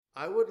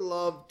I would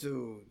love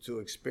to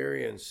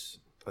experience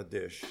a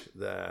dish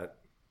that,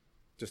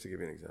 just to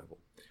give you an example,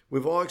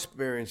 we've all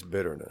experienced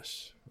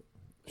bitterness,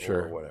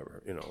 Sure. or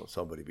whatever.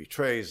 Somebody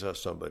betrays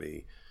us,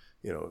 somebody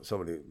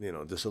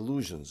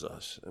disillusions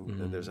us,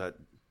 and there's that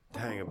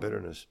tang of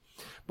bitterness.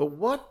 But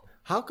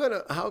how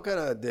can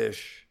a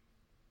dish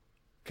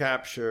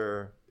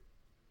capture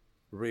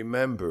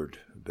remembered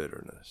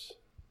bitterness?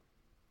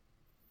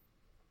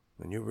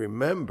 When you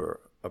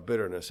remember a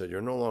bitterness that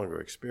you're no longer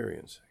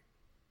experiencing.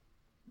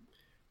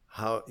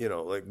 How,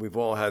 like we've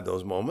all had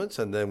those moments,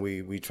 and then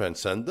we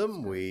transcend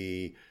them,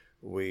 we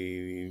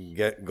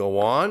go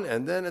on,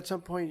 and then at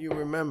some point you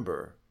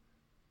remember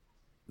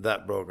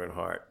that broken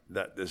heart,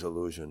 that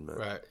disillusionment.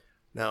 Right.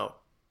 Now,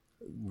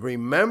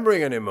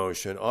 remembering an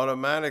emotion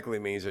automatically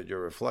means that you're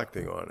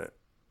reflecting on it.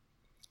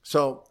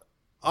 So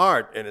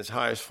art in its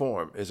highest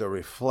form is a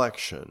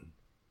reflection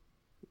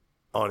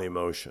on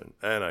emotion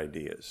and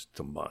ideas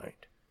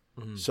combined.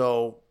 Mm-hmm.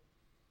 So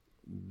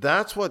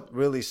that's what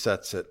really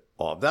sets it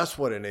off. That's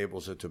what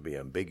enables it to be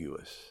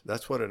ambiguous.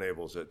 That's what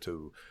enables it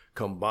to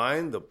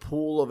combine the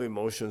pool of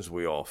emotions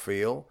we all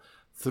feel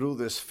through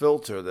this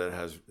filter that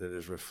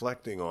is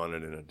reflecting on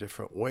it in a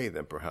different way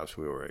than perhaps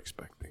we were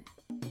expecting.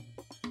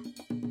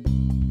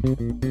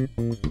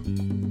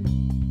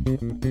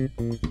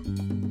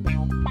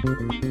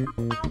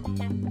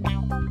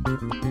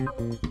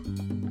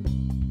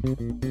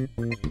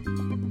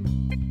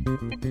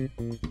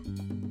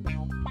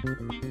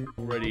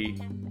 Already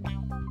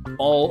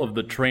all of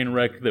the train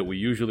wreck that we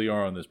usually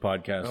are on this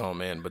podcast. Oh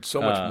man, but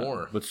so much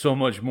more. But so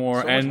much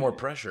more. So much more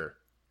pressure.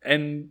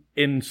 And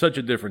in such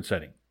a different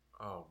setting.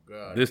 Oh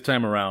God. This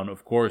time around,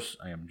 of course,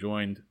 I am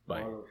joined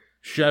by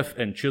chef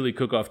and chili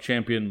cook-off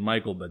champion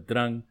Michael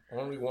Beltran.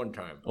 Only one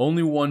time.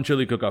 Only one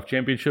chili cook-off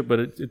championship, but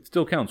it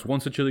still counts.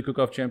 Once a chili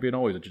cook-off champion,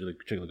 always a chili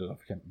cook-off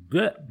champion.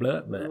 Blah,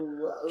 blah, blah.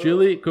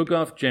 Chili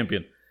cook-off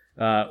champion.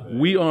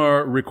 We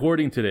are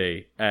recording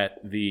today at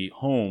the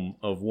home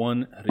of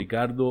one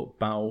Ricardo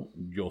Pau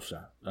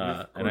Llosa.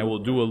 And I will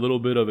do a little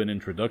bit of an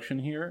introduction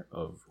here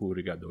of who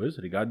Ricardo is.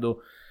 Ricardo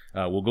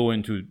will go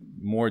into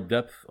more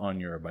depth on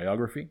your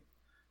biography.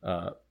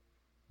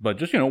 But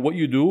just, what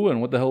you do and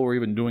what the hell we're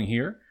even doing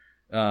here.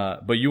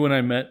 But you and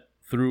I met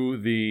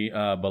through the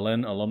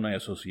Belen Alumni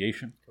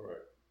Association. Correct.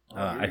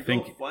 I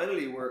think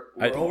finally we're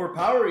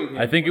overpowering him.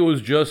 I think it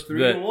was just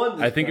that.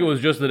 It was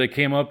just that it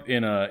came up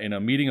in a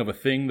meeting of a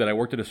thing that I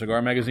worked at a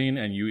cigar magazine,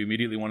 and you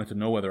immediately wanted to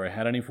know whether I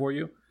had any for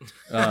you,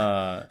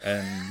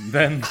 and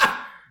then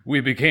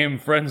we became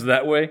friends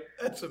that way.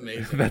 That's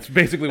amazing. That's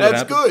basically what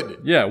happened. That's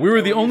good. Yeah, we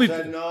were the only.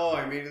 Said no.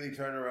 I immediately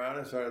turned around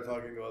and started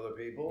talking to other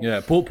people.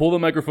 Yeah, pull the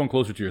microphone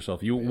closer to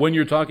yourself. When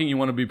you're talking, you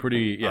want to be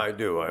pretty. Yeah, I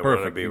do. I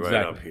perfect. want to be right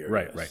exactly. up here.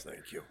 Right, yes, right.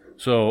 Thank you.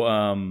 So,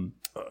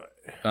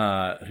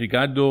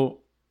 Ricardo.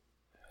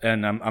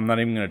 And I'm not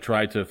even going to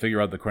try to figure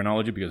out the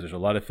chronology because there's a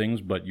lot of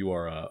things, but you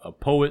are a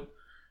poet,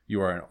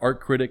 you are an art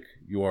critic,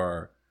 you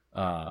are,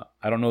 I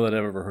don't know that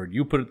I've ever heard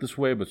you put it this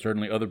way, but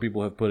certainly other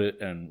people have put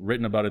it and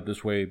written about it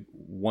this way,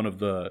 one of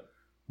the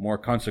more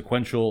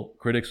consequential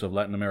critics of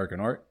Latin American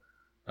art.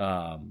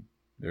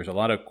 There's a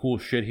lot of cool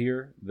shit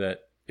here that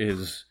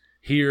is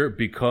here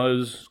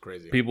because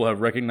people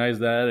have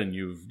recognized that, and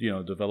you've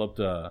developed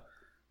an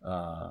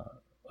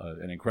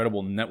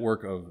incredible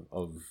network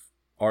of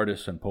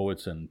artists and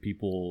poets and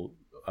people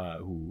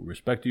who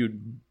respect you.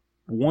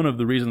 One of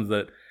the reasons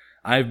that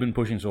I've been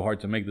pushing so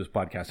hard to make this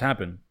podcast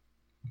happen,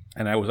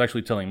 and I was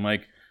actually telling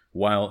Mike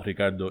while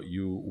Ricardo,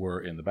 you were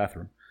in the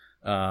bathroom,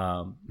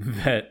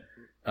 that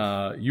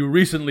you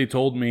recently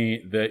told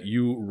me that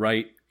you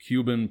write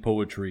Cuban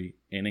poetry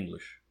in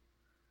English.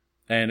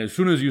 And as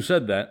soon as you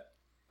said that,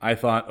 I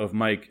thought of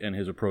Mike and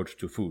his approach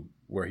to food,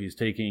 where he's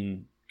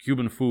taking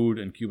Cuban food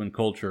and Cuban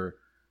culture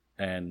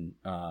and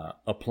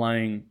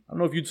applying, I don't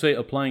know if you'd say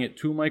applying it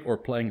to Mike or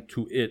applying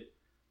to it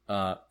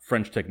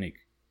French technique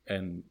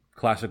and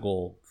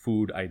classical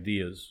food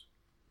ideas.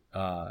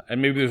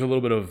 And maybe there's a little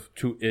bit of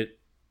to it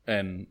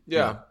and...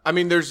 Yeah, I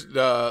mean, there's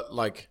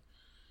like...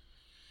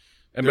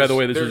 And by the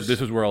way, this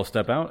is where I'll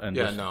step out. And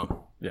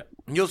Yeah.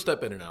 You'll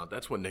step in and out.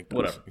 That's what Nick does.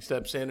 Whatever. He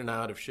steps in and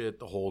out of shit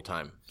the whole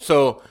time.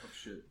 So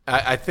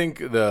I think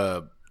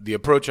the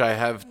approach I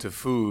have to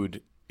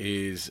food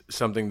is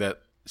something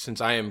that,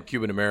 since I am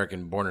Cuban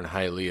American, born in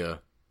Hialeah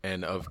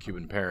and of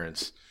Cuban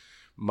parents,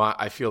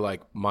 I feel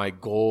like my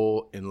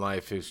goal in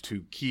life is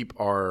to keep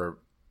our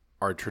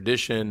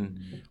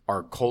tradition,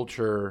 our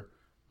culture,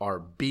 our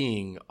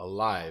being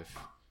alive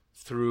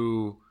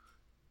through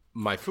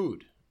my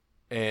food.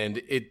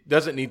 And it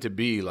doesn't need to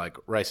be like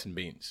rice and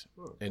beans.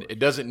 And it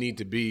doesn't need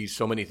to be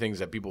so many things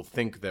that people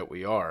think that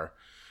we are.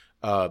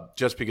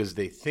 Just because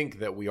they think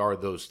that we are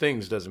those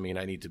things doesn't mean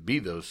I need to be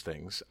those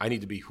things. I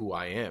need to be who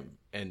I am.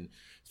 And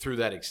through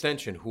that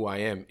extension, who I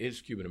am is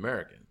Cuban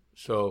American.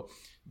 So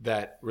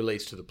that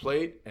relates to the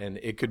plate. And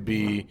it could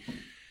be,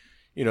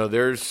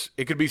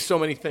 it could be so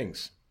many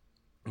things.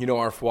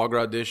 Our foie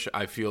gras dish,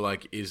 I feel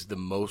like, is the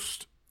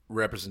most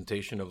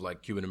representation of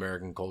like Cuban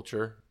American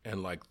culture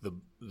and like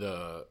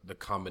the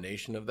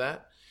combination of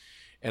that.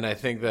 And I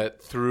think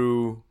that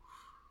through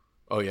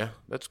Oh yeah,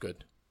 that's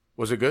good.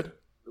 Was it good?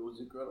 It was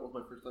incredible. It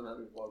was my first time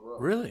having foie gras.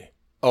 Really?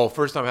 Oh,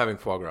 first time having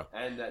foie gras.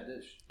 And that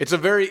dish. It's a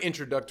very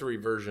introductory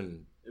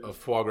version of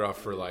foie gras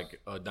for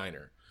like a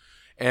diner.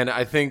 And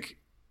I think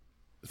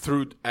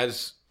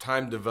as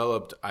time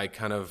developed, I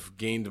kind of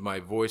gained my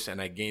voice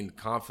and I gained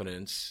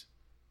confidence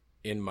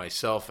in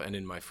myself and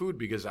in my food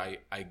because I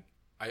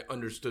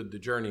understood the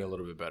journey a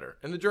little bit better.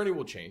 And the journey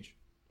will change.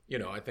 You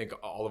know, I think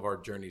all of our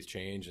journeys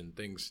change and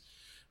things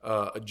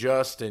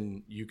adjust,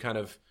 and you kind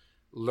of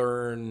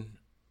learn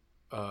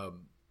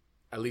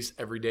at least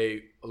every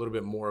day a little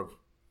bit more of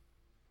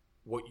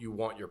what you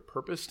want your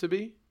purpose to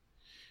be.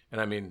 And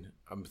I mean,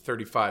 I'm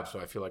 35, so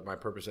I feel like my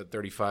purpose at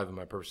 35 and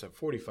my purpose at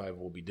 45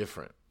 will be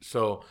different.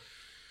 So,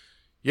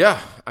 yeah,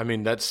 I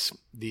mean, that's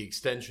the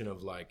extension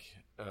of like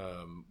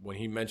when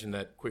he mentioned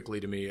that quickly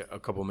to me a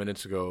couple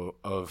minutes ago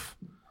of,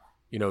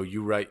 you know,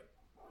 you write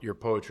your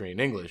poetry in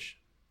English.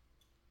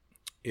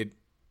 It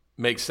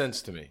makes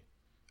sense to me.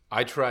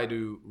 I try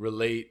to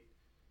relate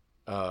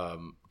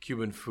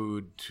Cuban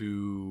food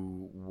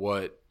to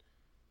what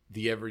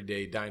the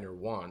everyday diner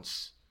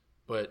wants.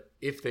 But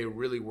if they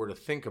really were to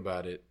think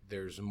about it,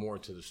 there's more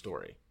to the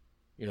story.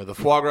 You know, the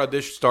foie gras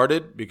dish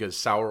started because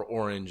sour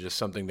orange is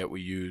something that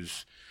we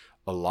use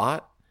a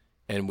lot,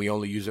 and we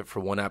only use it for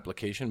one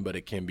application, but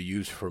it can be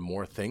used for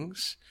more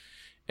things.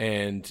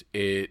 And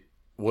it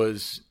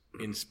was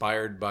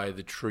inspired by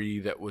the tree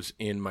that was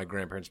in my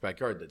grandparents'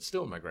 backyard, that's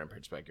still in my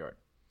grandparents' backyard.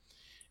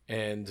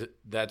 And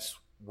that's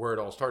where it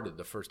all started.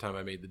 The first time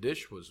I made the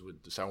dish was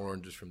with the sour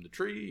oranges from the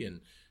tree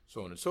and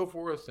so on and so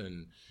forth.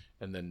 And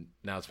then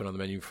now it's been on the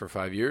menu for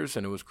 5 years,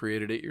 and it was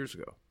created 8 years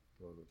ago.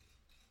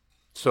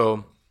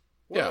 So,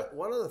 yeah.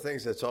 One of the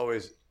things that's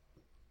always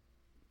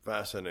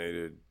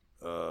fascinated,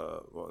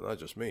 well, not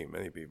just me,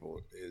 many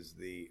people, is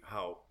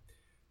how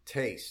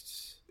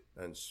tastes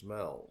and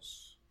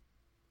smells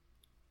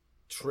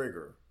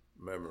trigger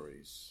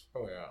memories.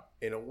 Oh, yeah.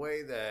 In a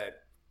way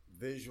that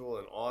visual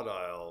and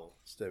audio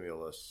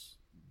stimulus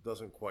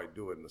doesn't quite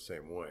do it in the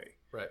same way.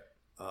 Right.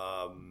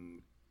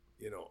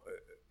 You know,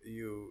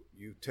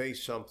 you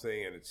taste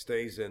something and it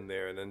stays in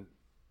there, and then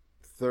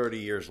 30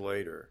 years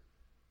later,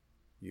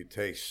 you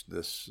taste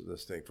this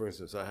thing. For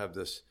instance, I have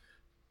this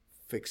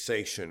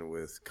fixation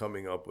with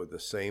coming up with the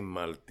same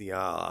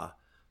malteada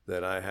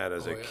that I had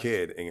as a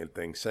kid in El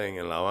Tencent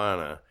in La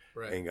Habana,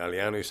 right, in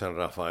Galeano y San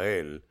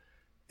Rafael,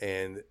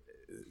 and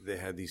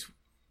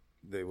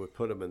they would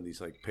put them in these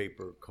like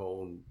paper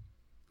cone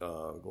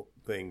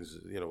things,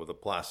 you know, with a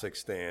plastic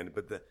stand,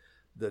 but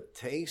the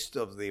taste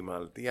of the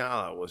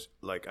malteada was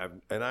like,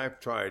 I've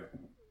tried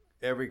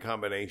every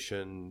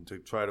combination to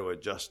try to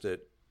adjust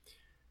it.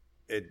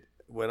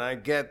 When I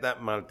get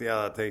that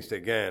malteada taste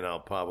again, I'll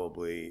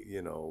probably,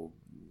 you know,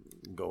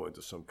 go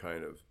into some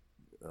kind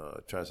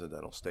of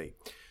transcendental state.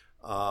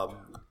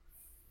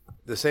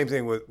 The same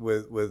thing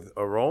with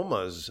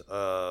aromas.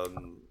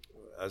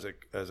 As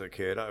a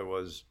kid,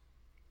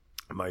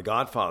 my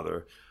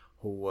godfather,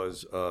 who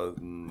was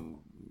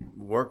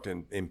worked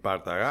in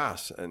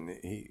Partagas, and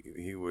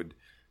he would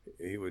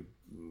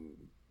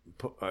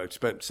I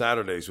spent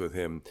Saturdays with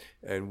him,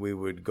 and we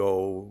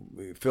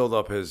filled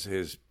up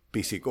his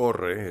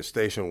bicicorre, his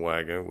station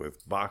wagon,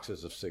 with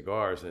boxes of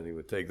cigars, and he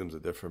would take them to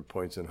different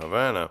points in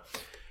Havana.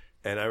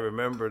 And I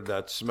remembered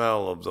that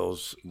smell of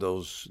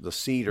the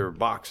cedar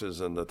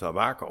boxes and the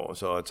tobacco.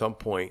 So at some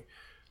point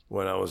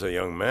when I was a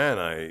young man,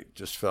 I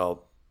just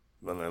felt,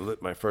 when I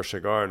lit my first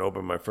cigar and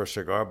opened my first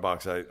cigar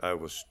box, I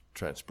was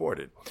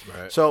transported.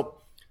 Right.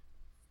 So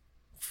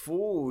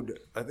food,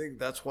 I think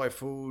that's why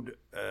food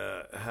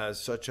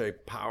has such a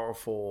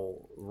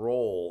powerful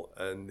role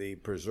in the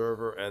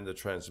preserver and the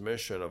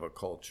transmission of a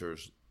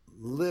culture's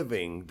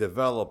living,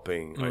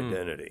 developing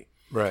identity.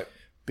 Right.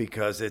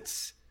 Because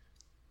it's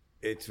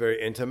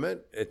very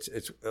intimate. It's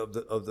of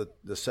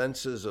the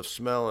senses of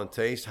smell and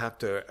taste have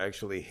to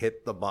actually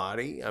hit the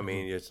body. I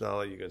mean, it's not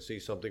like you can see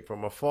something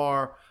from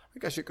afar. I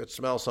guess you could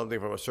smell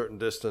something from a certain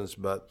distance,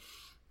 but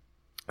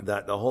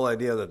that the whole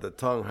idea that the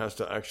tongue has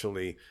to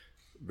actually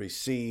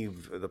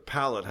the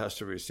palate has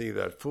to receive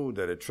that food,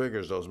 that it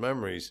triggers those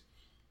memories,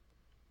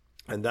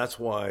 and that's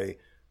why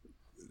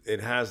it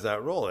has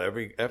that role.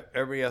 Every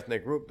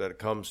ethnic group that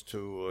comes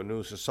to a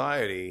new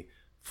society,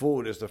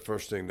 food is the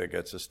first thing that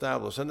gets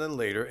established, and then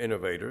later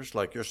innovators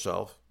like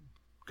yourself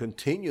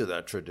continue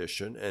that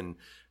tradition and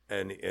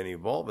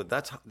evolve it.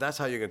 That's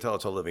how you can tell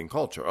it's a living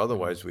culture.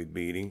 Otherwise, we'd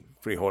be eating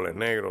frijoles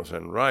negros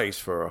and rice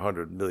for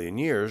 100 million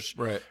years,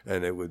 right?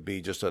 And it would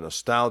be just a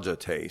nostalgia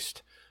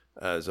taste,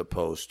 as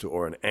opposed to,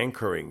 or an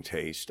anchoring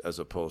taste, as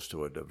opposed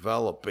to a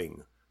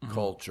developing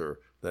culture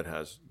that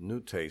has new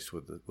taste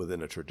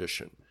within a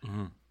tradition.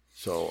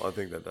 So I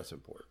think that's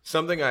important.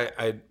 Something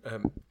I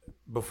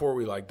before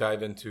we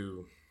dive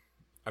into,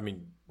 I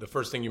mean, the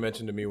first thing you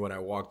mentioned to me when I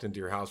walked into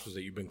your house was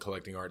that you've been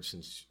collecting art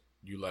since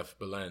you left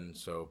Belen,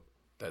 so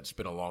that's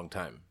been a long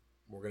time.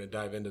 We're going to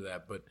dive into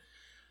that, but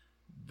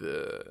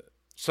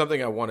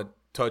something I want to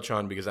touch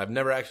on, because I've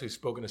never actually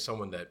spoken to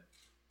someone that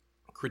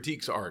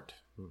critiques art,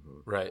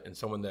 right, and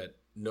someone that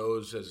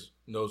knows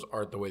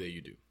art the way that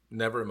you do.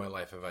 Never in my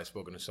life have I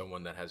spoken to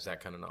someone that has that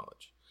kind of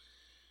knowledge.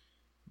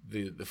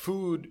 The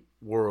food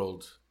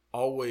world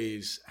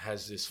always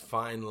has this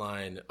fine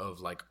line of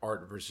like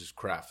art versus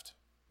craft,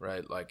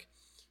 right? Like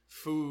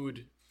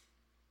food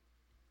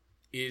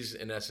is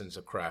in essence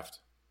a craft.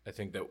 I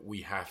think that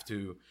we have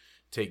to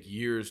take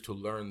years to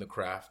learn the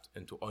craft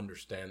and to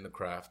understand the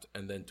craft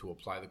and then to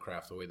apply the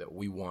craft the way that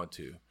we want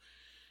to.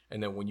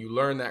 And then when you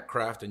learn that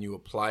craft and you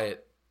apply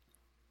it,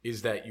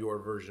 is that your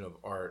version of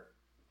art?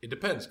 It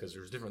depends, because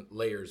there's different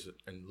layers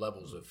and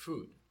levels of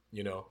food,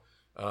 you know,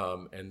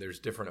 and there's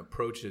different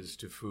approaches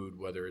to food,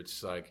 whether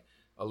it's like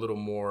a little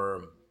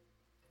more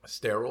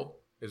sterile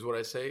is what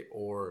I say,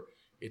 or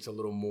it's a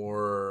little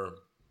more,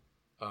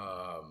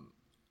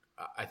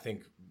 I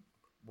think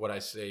what I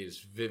say is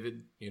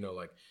vivid, you know,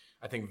 like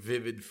I think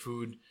vivid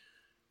food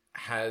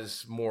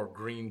has more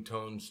green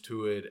tones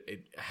to it.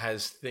 It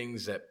has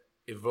things that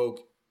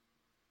evoke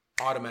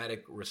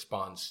automatic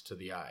response to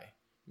the eye.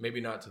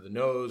 Maybe not to the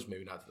nose,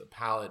 maybe not to the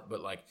palate,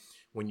 but like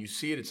when you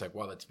see it, it's like,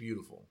 wow, that's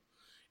beautiful.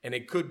 And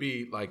it could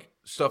be like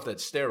stuff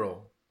that's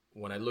sterile.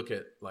 When I look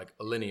at like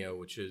Alinea,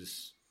 which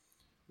is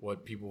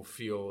what people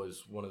feel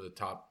is one of the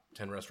top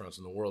 10 restaurants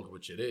in the world,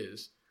 which it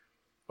is,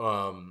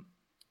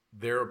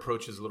 their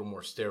approach is a little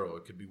more sterile.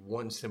 It could be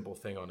one simple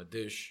thing on a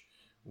dish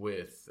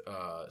with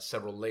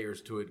several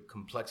layers to it,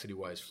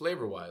 complexity-wise,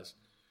 flavor-wise,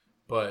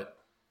 but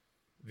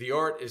the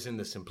art is in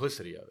the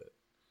simplicity of it.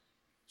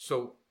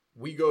 So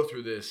we go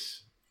through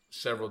this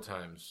several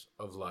times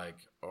of like,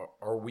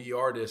 are we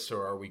artists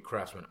or are we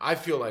craftsmen? I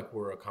feel like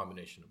we're a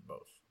combination of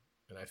both.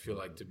 And I feel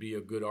like to be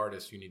a good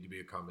artist, you need to be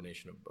a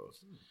combination of both.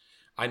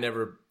 I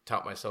never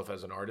tout myself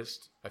as an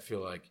artist. I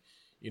feel like,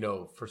 you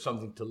know, for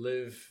something to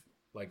live,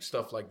 like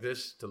stuff like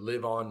this, to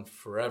live on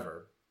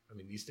forever. I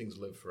mean, these things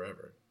live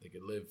forever. They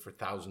could live for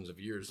thousands of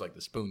years, like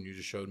the spoon you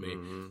just showed me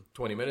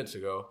 20 minutes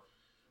ago.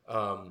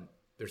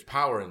 There's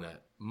power in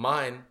that.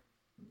 Mine,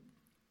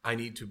 I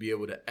need to be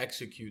able to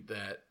execute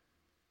that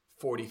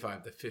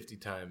 45 to 50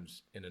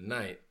 times in a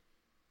night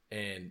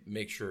and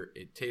make sure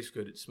it tastes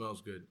good, it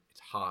smells good,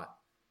 it's hot,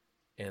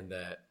 and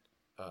that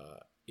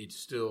it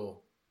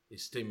still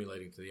is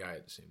stimulating to the eye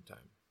at the same time.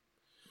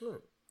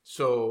 Right.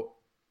 So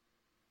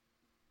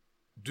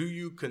do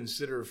you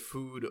consider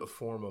food a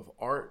form of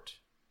art?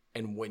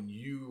 And when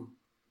you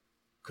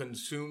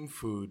consume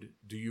food,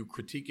 do you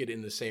critique it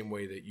in the same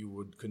way that you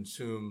would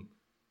consume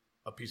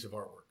a piece of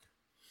artwork?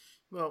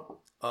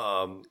 Well,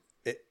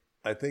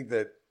 I think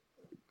that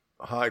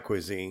high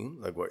cuisine,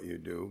 like what you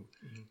do,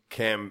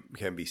 can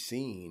be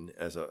seen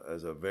as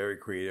a very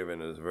creative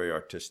and as a very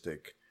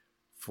artistic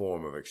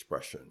form of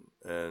expression.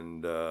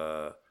 And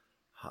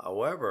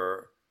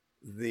however,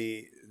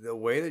 the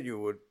way that you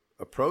would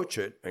approach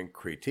it and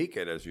critique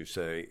it, as you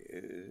say,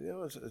 you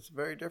know, it's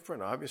very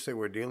different. Obviously,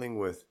 we're dealing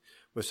with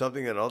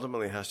something that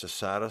ultimately has to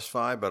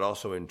satisfy, but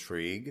also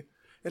intrigue.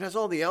 It has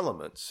all the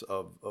elements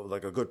of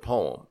like a good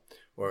poem,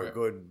 or a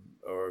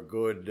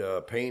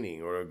good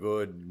painting, or a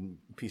good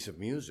piece of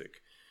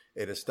music.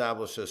 It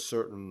establishes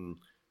certain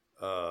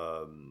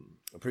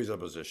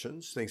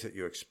presuppositions, things that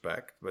you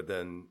expect, but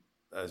then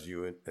as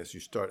you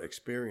start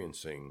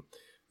experiencing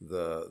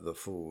the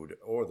food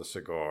or the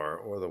cigar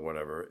or the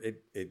whatever,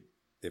 it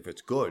if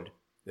it's good,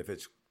 if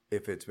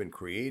it's been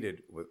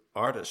created with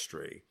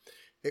artistry,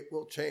 it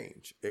will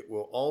change. It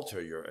will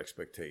alter your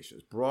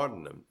expectations,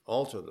 broaden them,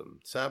 alter them,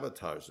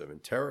 sabotage them,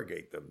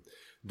 interrogate them,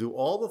 do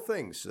all the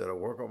things that a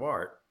work of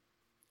art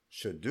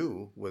should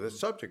do with its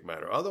subject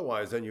matter.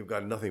 Otherwise, then you've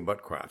got nothing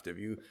but craft.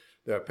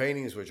 There are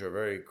paintings which are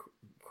very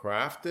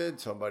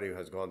crafted. Somebody who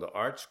has gone to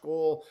art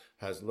school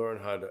has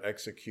learned how to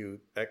execute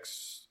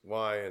X,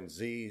 Y, and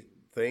Z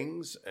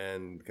things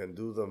and can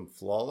do them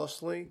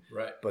flawlessly.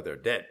 Right. But they're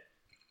dead.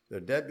 They're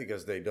dead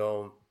because they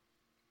don't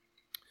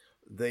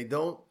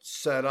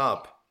set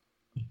up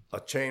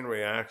a chain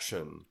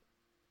reaction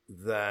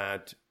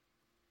that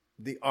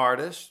the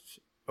artist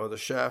or the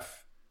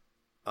chef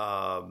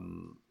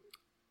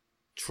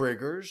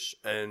triggers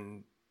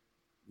and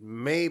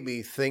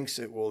maybe thinks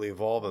it will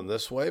evolve in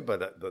this way, but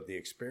the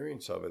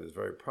experience of it is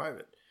very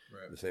private.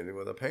 Right. The same thing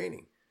with a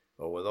painting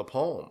or with a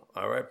poem.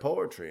 I write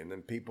poetry, and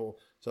then people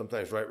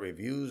sometimes write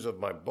reviews of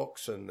my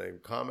books and they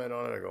comment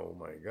on it. I go, oh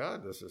my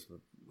God,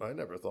 I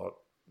never thought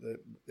that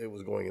it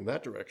was going in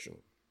that direction.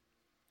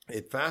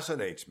 It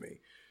fascinates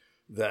me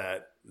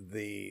that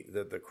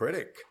the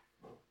critic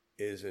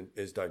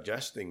is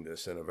digesting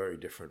this in a very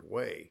different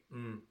way,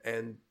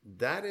 and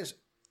that is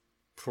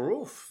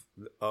proof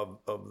of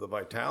the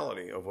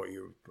vitality of what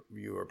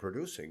you are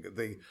producing.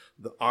 The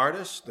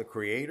artists, the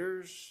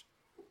creators,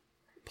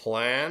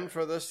 plan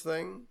for this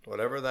thing,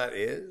 whatever that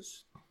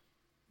is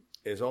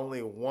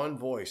only one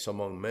voice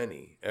among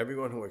many.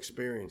 Everyone who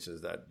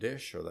experiences that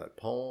dish or that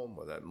poem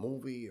or that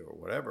movie or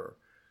whatever,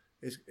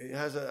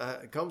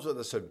 it comes with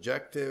a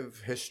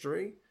subjective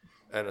history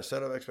and a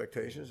set of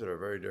expectations that are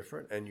very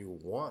different, and you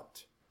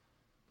want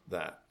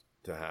that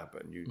to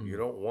happen. You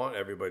don't want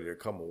everybody to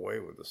come away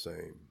with the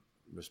same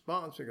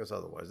response, because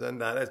otherwise then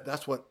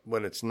that's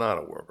when it's not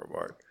a work of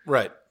art.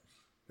 Right.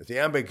 It's the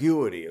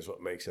ambiguity is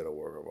what makes it a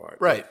work of art.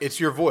 Right. It's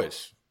your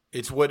voice.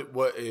 It's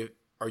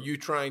are you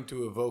trying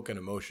to evoke an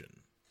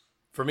emotion?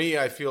 For me,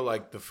 I feel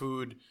like the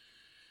food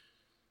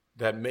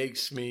that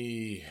makes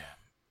me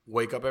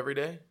wake up every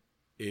day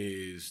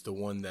is the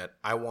one that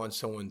I want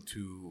someone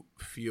to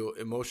feel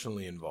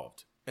emotionally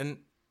involved. And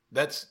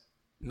that's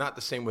not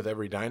the same with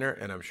every diner,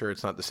 and I'm sure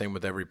it's not the same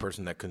with every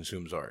person that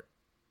consumes art.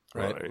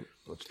 Right?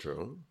 That's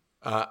true.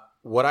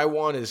 What I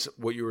want is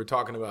what you were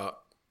talking about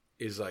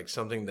is like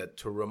something that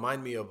to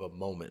remind me of a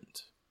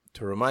moment,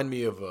 to remind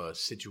me of a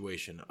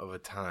situation, of a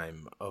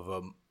time, of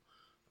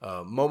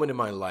a moment in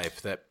my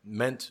life that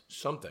meant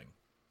something.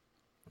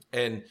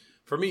 And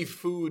for me,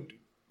 food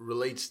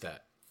relates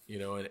that,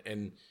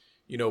 and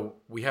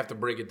we have to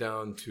break it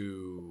down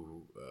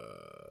to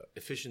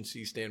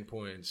efficiency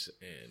standpoints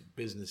and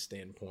business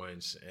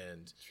standpoints.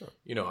 And, sure.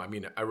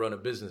 I run a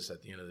business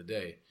at the end of the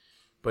day,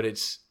 but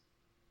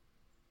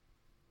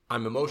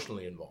I'm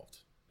emotionally involved.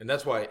 And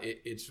that's why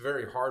it's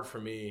very hard for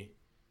me,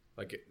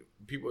 like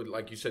people,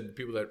 like you said,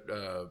 people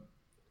that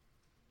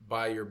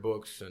buy your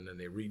books and then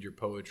they read your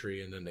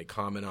poetry and then they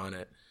comment on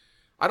it.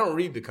 I don't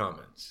read the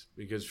comments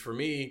because for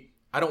me,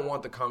 I don't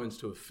want the comments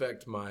to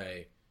affect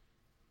my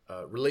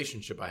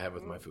relationship I have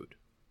with my food.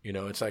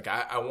 It's like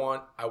I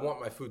want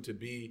my food to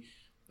be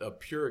a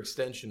pure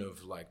extension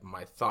of like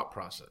my thought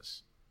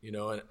process,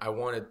 and I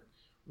want it,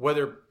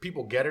 whether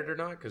people get it or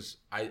not, because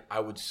I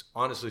would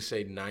honestly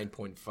say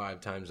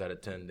 9.5 times out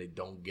of 10 they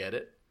don't get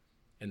it,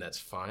 and that's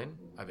fine.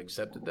 I've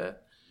accepted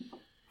that.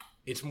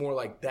 It's more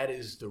like that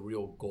is the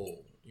real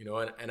goal,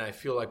 and I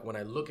feel like when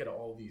I look at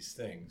all these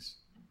things,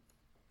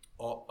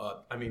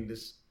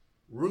 this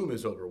room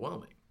is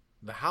overwhelming.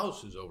 The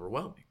house is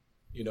overwhelming,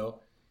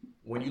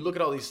 When you look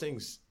at all these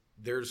things,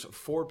 there's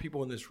 4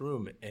 people in this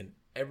room, and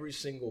every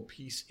single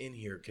piece in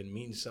here can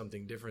mean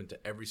something different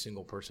to every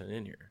single person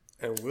in here.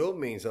 And will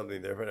mean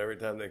something different every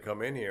time they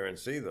come in here and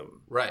see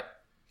them. Right.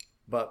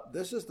 But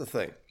this is the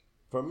thing.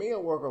 For me, a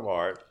work of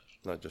art,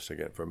 not just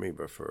again for me,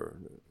 but for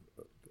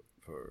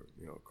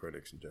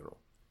critics in general,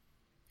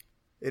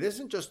 it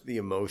isn't just the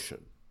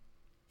emotion.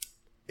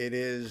 It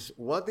is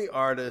what the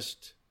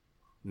artist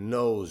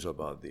knows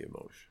about the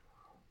emotion.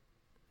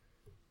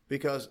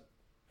 Because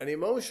an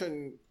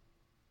emotion,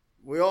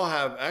 we all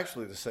have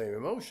actually the same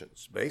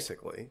emotions,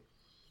 basically.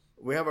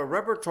 We have a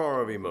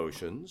repertoire of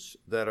emotions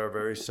that are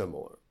very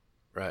similar.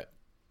 Right.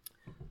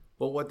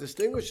 But what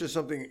distinguishes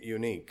something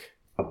unique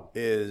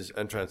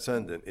and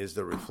transcendent is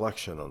the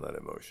reflection on that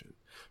emotion.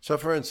 So,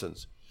 for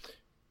instance,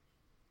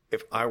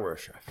 if I were a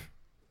chef,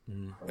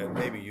 and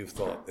maybe you've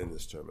thought in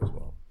this term as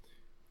well,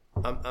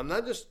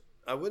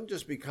 I wouldn't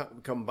just be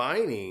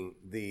combining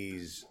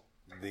these.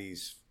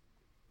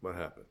 What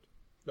happened?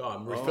 No,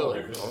 I'm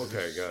refilling.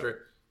 Okay, got it.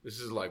 This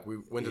is like we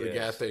went to the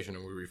gas station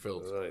and we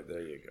refilled. Right,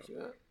 there you go.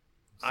 Yeah.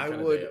 I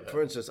would,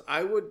 for instance,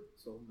 I would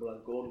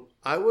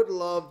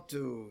love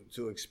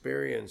to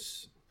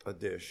experience a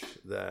dish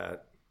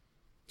that,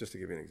 just to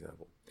give you an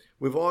example,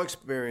 we've all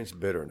experienced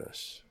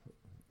bitterness,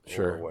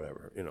 sure, or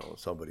whatever.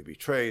 Somebody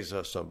betrays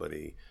us,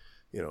 somebody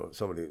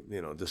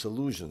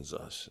disillusions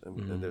us,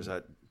 and there's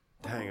that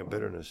tang of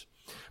bitterness.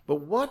 But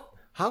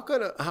how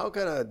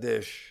can a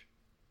dish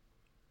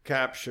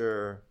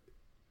capture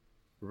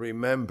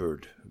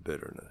remembered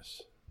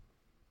bitterness?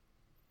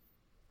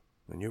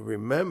 When you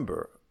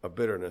remember a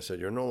bitterness that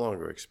you're no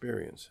longer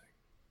experiencing.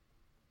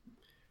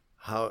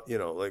 How,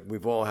 like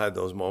we've all had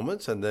those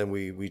moments, and then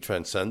we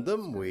transcend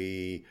them,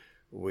 we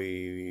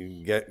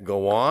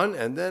go on,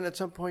 and then at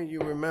some point you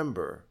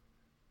remember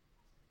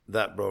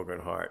that broken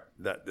heart,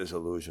 that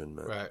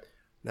disillusionment. Right.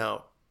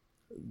 Now,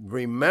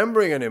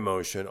 remembering an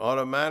emotion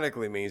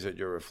automatically means that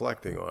you're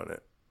reflecting on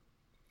it.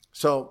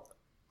 So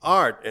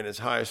art in its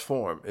highest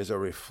form is a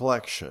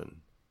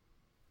reflection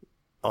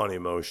on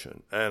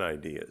emotion and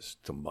ideas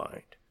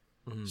combined.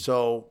 Mm-hmm.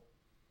 So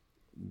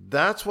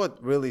that's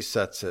what really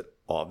sets it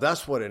off.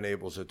 That's what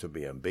enables it to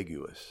be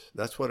ambiguous.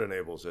 That's what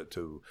enables it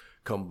to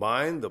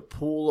combine the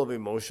pool of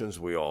emotions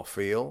we all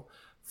feel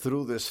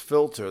through this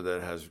filter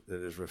that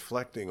is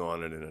reflecting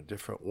on it in a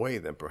different way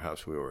than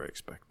perhaps we were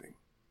expecting.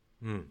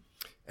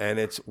 And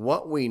it's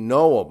what we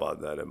know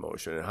about that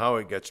emotion and how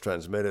it gets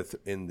transmitted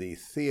in the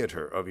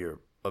theater of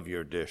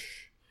your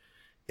dish.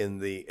 In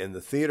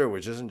the theater,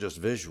 which isn't just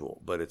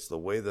visual, but it's the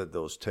way that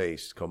those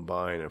tastes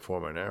combine and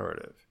form a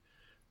narrative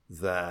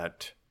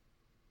that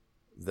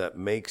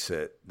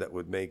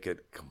would make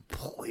it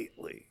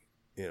completely,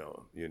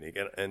 unique.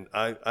 And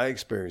I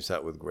experience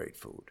that with great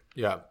food.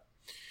 Yeah.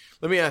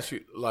 Let me ask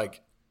you,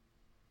 like,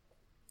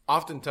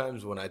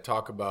 oftentimes when I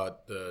talk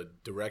about the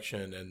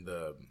direction and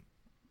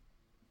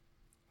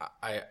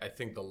I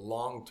think the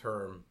long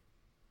term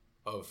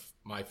of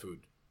my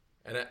food,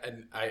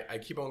 and I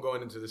keep on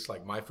going into this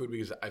like my food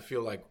because I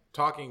feel like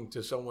talking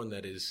to someone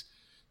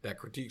that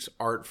critiques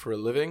art for a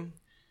living.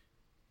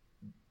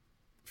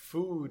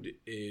 Food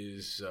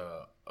is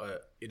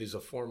it is a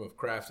form of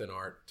craft and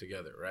art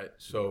together, right?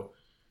 So,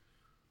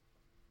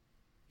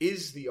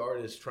 is the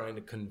artist trying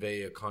to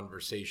convey a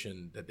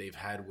conversation that they've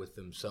had with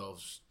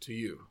themselves to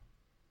you,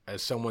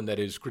 as someone that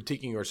is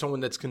critiquing or someone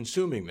that's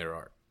consuming their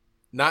art?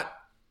 Not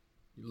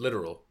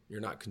literal.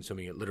 You're not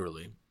consuming it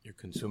literally. You're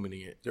consuming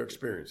it. They're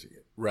experiencing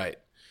it. Right.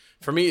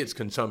 For me, it's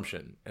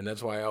consumption, and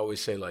that's why I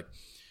always say like,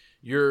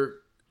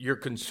 you're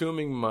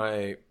consuming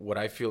what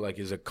I feel like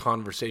is a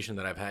conversation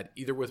that I've had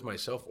either with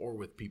myself or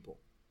with people,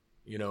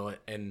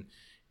 and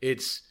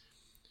it's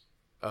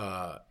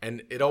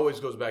and it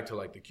always goes back to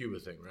like the Cuba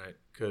thing, right?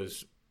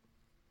 Because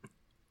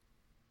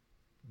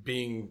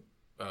being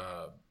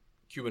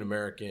Cuban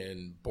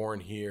American, born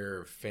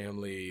here,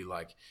 family,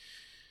 like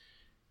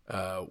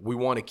we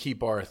want to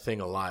keep our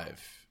thing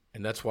alive.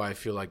 And that's why I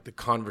feel like the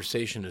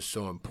conversation is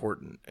so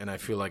important. And I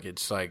feel like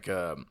it's like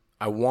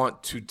I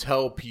want to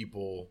tell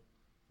people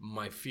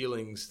my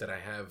feelings that I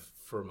have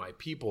for my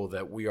people,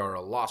 that we are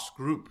a lost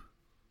group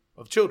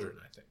of children,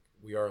 I think.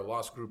 We are a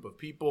lost group of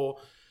people.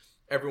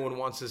 Everyone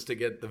wants us to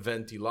get the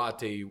venti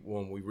latte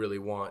when we really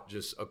want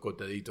just a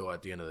cotadito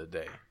at the end of the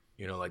day.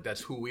 Like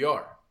that's who we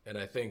are. And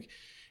I think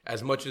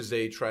as much as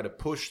they try to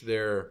push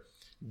their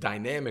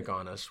dynamic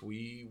on us,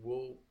 we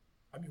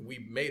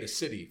made a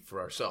city for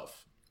ourselves.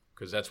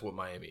 Because that's what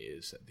Miami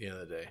is at the end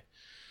of the day.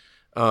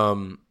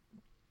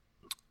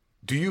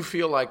 Do you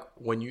feel like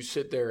when you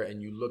sit there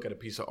and you look at a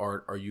piece of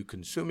art, are you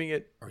consuming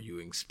it? Are you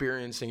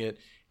experiencing it?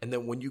 And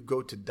then when you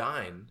go to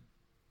dine,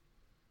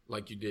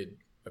 like you did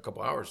a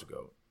couple hours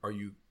ago,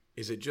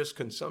 is it just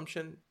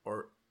consumption,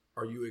 or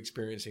are you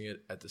experiencing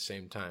it at the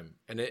same time?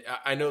 And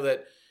I know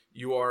that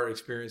you are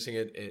experiencing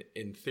it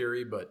in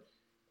theory, but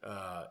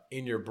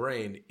in your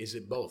brain, is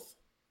it both?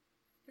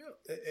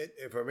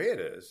 Yeah, for me it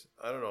is.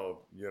 I don't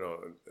know,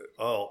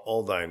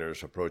 all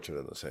diners approach it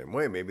in the same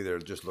way. Maybe they're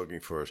just looking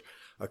for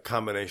a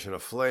combination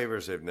of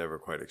flavors they've never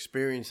quite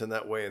experienced in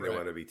that way, and they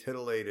want to be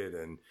titillated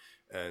and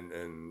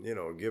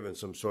given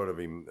some sort of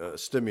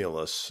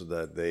stimulus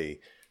that they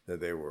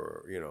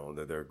were,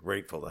 that they're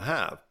grateful to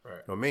have.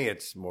 Right. For me,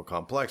 it's more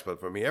complex, but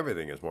for me,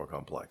 everything is more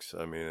complex.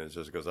 I mean, it's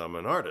just because I'm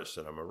an artist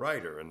and I'm a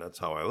writer, and that's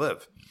how I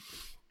live.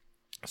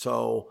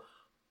 So,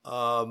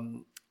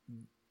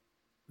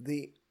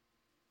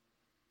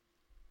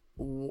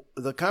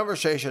 the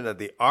conversation that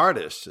the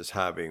artist is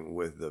having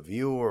with the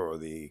viewer or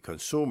the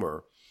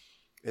consumer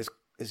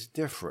is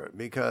different,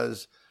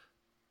 because,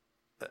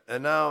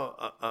 and now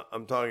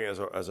I'm talking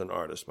as an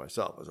artist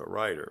myself, as a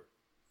writer.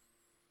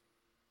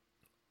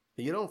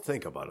 You don't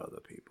think about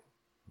other people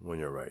when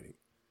you're writing.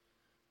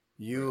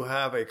 You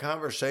have a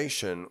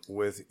conversation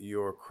with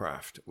your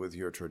craft, with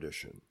your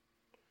tradition.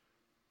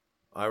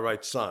 I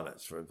write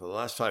sonnets. For the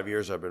last 5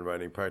 years, I've been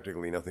writing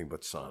practically nothing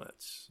but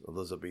sonnets,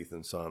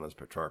 Elizabethan sonnets,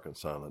 Petrarchan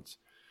sonnets.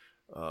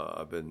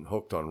 I've been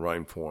hooked on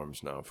rhyme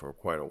forms now for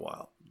quite a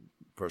while.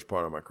 First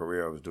part of my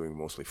career, I was doing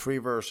mostly free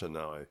verse, and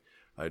now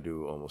I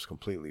do almost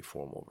completely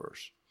formal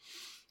verse.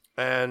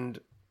 And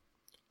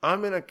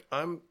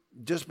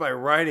just by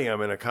writing,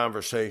 I'm in a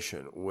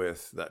conversation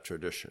with that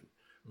tradition,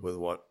 with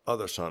what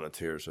other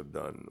sonnetteers have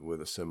done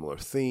with a similar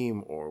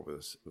theme or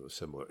with a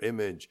similar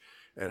image,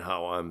 and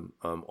how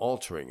I'm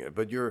altering it.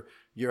 But you're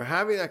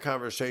having that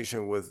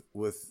conversation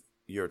with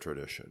your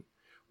tradition,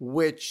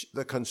 which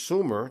the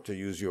consumer, to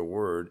use your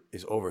word,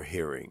 is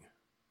overhearing.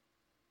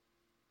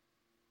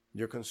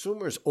 Your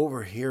consumer is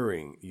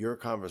overhearing your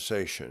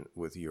conversation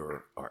with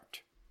your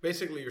art.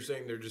 Basically, you're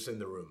saying they're just in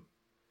the room.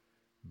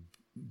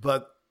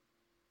 But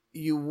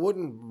you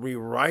wouldn't be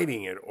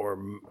writing it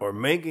or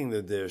making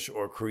the dish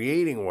or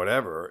creating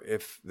whatever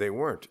if they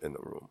weren't in the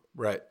room.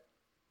 Right.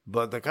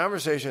 But the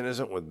conversation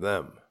isn't with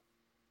them.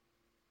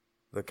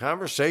 The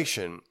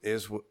conversation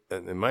is,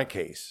 in my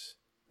case,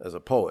 as a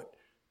poet,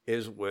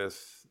 is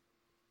with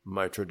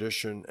my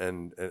tradition,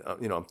 and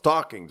I'm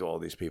talking to all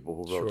these people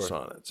who wrote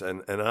sonnets,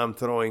 and I'm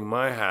throwing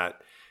my hat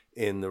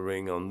in the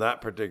ring on that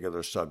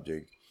particular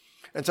subject.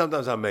 And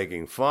sometimes I'm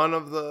making fun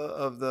of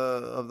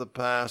the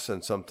past,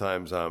 and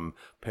sometimes I'm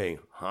paying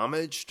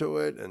homage to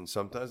it, and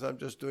sometimes I'm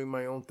just doing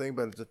my own thing.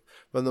 But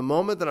the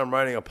moment that I'm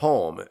writing a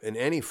poem in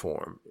any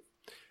form,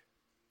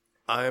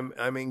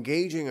 I'm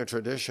engaging a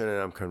tradition,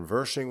 and I'm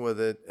conversing with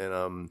it,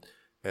 and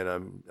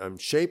I'm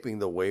shaping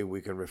the way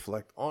we can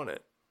reflect on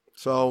it.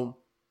 So,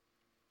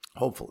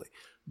 hopefully,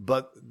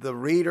 but the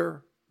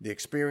reader, the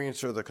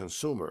experiencer, the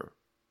consumer,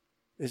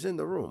 is in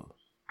the room.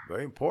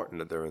 Very important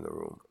that they're in the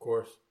room, Of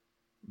course.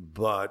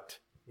 but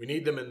We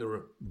need them in the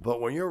room. But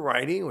when you're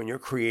writing, when you're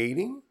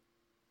creating,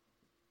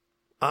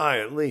 I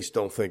at least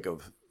don't think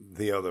of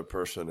the other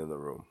person in the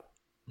room.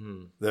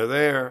 They're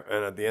there,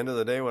 and at the end of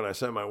the day, when I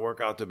send my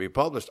work out to be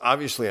published,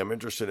 obviously I'm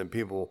interested in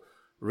people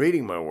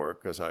reading my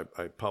work, because I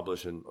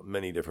publish in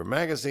many different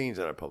magazines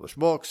and I publish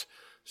books.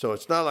 So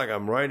it's not like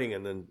I'm writing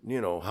and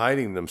then,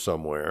 hiding them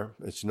somewhere.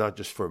 It's not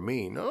just for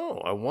me. No,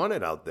 I want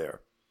it out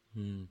there.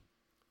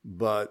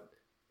 But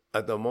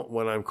at the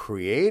when I'm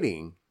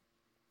creating,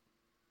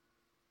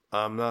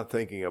 I'm not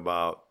thinking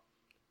about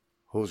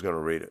who's going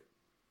to read it,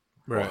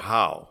 or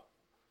how,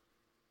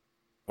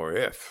 or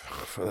if,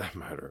 for that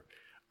matter.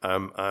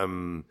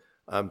 I'm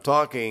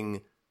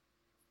talking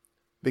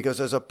because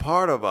there's a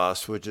part of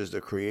us which is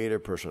the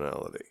creative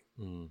personality.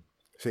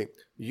 See,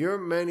 you're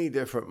many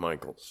different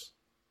Michaels,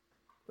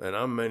 and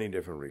I'm many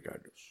different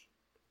Ricardos.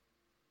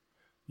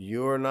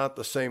 you're not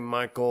the same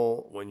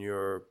Michael when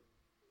you're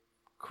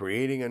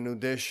creating a new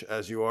dish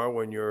as you are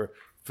when you're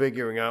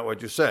figuring out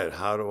what you said.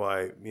 How do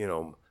I,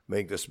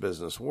 make this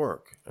business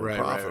work and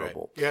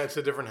profitable? Right. Yeah, it's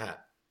a different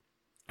hat.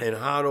 And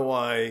how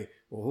do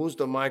who's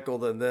the Michael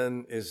that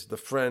then is the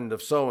friend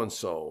of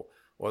so-and-so,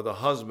 or the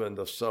husband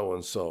of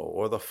so-and-so,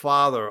 or the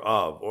father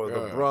of, or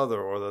the brother,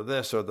 or the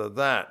this, or the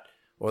that,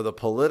 or the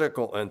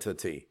political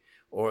entity,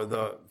 or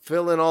the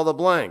fill in all the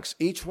blanks.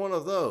 Each one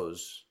of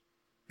those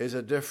is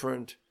a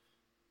different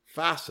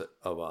facet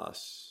of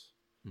us.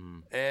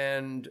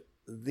 And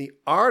the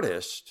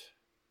artist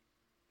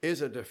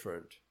is a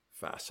different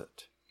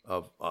facet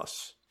of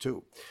us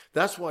too.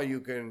 That's why you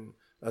can,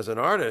 as an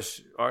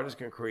artist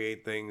can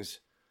create things,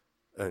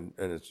 and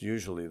it's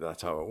usually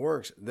that's how it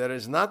works, that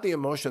is not the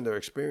emotion they're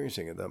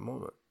experiencing at that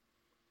moment.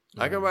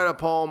 I can write a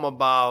poem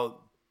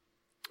about,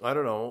 I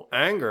don't know,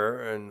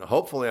 anger, and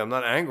hopefully I'm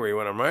not angry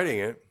when I'm writing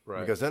it,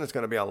 because then it's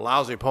going to be a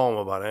lousy poem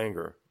about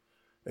anger.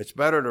 It's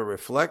better to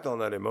reflect on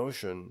that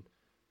emotion,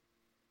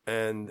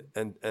 and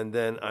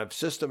then I've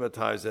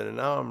systematized it, and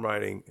now I'm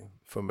writing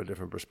from a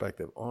different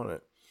perspective on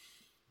it.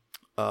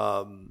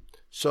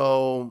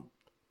 So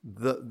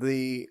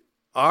the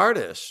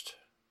artist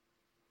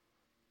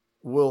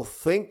will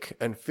think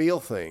and feel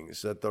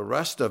things that the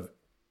rest of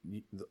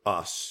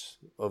us,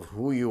 of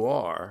who you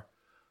are,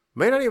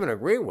 may not even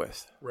agree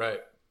with. Right.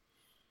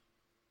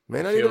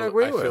 May not even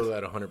agree with. I feel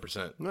that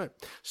 100%. Right.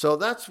 So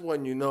that's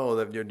when you know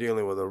that you're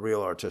dealing with a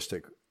real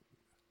artistic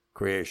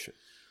creation.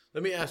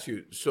 Let me ask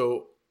you,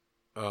 so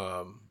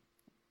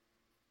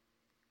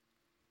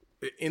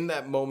in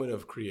that moment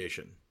of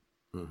creation,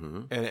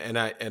 and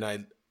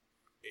I,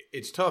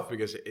 it's tough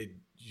because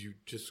you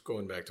just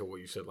going back to what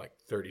you said like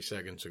 30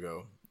 seconds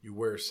ago, you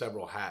wear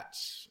several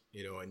hats,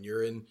 and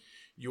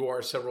you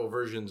are several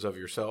versions of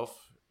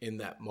yourself in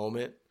that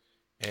moment,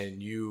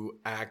 and you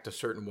act a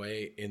certain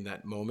way in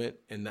that moment.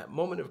 And that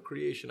moment of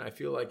creation, I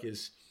feel like,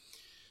 is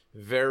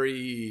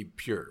very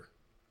pure.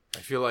 I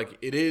feel like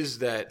it is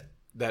that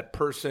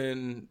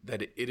person,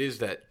 that it is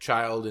that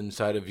child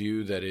inside of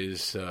you that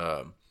is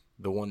the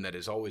one that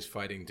is always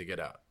fighting to get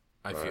out,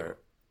 I feel.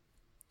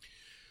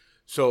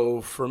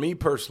 So for me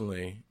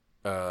personally,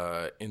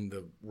 in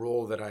the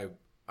role that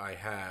I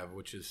have,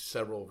 which is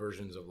several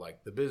versions of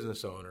like the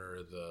business owner,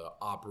 the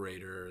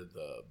operator,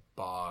 the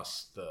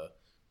boss, the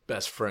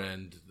best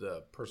friend,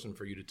 the person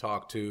for you to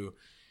talk to,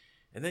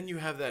 and then you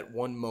have that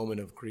one moment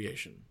of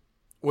creation,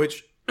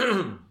 which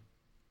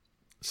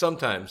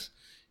sometimes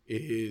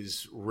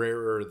is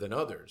rarer than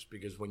others,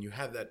 because when you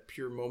have that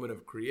pure moment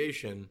of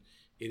creation,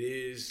 it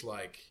is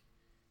like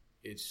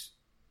it's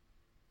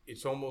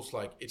almost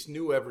like it's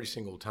new every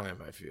single time,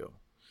 I feel.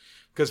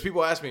 Because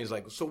people ask me, it's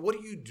like, so what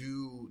do you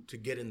do to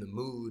get in the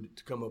mood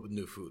to come up with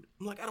new food?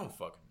 I'm like, I don't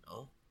fucking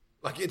know.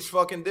 Like, it's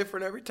fucking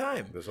different every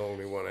time. There's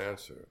only one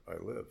answer.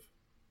 I live.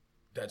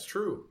 That's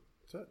true.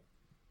 That's it.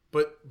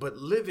 But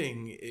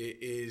living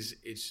is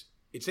it's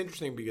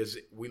interesting because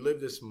we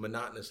live this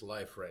monotonous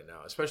life right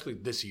now, especially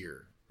this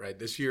year, right?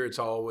 This year it's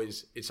all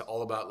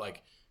about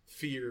like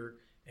fear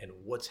and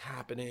what's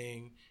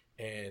happening,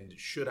 and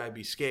should I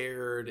be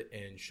scared,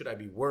 and should I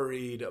be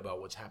worried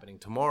about what's happening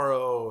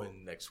tomorrow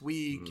and next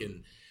week,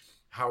 and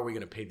how are we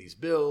going to pay these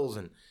bills?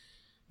 And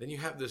then you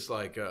have this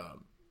like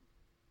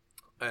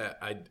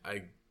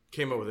I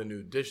came up with a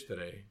new dish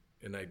today,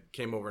 and I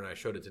came over and I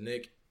showed it to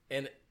Nick.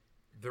 And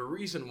the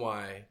reason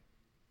why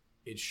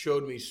it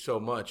showed me so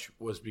much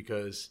was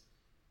because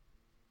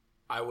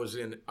I was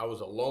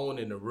alone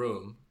in a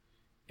room,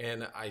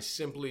 and I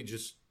simply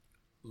just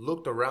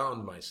looked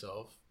around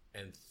myself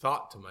and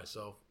thought to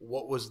myself,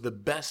 what was the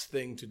best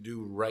thing to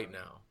do right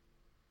now?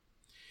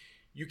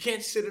 You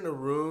can't sit in a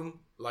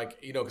room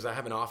like, because I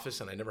have an office,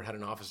 and I never had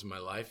an office in my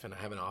life, and I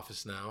have an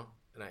office now.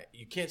 And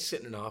you can't sit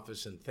in an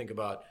office and think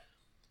about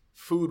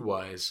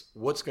food-wise,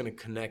 what's going to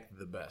connect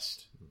the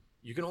best.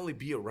 You can only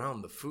be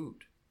around the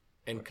food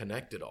and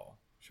connect it all.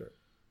 Sure.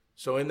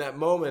 So in that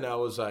moment, I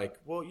was like,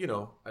 well,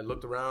 I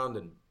looked around,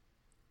 and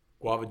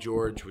Guava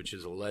George, which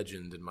is a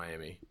legend in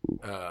Miami,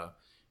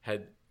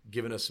 had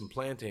given us some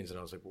plantains. And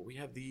I was like, well, we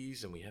have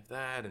these, and we have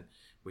that, and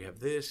we have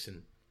this,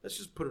 and let's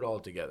just put it all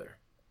together.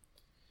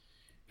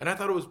 And I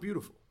thought it was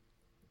beautiful.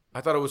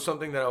 I thought it was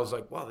something that I was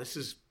like, wow, this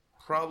is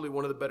probably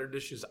one of the better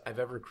dishes I've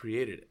ever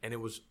created. And it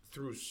was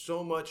through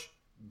so much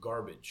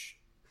garbage,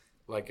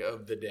 like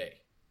of the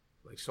day,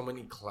 like so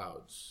many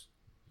clouds,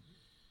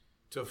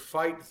 to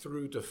fight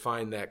through to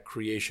find that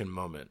creation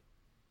moment,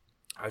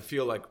 I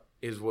feel like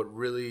is what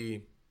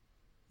really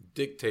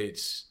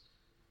dictates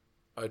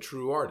a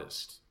true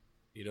artist,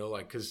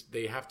 because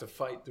they have to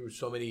fight through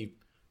so many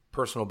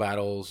personal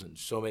battles and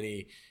so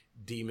many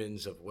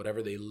demons of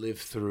whatever they live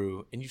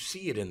through. And you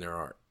see it in their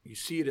art. You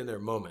see it in their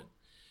moment.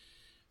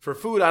 For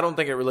food, I don't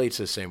think it relates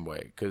the same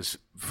way, because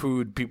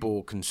food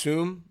people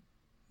consume,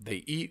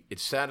 they eat, it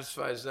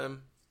satisfies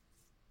them,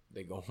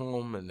 they go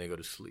home, and they go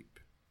to sleep.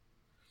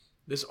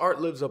 This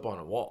art lives up on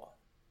a wall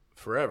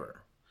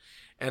forever.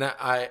 And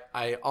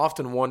I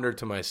often wonder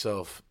to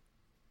myself,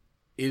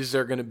 is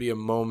there going to be a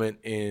moment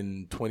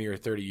in 20 or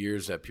 30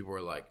 years that people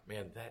are like,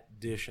 man, that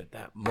dish at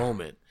that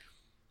moment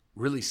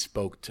really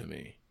spoke to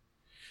me?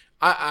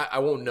 I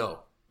won't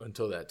know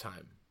until that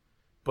time.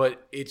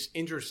 But it's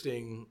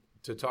interesting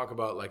to talk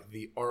about like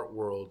the art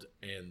world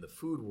and the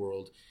food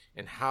world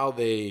and how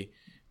they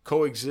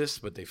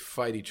coexist, but they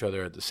fight each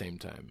other at the same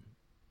time.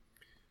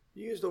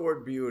 You use the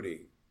word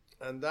beauty,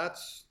 and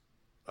that's,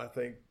 I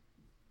think,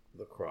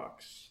 the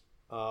crux.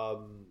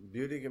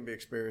 Beauty can be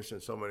experienced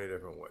in so many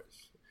different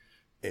ways.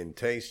 In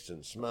tastes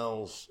and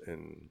smells,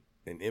 in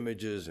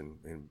images,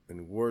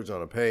 in words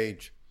on a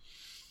page.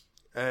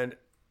 And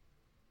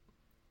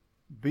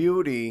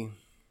beauty,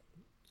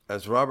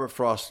 as Robert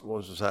Frost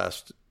once was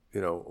asked,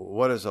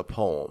 what is a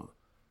poem?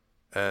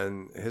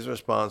 And his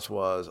response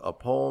was, a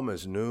poem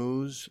is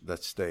news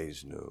that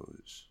stays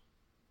news.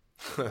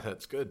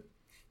 That's good.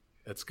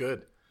 That's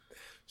good.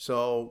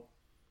 So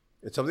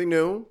it's something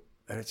new,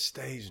 and it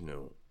stays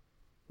new.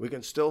 We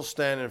can still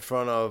stand in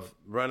front of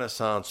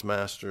Renaissance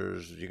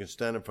masters. You can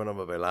stand in front of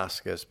a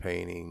Velázquez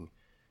painting.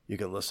 You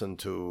can listen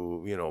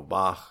to,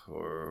 Bach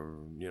or,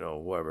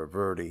 whoever,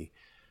 Verdi.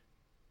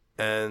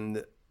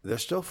 And they're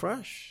still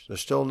fresh. They're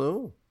still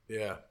new.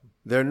 Yeah.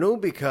 They're new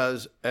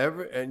because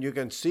and you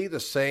can see the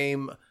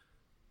same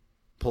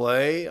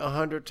play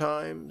 100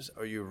 times,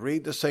 or you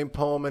read the same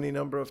poem any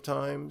number of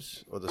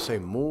times, or the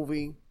same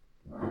movie.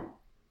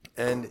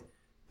 And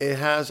it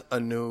has a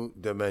new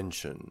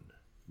dimension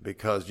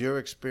because you're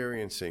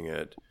experiencing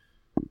it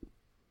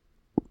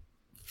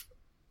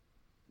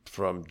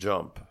from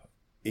jump,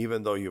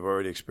 even though you've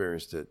already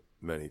experienced it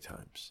many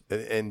times.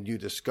 And you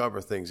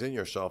discover things in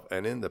yourself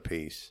and in the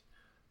piece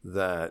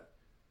that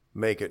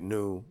make it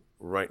new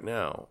right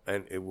now.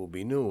 And it will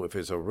be new if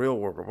it's a real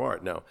work of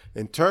art. Now,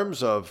 in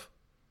terms of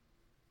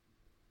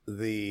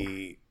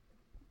the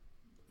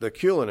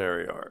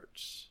culinary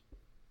arts,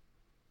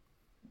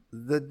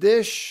 the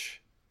dish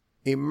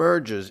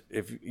emerges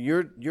if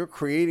you're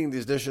creating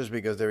these dishes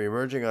because they're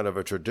emerging out of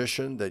a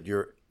tradition that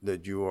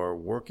you are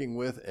working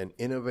with and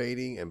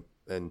innovating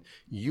and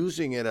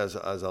using it as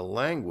a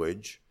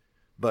language.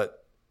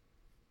 But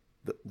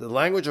the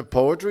language of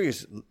poetry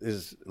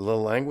is the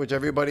language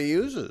everybody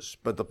uses,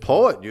 but the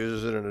poet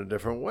uses it in a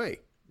different way.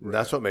 Right.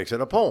 That's what makes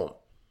it a poem.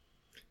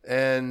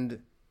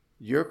 And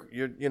you're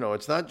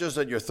it's not just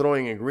that you're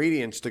throwing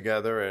ingredients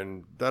together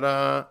and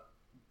ta-da,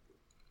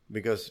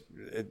 because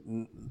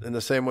in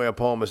the same way a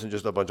poem isn't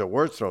just a bunch of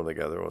words thrown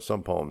together. Well,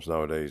 some poems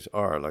nowadays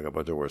are like a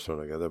bunch of words thrown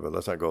together, but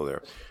let's not go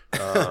there.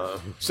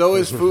 So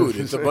is food.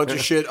 It's a bunch of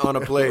shit on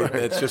a plate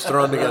that's just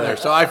thrown together.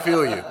 So I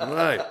feel you.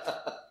 Right.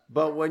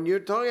 But when you're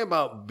talking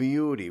about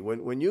beauty,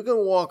 when you can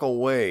walk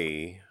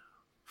away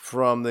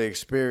from the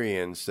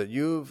experience that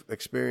you've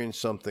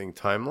experienced something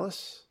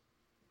timeless,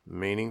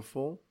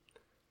 meaningful,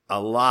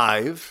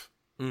 alive,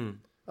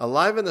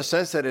 alive in the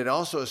sense that it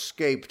also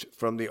escaped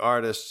from the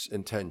artist's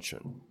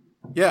intention.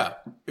 Yeah,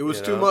 it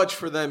was too much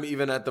for them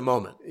even at the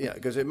moment. Yeah,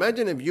 because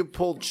imagine if you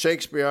pulled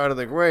Shakespeare out of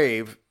the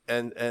grave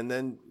and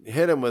then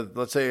hit him with,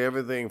 let's say,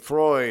 everything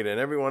Freud and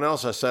everyone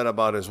else has said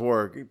about his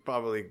work, he'd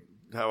probably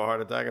have a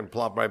heart attack and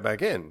plop right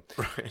back in.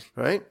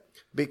 Right?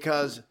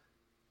 Because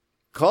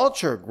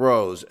culture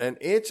grows and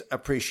its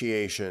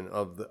appreciation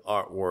of the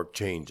artwork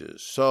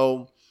changes.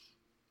 So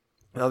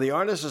now the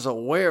artist is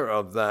aware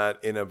of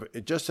that in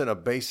a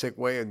basic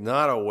way,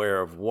 not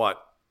aware of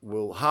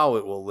how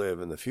it will live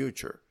in the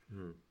future.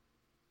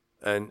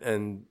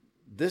 And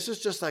this is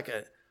just like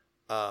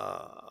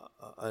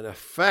an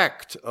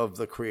effect of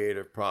the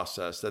creative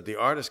process that the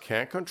artist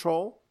can't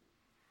control,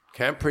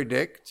 can't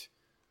predict,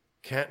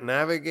 can't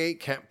navigate,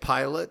 can't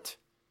pilot.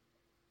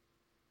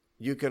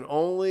 You can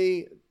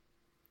only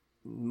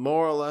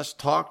more or less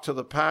talk to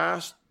the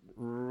past,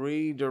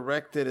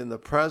 redirect it in the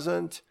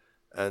present,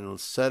 and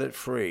set it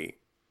free.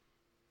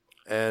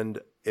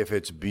 And if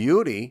it's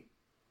beauty,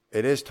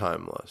 it is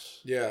timeless.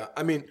 Yeah,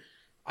 I mean,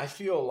 I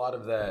feel a lot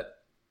of that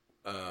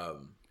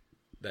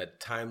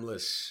that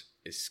timeless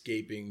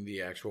escaping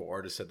the actual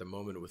artist at the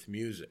moment with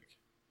music.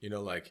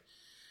 Like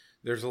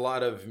there's a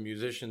lot of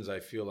musicians I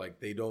feel like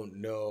they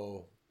don't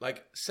know,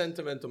 like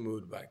Sentimental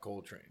Mood by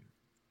Coltrane,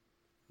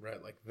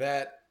 right? Like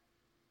that.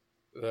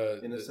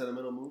 In a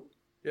sentimental mood?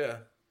 Yeah.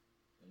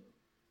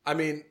 I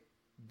mean,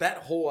 that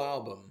whole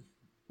album,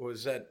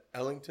 was that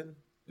Ellington?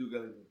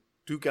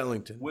 Duke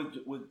Ellington.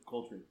 With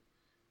Coltrane.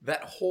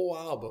 That whole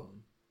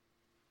album,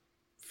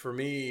 for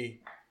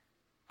me,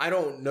 I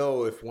don't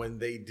know if when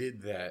they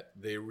did that,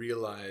 they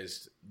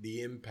realized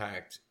the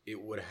impact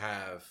it would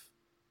have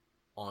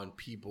on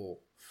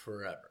people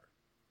forever.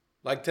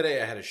 Like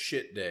today, I had a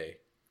shit day.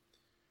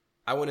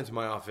 I went into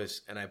my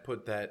office and I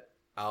put that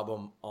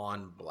album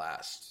on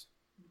blast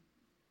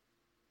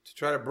to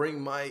try to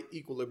bring my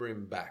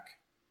equilibrium back,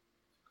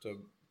 to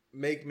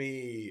make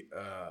me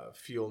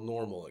feel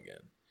normal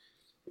again.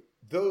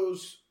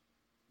 Those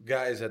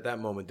guys at that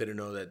moment didn't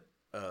know that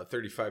a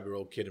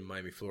 35-year-old kid in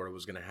Miami, Florida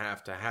was going to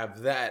have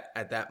that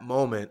at that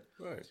moment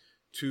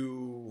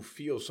to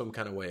feel some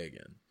kind of way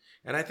again.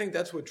 And I think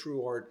that's what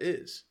true art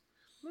is.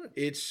 Right.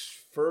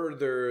 It's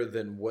further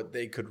than what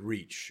they could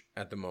reach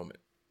at the moment.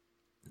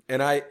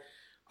 And I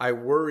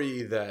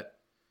worry that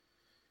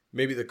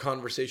maybe the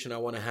conversation I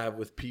want to have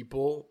with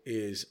people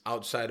is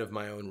outside of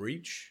my own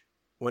reach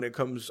when it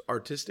comes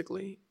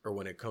artistically, or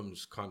when it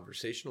comes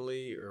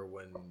conversationally, or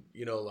when,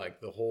 you know,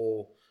 like the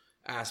whole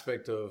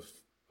aspect of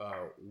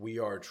we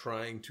are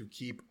trying to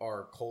keep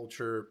our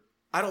culture.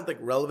 I don't think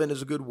relevant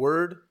is a good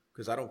word,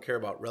 because I don't care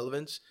about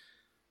relevance.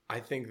 I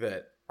think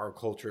that our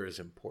culture is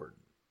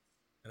important.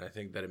 And I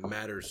think that it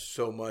matters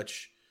so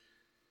much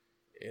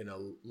in a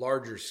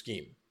larger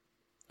scheme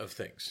of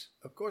things.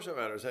 Of course it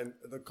matters. And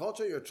the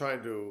culture you're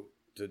trying to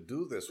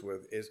do this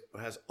with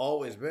has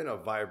always been a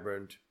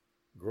vibrant,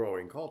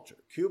 growing culture.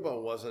 Cuba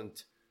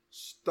wasn't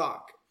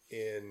stuck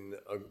in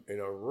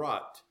a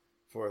rut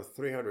for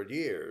 300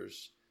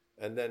 years.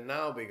 And then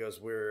now,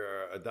 because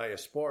we're a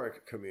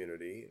diasporic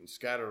community and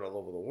scattered all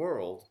over the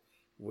world,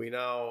 we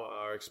now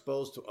are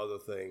exposed to other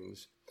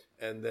things.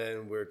 And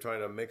then we're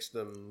trying to mix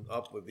them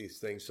up with these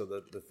things so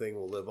that the thing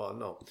will live on.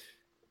 No.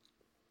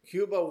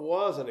 Cuba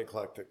was an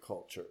eclectic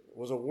culture. It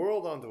was a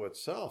world unto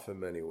itself in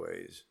many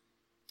ways.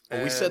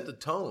 And we set the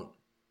tone.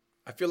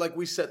 I feel like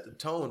we set the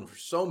tone for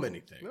so many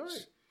things.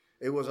 Right.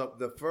 It was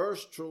the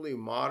first truly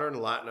modern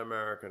Latin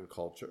American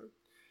culture.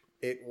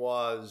 It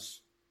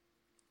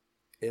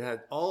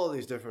had all of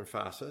these different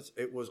facets.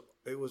 It was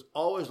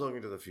always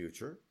looking to the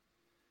future.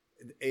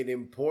 It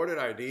imported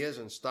ideas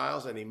and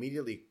styles and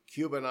immediately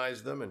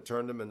Cubanized them and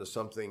turned them into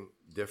something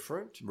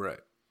different. Right.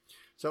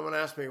 Someone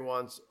asked me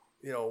once,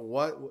 I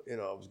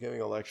was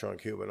giving a lecture on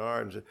Cuban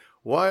art, and said,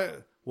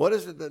 what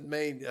is it that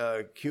made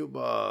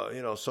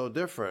Cuba, so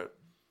different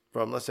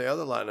from, let's say,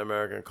 other Latin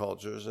American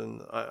cultures?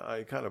 And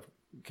I kind of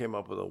came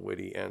up with a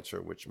witty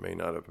answer, which may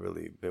not have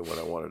really been what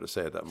I wanted to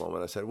say at that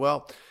moment. I said,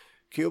 well,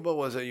 Cuba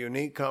was a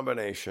unique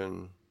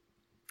combination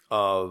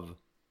of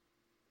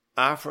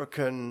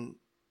African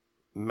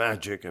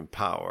magic and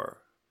power,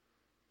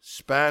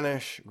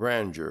 Spanish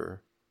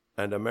grandeur,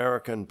 and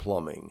American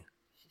plumbing.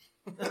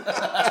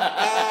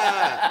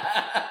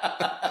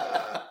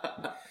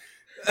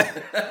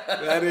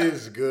 That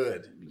is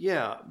good.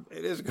 Yeah,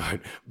 it is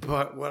good.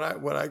 But what I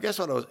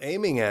was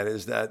aiming at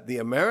is that the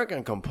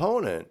American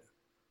component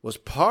was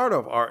part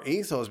of our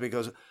ethos,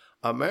 because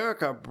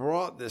America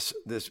brought this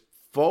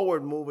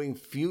forward-moving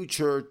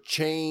future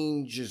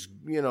change,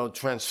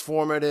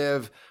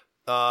 transformative.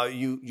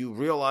 You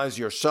realize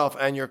yourself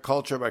and your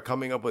culture by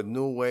coming up with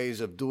new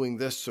ways of doing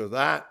this or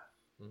that.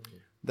 Mm-hmm.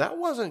 That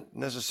wasn't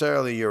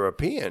necessarily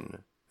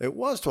European. It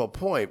was to a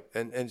point,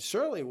 and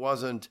certainly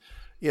wasn't,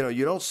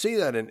 you don't see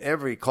that in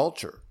every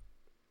culture.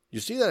 You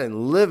see that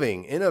in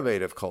living,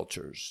 innovative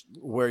cultures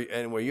where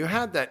you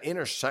had that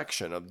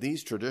intersection of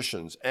these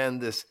traditions and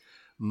this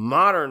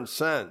modern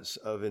sense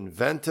of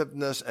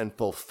inventiveness and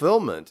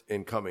fulfillment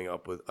in coming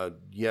up with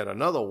yet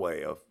another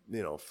way of,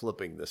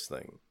 flipping this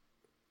thing.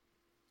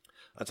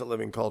 That's a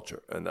living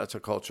culture, and that's a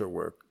culture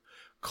where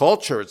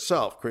culture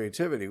itself,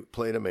 creativity,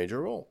 played a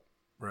major role.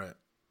 Right.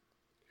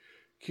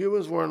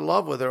 Cubans were in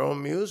love with their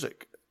own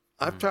music.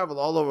 I've traveled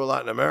all over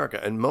Latin America,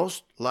 and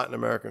most Latin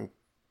American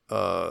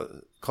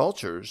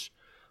cultures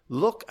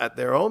look at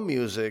their own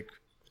music,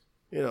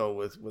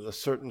 with a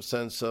certain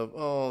sense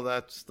of,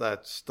 that's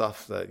that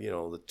stuff that,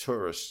 the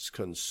tourists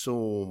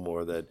consume,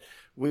 or that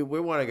we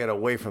want to get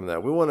away from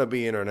that. We want to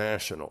be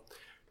international.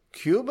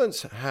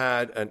 Cubans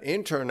had an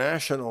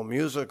international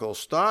musical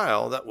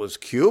style that was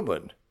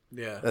Cuban.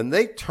 Yeah. And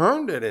they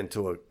turned it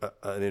into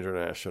an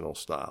international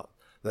style.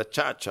 The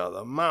cha-cha,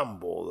 the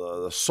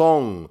mambo, the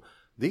song.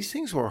 These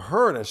things were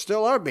heard and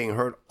still are being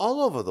heard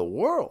all over the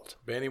world.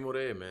 Benny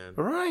Moré, man.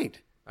 Right.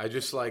 I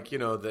just like,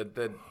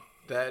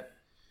 that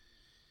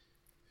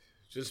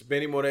just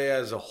Benny Moré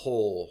as a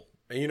whole.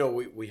 And,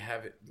 we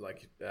have it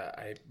like,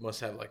 I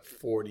must have like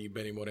 40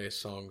 Benny Moré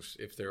songs,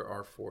 if there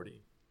are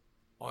 40,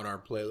 on our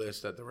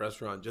playlist at the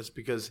restaurant, just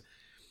because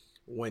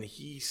when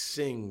he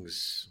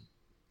sings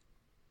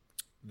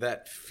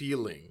that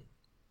feeling,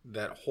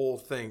 that whole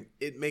thing,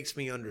 it makes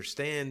me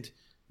understand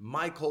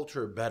my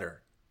culture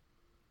better.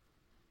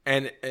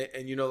 And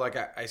like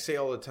I say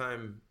all the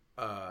time,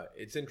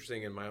 it's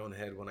interesting in my own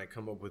head when I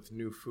come up with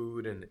new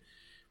food and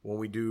when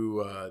we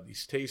do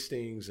these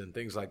tastings and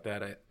things like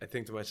that, I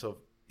think to myself,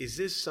 is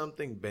this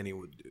something Benny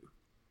would do?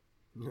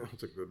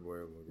 That's a good way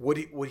of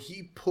looking. Would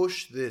he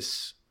push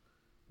this?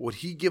 Would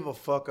he give a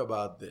fuck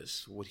about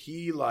this? Would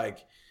he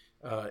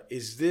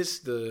is this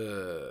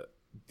the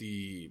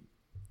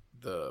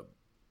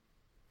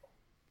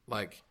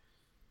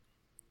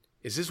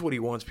is this what he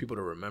wants people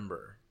to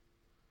remember?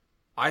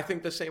 I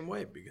think the same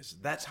way, because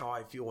that's how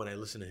I feel when I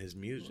listen to his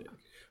music.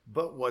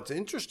 But what's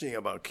interesting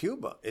about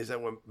Cuba is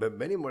that when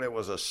Benny Moré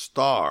was a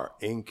star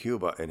in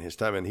Cuba in his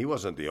time, and he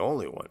wasn't the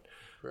only one.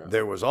 Right.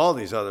 There was all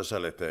these others,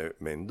 Celeste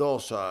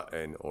Mendoza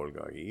and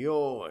Olga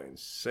Guillot and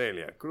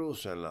Celia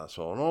Cruz and La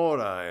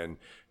Sonora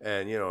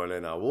and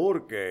Elena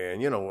Burke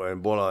and,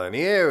 and Bola de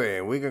Nieve,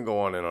 and we can go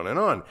on and on and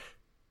on.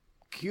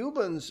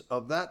 Cubans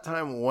of that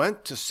time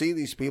went to see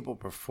these people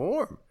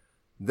perform.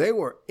 They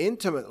were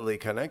intimately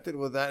connected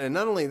with that. And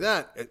not only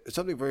that, it's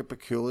something very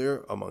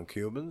peculiar among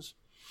Cubans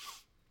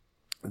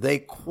they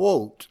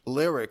quote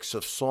lyrics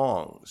of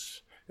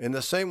songs in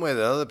the same way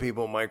that other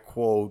people might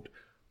quote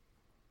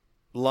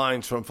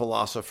lines from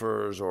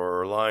philosophers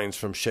or lines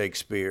from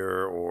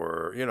Shakespeare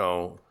or,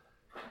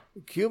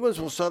 Cubans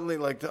will suddenly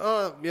like to,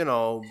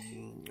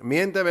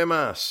 miénteme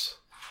más,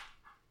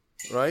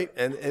 right?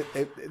 And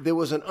there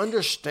was an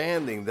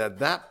understanding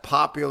that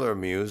popular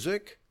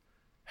music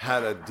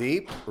had a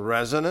deep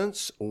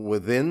resonance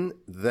within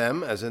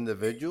them as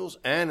individuals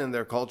and in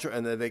their culture,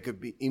 and that they could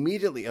be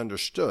immediately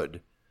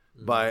understood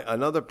by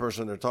another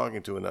person they're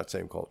talking to in that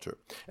same culture.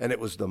 And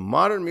it was the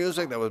modern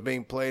music that was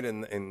being played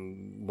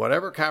in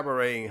whatever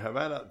cabaret in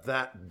Havana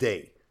that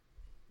day.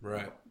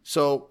 Right.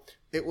 So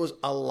it was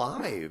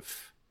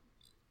alive.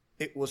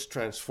 It was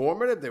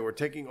transformative. They were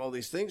taking all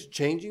these things,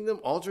 changing them,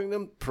 altering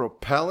them,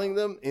 propelling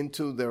them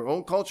into their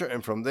own culture,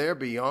 and from there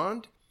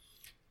beyond.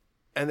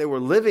 And they were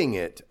living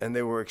it, and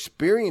they were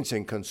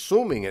experiencing,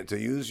 consuming it, to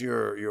use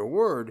your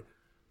word,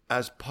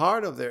 as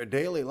part of their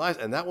daily lives.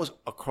 And that was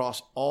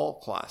across all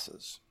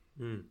classes.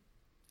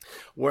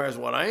 Whereas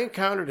what I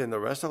encountered in the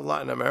rest of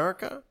Latin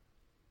America,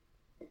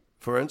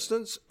 for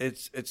instance,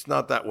 it's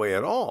not that way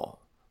at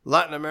all.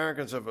 Latin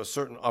Americans of a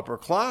certain upper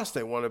class,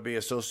 they want to be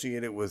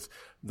associated with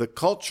the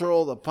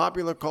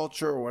popular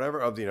culture or whatever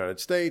of the United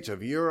States,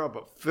 of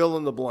Europe, fill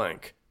in the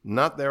blank,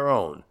 not their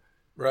own.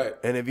 Right.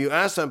 And if you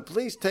ask them,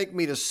 please take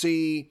me to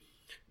see,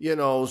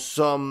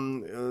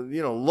 some,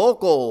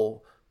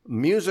 local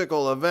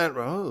musical event.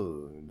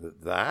 Oh,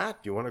 that?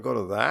 You want to go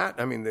to that?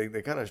 I mean,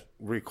 they kind of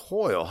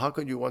recoil. How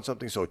could you want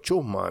something so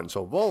chusma and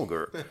so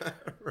vulgar?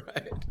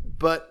 Right.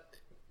 But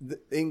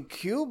in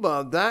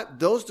Cuba,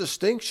 those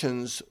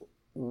distinctions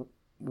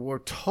were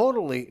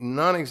totally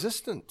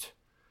non-existent.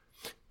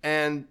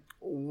 And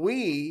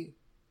we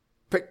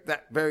picked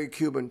that very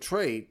Cuban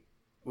trait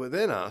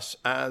within us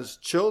as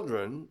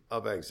children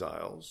of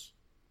exiles.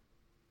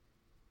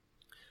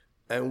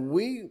 And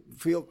we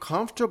feel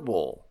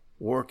comfortable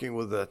working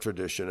with that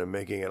tradition and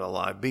making it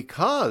alive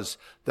because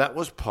that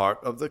was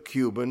part of the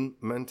Cuban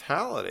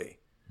mentality.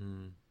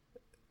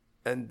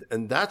 And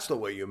that's the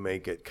way you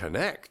make it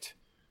connect.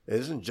 It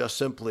isn't just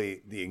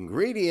simply the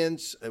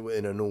ingredients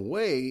in a new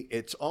way.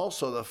 It's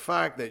also the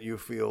fact that you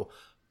feel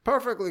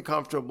perfectly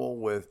comfortable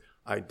with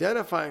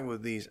identifying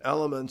with these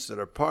elements that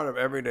are part of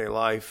everyday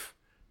life,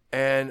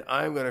 and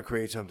I'm going to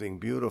create something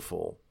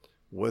beautiful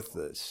with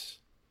this.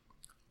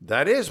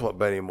 That is what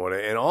Benny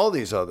Moré and all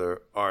these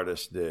other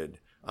artists did.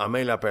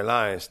 Amelia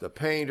Peláez, the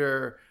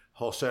painter,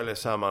 José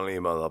Lezama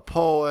Lima, the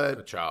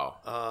poet.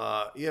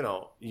 Ciao.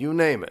 You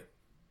name it.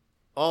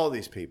 All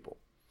these people.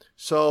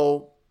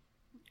 So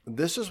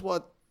this is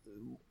what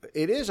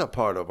it is, a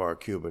part of our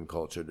Cuban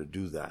culture to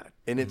do that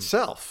in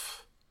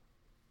itself.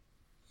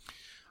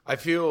 I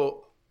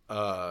feel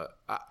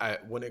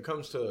when it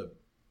comes to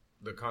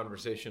the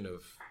conversation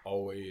of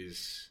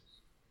always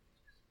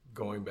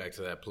going back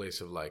to that place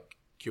of like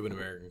Cuban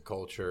American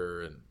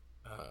culture, and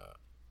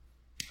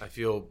I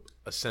feel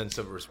a sense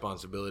of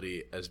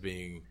responsibility as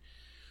being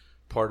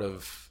part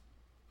of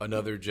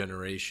another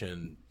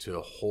generation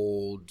to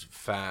hold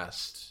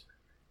fast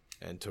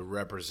and to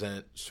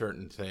represent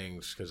certain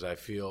things, because I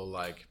feel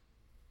like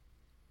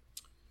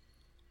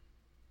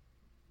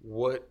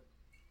what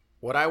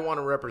I want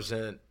to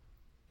represent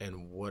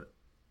and what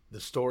the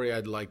story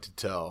I'd like to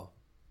tell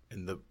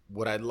and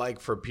what I'd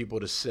like for people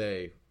to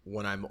say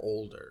when I'm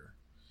older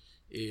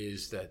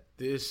is that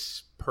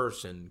this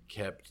person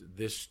kept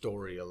this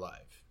story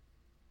alive.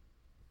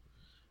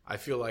 I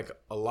feel like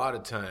a lot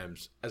of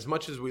times, as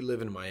much as we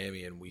live in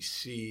Miami and we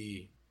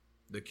see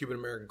the Cuban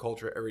American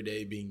culture every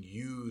day being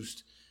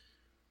used,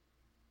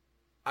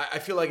 I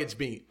feel like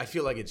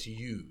it's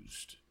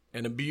used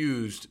and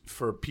abused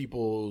for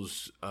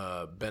people's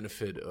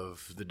benefit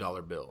of the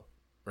dollar bill,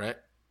 right?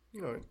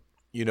 Right.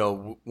 You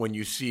know, when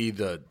you see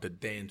the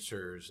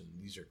dancers, and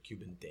these are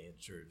Cuban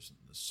dancers, and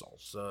the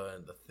salsa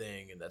and the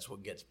thing, and that's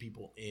what gets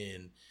people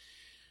in.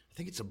 I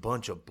think it's a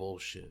bunch of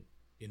bullshit,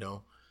 you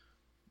know?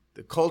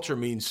 The culture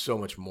means so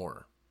much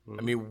more.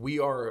 I mean, we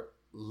are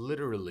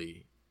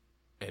literally,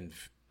 and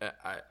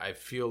I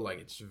feel like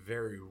it's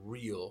very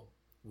real,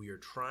 we are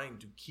trying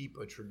to keep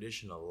a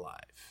tradition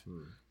alive.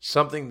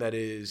 Something that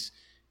is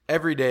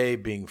every day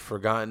being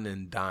forgotten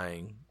and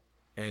dying.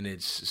 And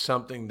it's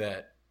something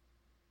that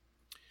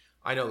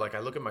I know, like I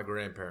look at my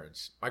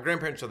grandparents. My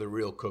grandparents are the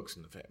real cooks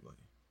in the family.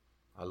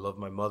 I love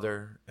my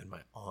mother and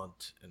my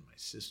aunt and my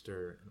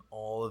sister and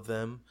all of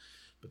them,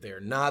 but they are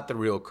not the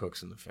real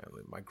cooks in the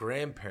family. My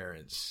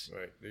grandparents...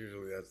 Right.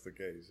 Usually that's the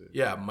case.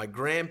 Yeah, my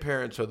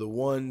grandparents are the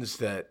ones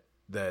that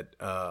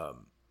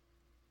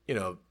you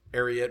know,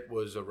 Ariete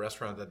was a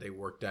restaurant that they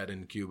worked at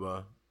in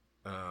Cuba.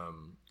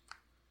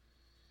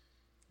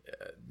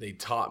 They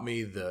taught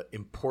me the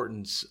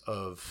importance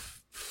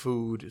of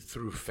food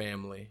through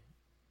family.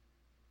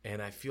 And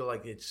I feel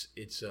like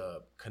it's a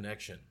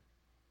connection.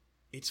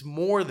 It's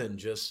more than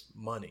just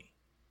money.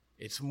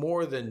 It's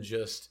more than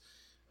just,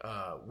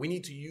 we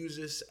need to use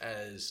this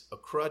as a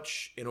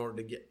crutch in order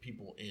to get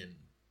people in.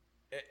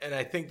 And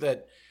I think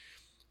that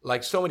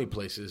like so many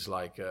places,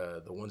 like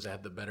the ones that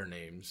have the better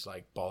names,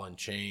 like Ball and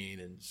Chain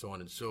and so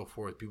on and so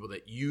forth, people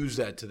that use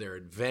that to their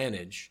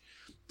advantage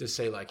to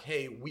say like,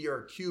 hey, we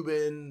are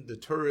Cuban, the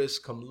tourists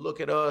come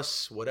look at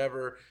us,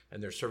 whatever,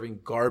 and they're serving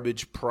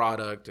garbage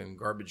product and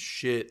garbage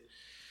shit.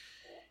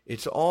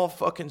 It's all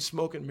fucking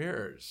smoke and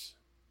mirrors,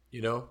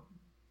 you know?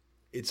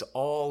 It's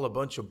all a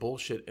bunch of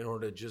bullshit in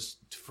order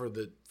just for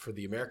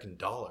the American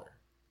dollar.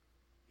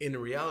 In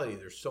reality,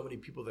 there's so many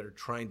people that are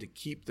trying to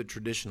keep the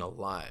tradition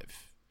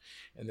alive.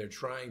 And they're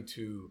trying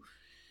to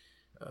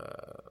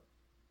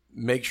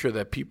make sure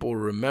that people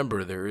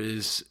remember there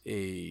is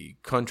a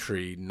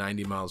country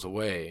 90 miles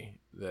away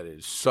that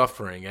is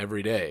suffering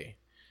every day.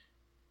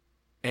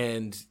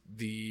 And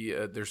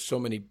there's so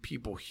many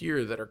people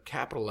here that are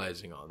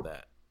capitalizing on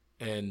that.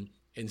 And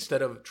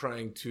instead of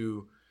trying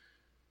to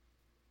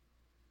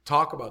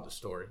talk about the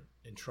story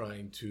and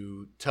trying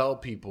to tell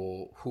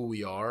people who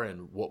we are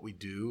and what we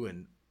do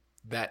and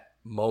that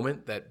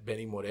moment, that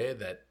Benny Moré,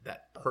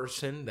 that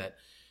person, that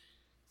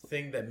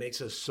thing that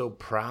makes us so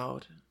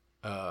proud,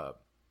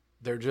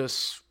 they're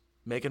just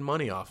making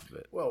money off of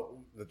it.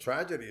 Well, the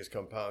tragedy is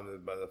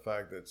compounded by the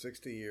fact that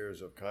 60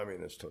 years of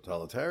communist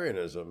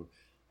totalitarianism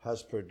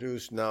has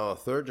produced now a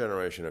third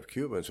generation of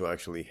Cubans who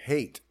actually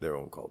hate their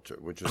own culture,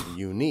 which is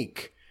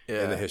unique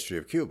in the history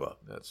of Cuba.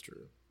 That's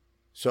true.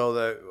 So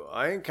that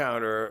I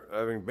encounter,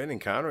 having been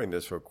encountering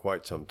this for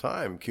quite some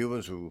time,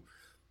 Cubans who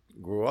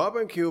grew up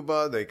in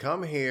Cuba, they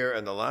come here,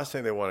 and the last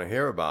thing they want to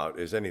hear about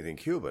is anything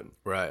Cuban.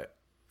 Right.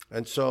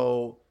 And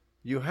so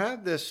you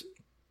have this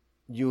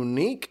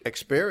unique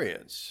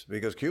experience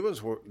because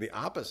Cubans were the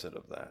opposite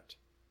of that.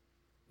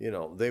 You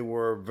know, they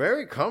were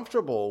very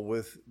comfortable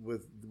with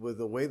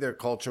the way their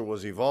culture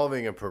was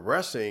evolving and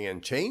progressing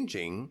and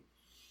changing.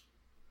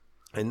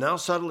 And now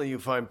suddenly you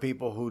find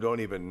people who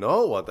don't even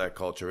know what that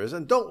culture is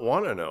and don't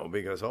want to know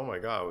because, oh my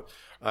God,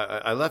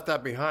 I left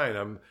that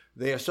behind.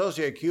 They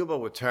associate Cuba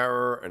with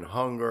terror and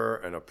hunger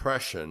and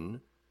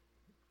oppression.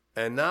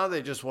 And now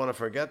they just want to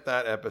forget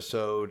that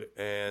episode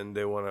and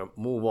they want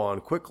to move on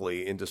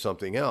quickly into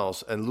something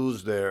else and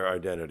lose their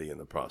identity in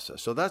the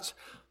process. So that's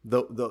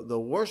the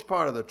worst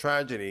part of the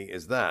tragedy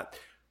is that.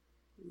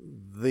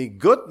 The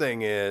good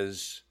thing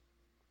is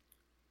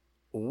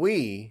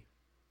we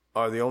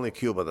are the only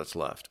Cuba that's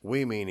left.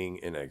 We meaning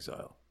in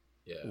exile.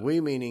 Yeah. We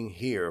meaning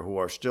here who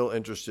are still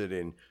interested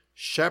in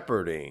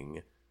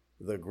shepherding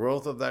the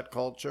growth of that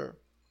culture.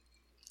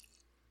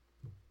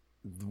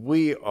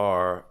 We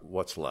are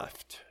what's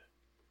left.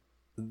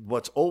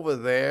 What's over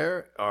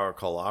there are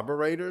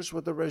collaborators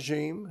with the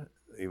regime,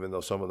 even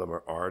though some of them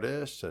are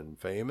artists and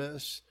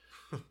famous.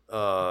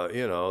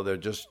 They're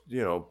just,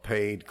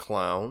 paid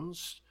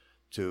clowns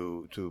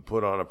to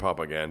put on a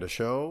propaganda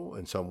show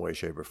in some way,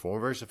 shape, or form.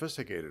 A very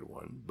sophisticated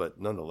one, but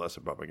nonetheless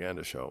a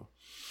propaganda show.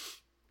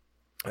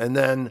 And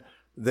then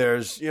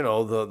there's,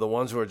 the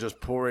ones who are just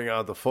pouring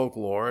out the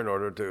folklore in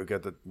order to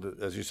get the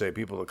as you say,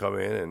 people to come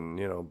in and,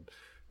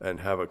 and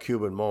have a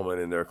Cuban moment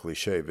in their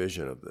cliche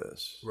vision of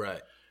this.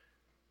 Right.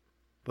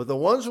 But the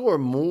ones who are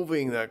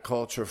moving that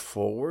culture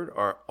forward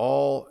are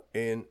all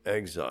in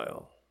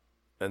exile.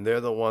 And they're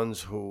the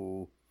ones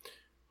who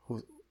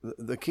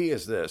the key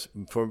is this.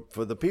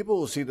 For the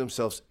people who see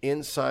themselves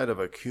inside of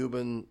a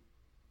Cuban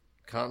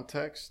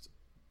context,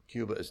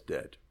 Cuba is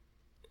dead.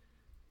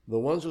 The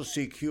ones who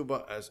see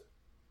Cuba as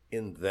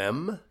in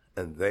them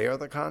and they are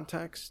the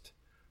context,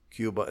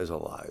 Cuba is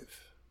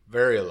alive.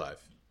 Very alive.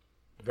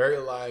 Very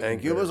alive. And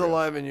Cuba's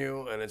alive in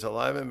you, and it's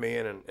alive in me,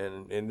 and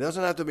it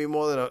doesn't have to be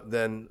more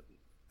than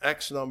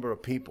X number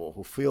of people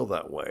who feel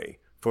that way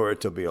for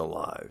it to be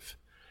alive.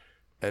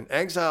 And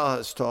exile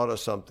has taught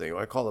us something.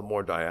 I call it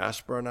more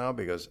diaspora now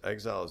because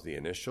exile is the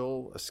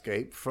initial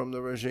escape from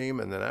the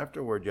regime, and then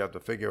afterward you have to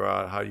figure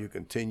out how you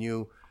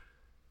continue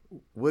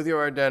with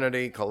your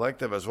identity,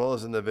 collective as well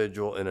as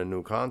individual, in a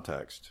new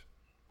context.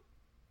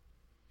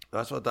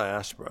 That's what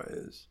diaspora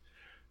is.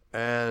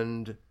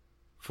 And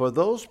for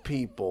those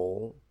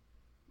people,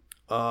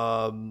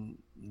 the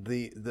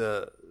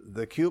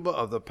Cuba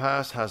of the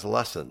past has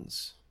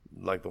lessons,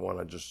 like the one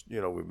I just,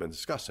 we've been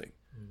discussing,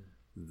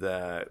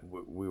 that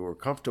we were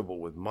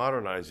comfortable with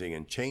modernizing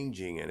and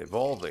changing and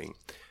evolving.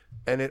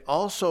 And it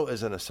also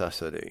is a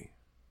necessity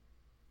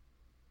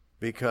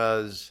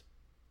because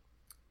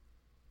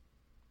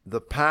the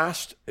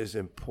past is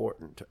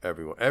important to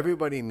everyone.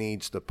 Everybody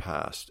needs the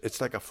past. It's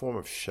like a form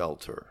of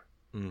shelter.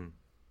 Mm.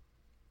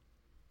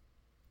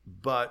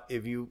 But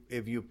if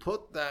you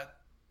put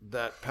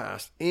that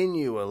past in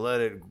you and let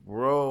it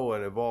grow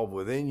and evolve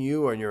within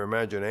you and your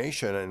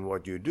imagination and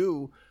what you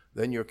do,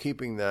 then you're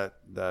keeping that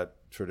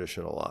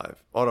tradition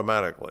alive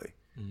automatically.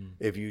 Mm-hmm.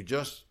 If you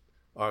just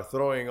are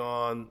throwing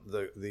on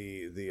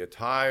the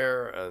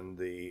attire and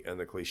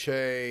the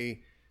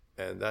cliche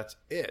and that's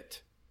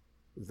it,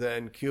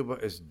 then Cuba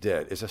is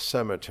dead. It's a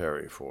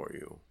cemetery for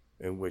you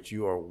in which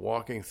you are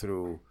walking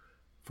through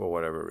for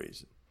whatever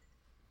reason.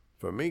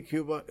 For me,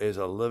 Cuba is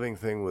a living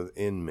thing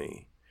within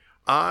me.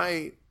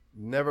 I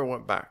never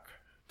went back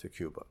to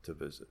Cuba to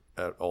visit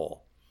at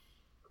all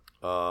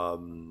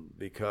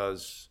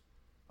because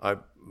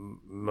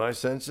My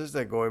sense is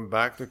that going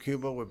back to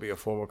Cuba would be a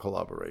form of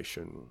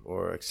collaboration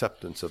or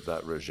acceptance of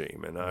that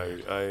regime, and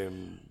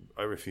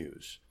I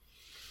refuse.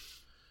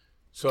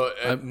 So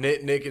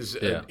Nick is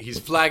he's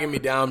flagging me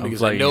down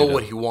because I know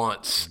what he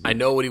wants. I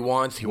know what he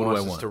wants. He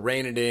wants us to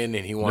rein it in,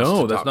 and he wants.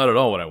 No, to that's not at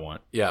all what I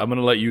want. Yeah, I'm going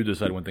to let you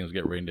decide when things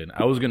get reined in.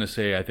 I was going to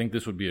say I think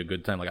this would be a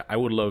good time. Like I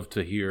would love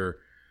to hear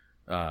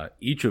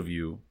each of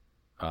you,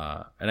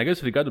 and I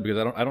guess Ricardo,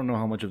 because I don't know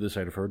how much of this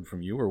I've heard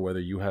from you or whether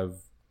you have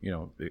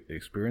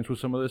experience with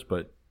some of this,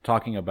 but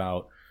talking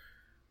about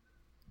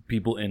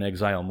people in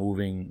exile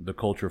moving the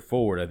culture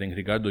forward. I think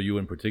Ricardo, you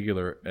in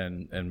particular,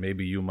 and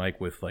maybe you,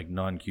 Mike, with like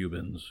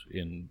non-Cubans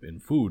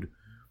in food.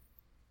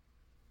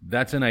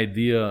 That's an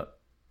idea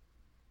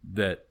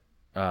that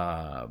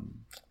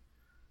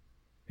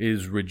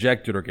is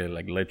rejected or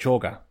like le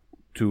choca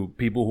to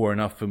people who are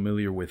not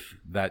familiar with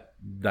that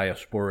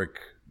diasporic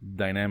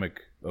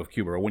dynamic of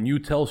Cuba. Or when you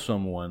tell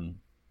someone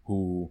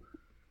who,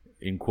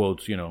 in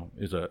quotes,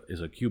 is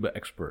a Cuba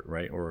expert,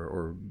 right?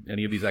 Or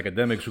any of these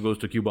academics who goes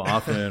to Cuba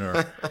often,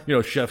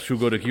 or chefs who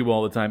go to Cuba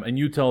all the time, and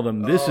you tell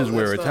them this is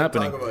where it's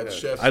happening.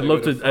 I'd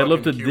love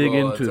to dig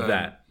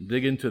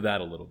into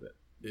that a little bit.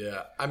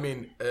 Yeah, I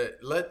mean,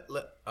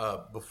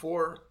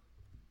 before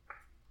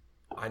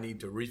I need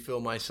to refill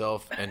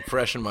myself and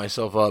freshen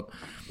myself up.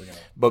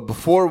 But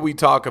before we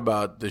talk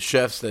about the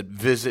chefs that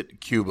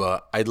visit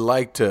Cuba, I'd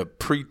like to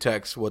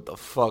pretext what the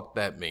fuck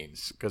that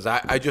means, because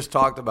I just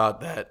talked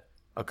about that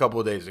a couple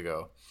of days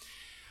ago.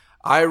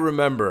 I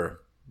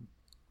remember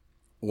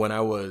when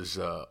I was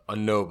a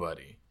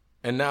nobody,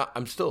 and now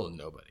I'm still a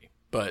nobody,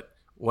 but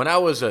when I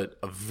was a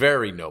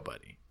very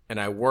nobody, and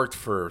I worked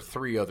for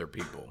 3 other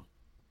people,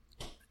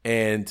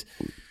 and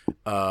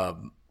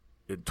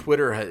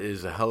Twitter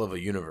is a hell of a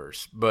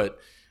universe, but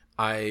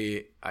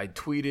I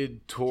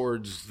tweeted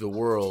towards the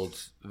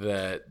world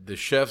that the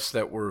chefs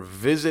that were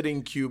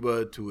visiting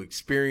Cuba to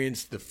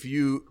experience the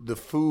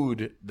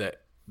food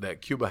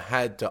that Cuba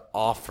had to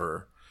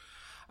offer,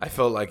 I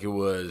felt like it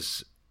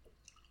was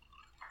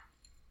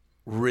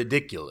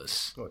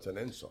ridiculous. Oh, it's an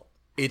insult.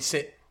 It's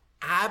an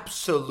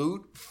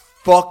absolute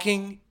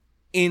fucking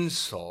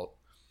insult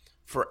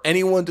for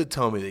anyone to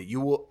tell me that you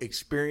will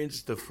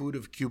experience the food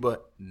of Cuba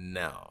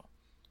now.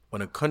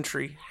 When a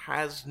country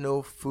has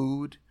no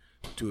food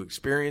to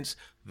experience,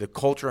 the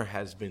culture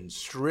has been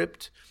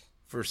stripped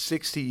for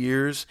 60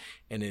 years,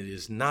 and it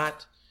is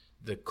not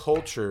the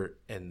culture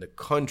and the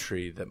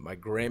country that my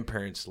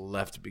grandparents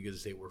left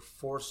because they were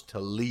forced to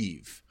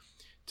leave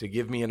to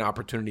give me an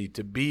opportunity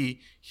to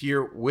be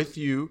here with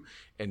you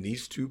and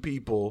these 2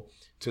 people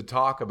to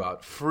talk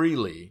about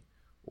freely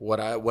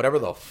whatever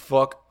the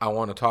fuck I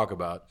want to talk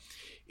about.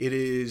 It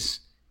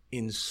is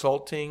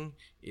insulting.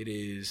 It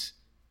is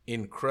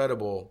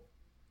incredible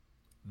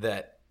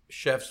that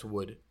chefs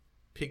would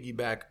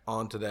piggyback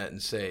onto that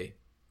and say,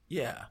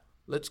 yeah,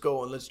 let's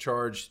go and let's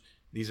charge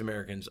these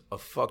Americans a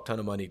fuck ton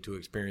of money to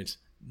experience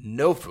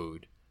no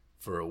food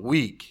for a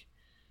week.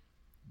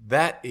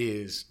 That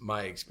is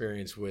my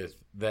experience with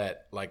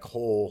that, like,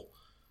 whole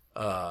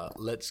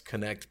let's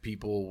connect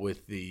people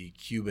with the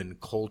Cuban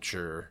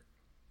culture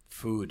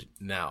food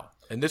now.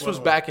 And this was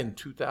back in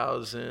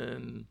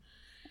 2000.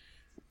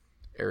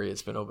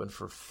 It's been open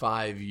for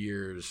 5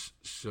 years,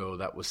 so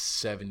that was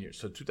 7 years.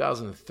 So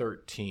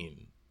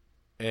 2013.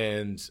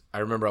 And I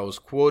remember I was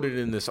quoted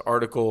in this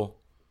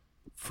article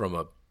from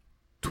a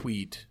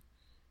tweet,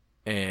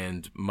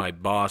 and my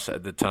boss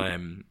at the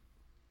time,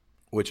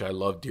 which I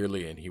love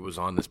dearly, and he was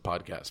on this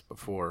podcast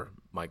before,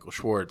 Michael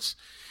Schwartz,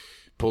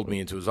 pulled me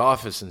into his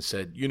office and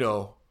said,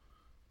 you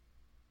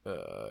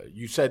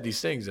said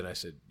these things. And I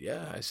said,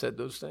 yeah, I said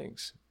those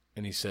things.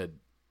 And he said,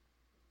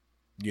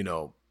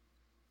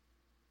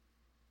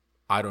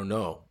 I don't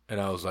know. And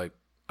I was like,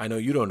 I know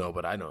you don't know,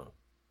 but I know.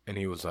 And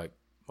he was like,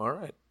 all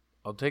right,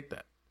 I'll take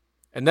that.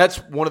 And that's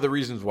one of the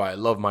reasons why I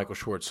love Michael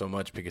Schwartz so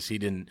much, because he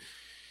didn't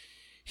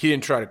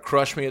try to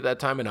crush me at that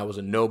time, and I was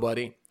a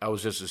nobody. I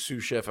was just a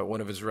sous chef at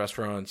one of his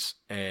restaurants,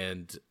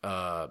 and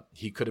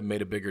he could have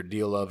made a bigger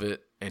deal of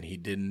it, and he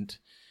didn't.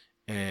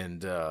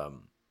 And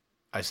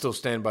I still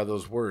stand by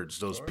those words.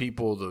 Those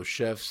people, those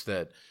chefs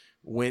that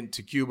went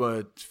to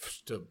Cuba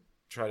to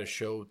try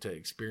to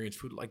experience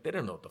food, like, they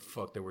didn't know what the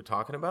fuck they were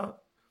talking about.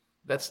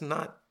 That's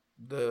not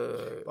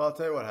the... Well, I'll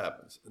tell you what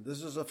happens.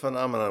 This is a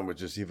phenomenon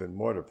which is even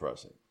more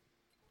depressing.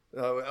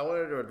 I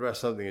wanted to address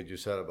something that you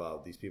said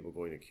about these people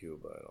going to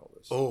Cuba and all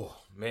this. Oh,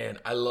 man,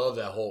 I love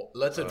that whole...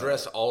 Let's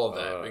address all of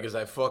that, because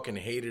I fucking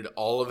hated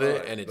all of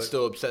it, and it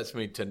still upsets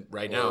me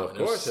right now. And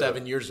it was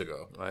 7 years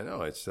ago. I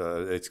know. It's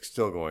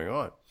still going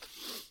on.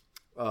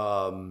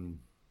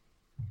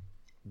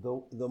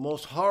 The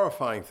most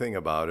horrifying thing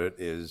about it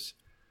is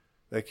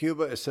that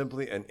Cuba is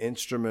simply an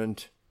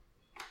instrument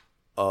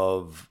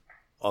of,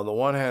 on the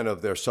one hand,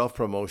 of their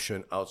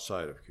self-promotion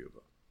outside of Cuba.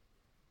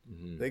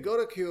 Mm-hmm. They go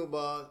to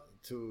Cuba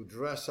to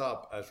dress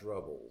up as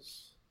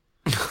rebels.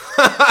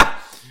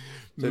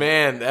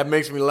 Man, that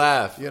makes me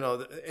laugh.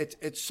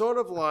 It's sort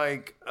of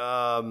like,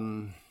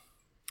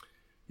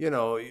 you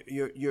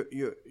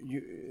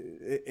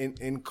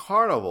in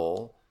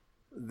Carnival,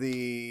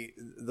 the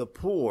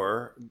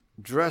poor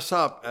dress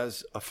up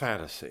as a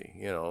fantasy,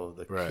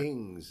 the Right.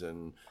 kings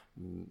and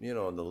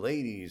the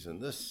ladies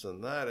and this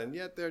and that, and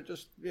yet they're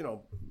just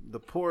the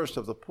poorest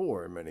of the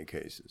poor in many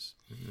cases.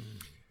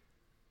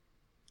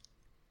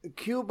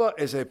 Cuba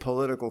is a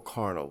political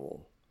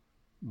carnival,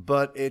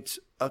 but it's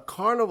a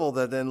carnival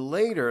that then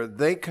later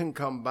they can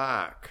come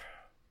back.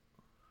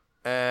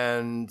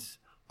 And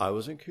I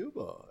was in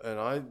Cuba, and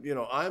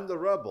I'm the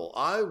rebel.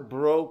 I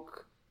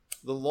broke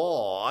the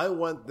law. I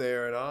went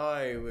there and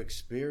I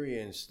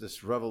experienced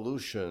this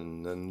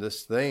revolution and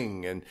this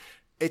thing. And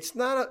it's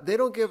not, they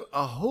don't give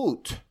a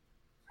hoot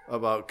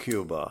about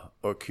Cuba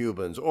or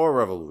Cubans or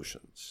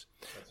revolutions.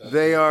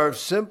 They are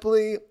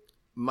simply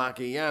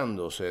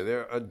maquillándose.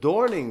 They're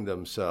adorning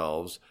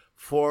themselves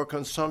for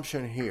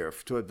consumption here,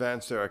 to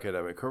advance their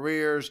academic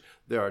careers,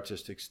 their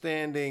artistic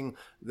standing,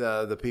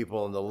 the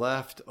people on the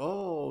left.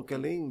 Oh, que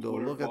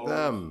lindo, look at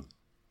them.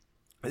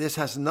 This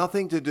has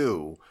nothing to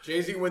do.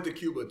 Jay-Z went to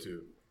Cuba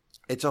too.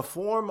 It's a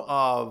form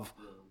of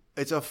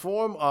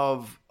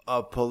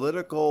a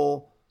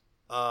political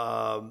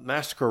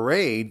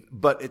masquerade,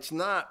 but it's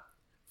not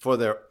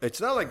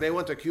it's not like they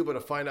went to Cuba to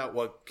find out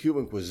what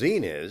Cuban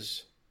cuisine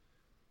is.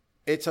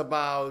 It's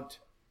about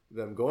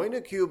them going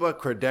to Cuba,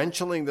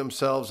 credentialing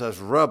themselves as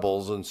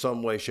rebels in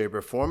some way, shape,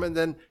 or form, and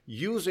then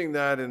using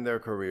that in their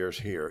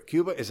careers here.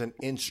 Cuba is an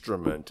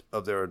instrument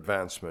of their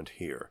advancement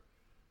here.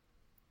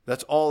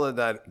 That's all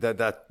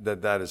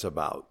that is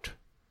about.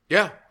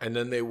 Yeah, and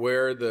then they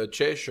wear the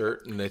Che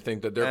shirt and they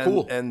think that they're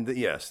cool. And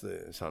yes,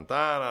 the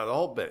Santana, the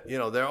whole bit.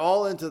 They're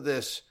all into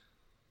this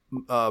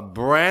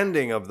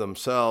branding of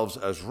themselves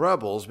as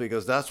rebels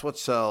because that's what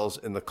sells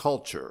in the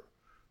culture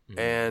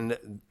and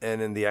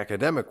in the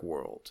academic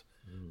world.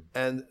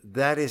 And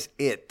that is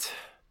it.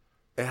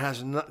 It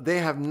has they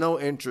have no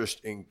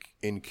interest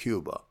in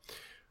Cuba.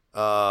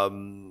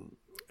 And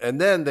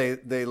then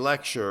they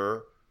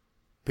lecture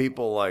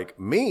people like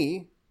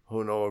me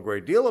who know a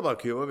great deal about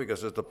Cuba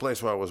because it's the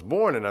place where I was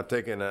born, and I've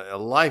taken a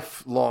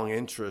lifelong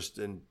interest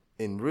in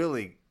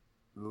really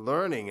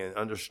learning and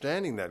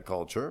understanding that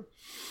culture,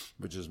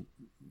 which is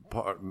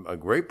a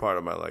great part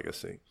of my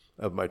legacy,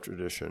 of my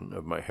tradition,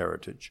 of my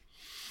heritage.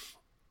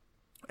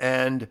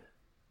 And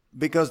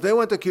because they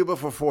went to Cuba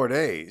for 4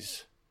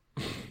 days,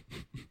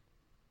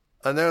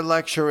 and they're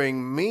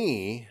lecturing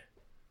me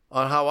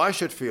on how I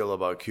should feel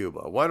about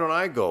Cuba. Why don't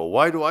I go?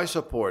 Why do I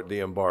support the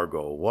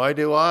embargo? Why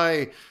do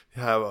I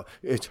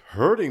it's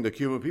hurting the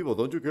Cuban people.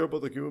 Don't you care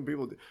about the Cuban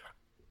people?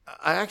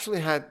 I actually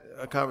had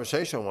a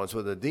conversation once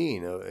with a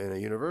dean in a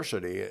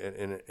university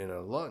in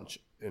a lunch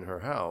in her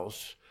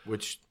house.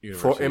 Which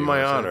university? In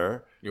my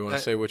honor. You want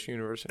to say which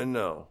university?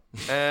 No.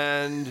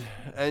 And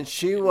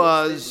she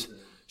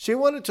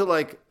wanted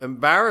to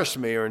embarrass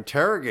me or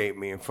interrogate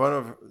me in front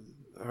of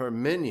her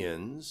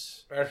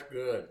minions. That's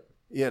good.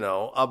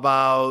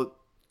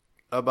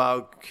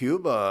 About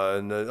Cuba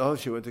and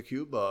she went to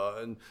Cuba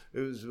and it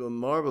was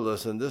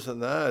marvelous and this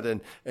and that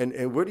and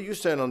where do you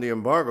stand on the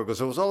embargo? Because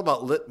it was all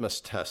about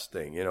litmus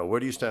testing. Where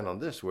do you stand on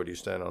this? Where do you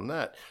stand on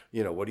that?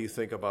 What do you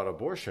think about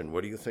abortion?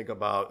 What do you think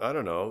about, I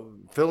don't know,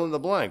 fill in the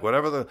blank,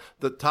 whatever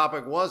the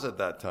topic was at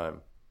that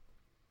time.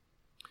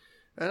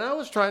 And I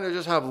was trying to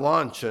just have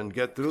lunch and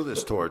get through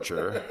this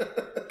torture.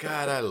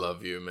 God, I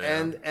love you,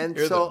 man. And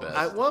You're so the best.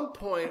 at one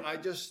point, I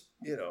just,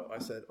 I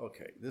said,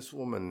 okay, this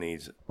woman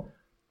needs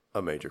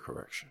a major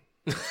correction.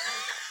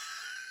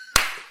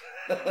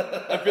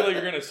 I feel like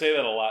you're going to say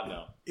that a lot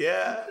now.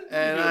 Yeah.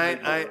 And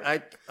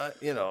I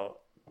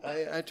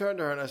turned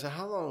to her and I said,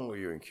 how long were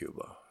you in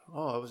Cuba?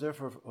 Oh, I was there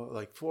for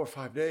like 4 or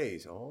 5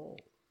 days. Oh.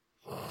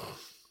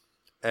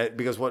 And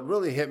because what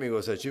really hit me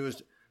was that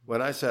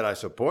when I said I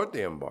support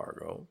the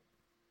embargo,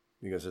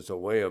 because it's a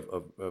way of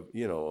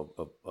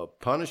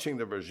punishing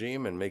the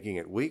regime and making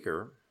it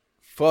weaker.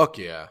 Fuck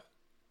yeah.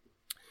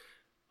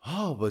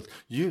 Oh, but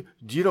you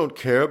don't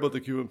care about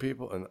the Cuban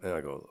people? And I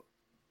go,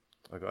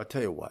 I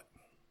tell you what.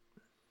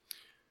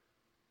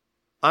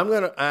 I'm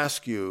going to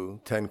ask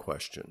you 10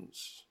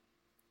 questions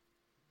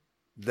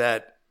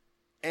that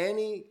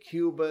any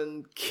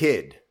Cuban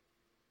kid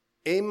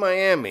in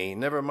Miami,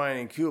 never mind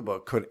in Cuba,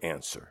 could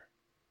answer.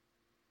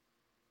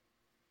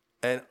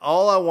 And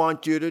all I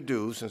want you to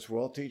do, since we're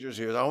all teachers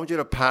here, is I want you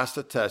to pass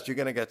the test. You're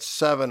going to get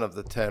 7 of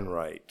the 10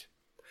 right.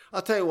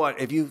 I'll tell you what,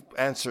 if you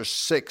answer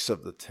 6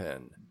 of the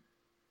 10,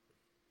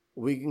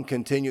 we can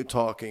continue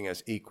talking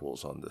as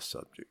equals on this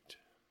subject.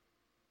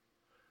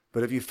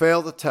 But if you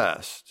fail the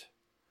test,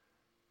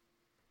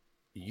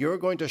 you're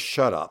going to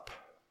shut up.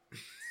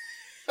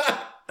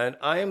 And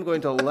I am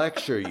going to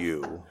lecture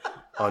you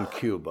on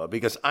Cuba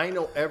because I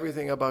know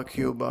everything about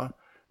Cuba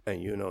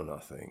and you know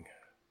nothing.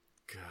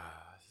 God,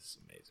 this is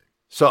amazing.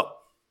 So,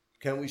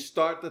 can we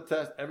start the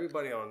test?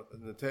 Everybody on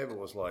the table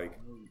was like,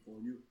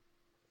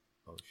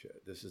 oh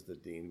shit, this is the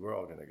dean. We're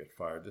all going to get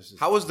fired.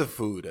 How was the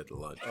food at the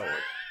lunch? Oh,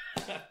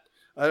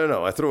 I don't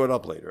know. I threw it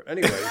up later.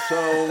 Anyway,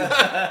 so.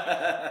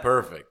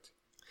 Perfect.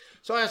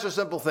 So I asked her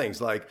simple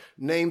things like,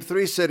 name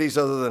 3 cities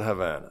other than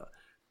Havana.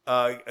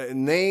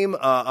 Name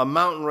a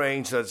mountain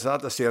range that's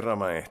not the Sierra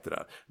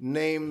Maestra.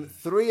 Name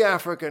 3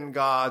 African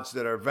gods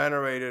that are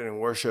venerated and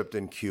worshipped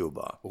in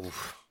Cuba.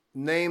 Oof.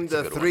 Name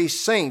the 3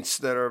 saints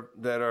that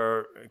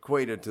are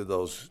equated to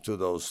those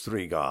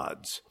 3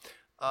 gods.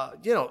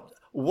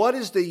 What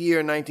does the year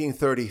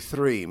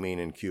 1933 mean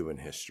in Cuban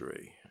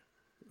history?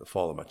 The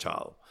fall of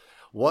Machado.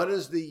 What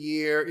is the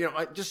year?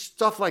 Just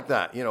stuff like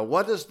that.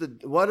 What does the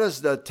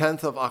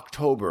 10th of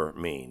October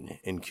mean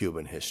in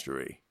Cuban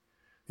history?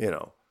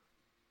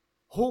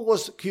 Who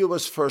was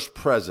Cuba's first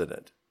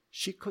president?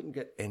 She couldn't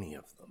get any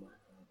of them.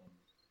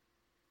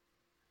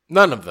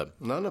 None of them.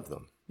 None of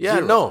them. Yeah,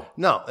 0.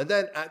 No. And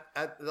then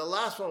at the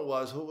last one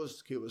was, who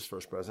was Cuba's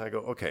first president? I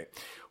go, okay,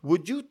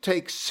 would you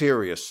take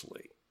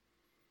seriously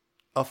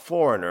a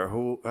foreigner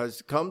who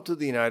has come to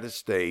the United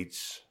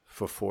States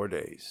for 4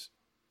 days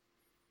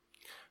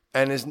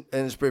and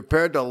is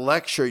prepared to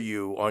lecture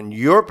you on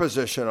your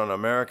position on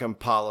American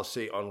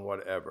policy on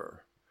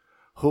whatever,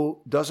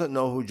 who doesn't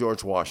know who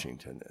George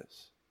Washington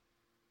is?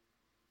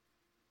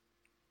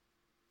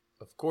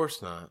 Of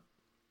course not.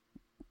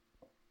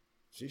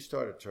 She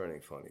started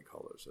turning funny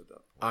colors at that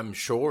point. I'm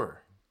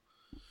sure.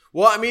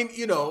 Well, I mean,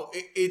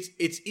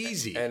 it's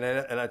easy. And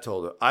I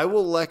told her, I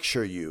will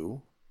lecture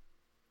you.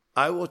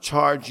 I will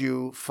charge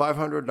you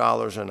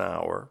 $500 an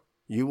hour.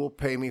 You will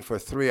pay me for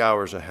 3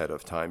 hours ahead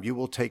of time. You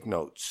will take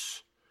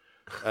notes.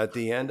 At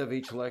the end of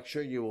each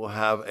lecture, you will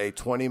have a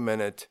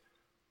 20-minute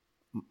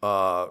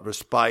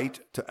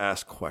respite to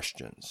ask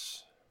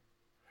questions.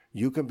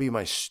 You can be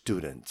my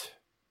student,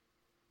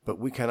 but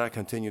we cannot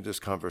continue this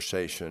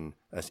conversation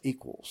as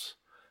equals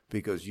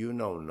because you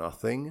know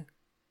nothing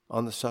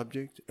on the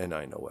subject and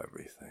I know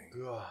everything.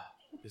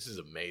 This is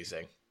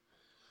amazing.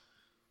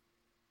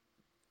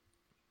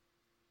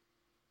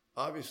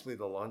 Obviously,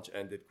 the lunch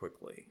ended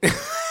quickly.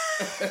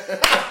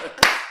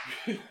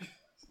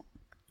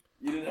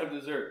 You didn't have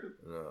dessert.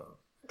 No.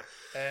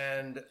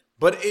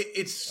 But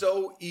it's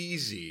so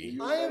easy.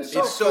 I am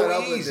so it's fed so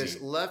up with easy. this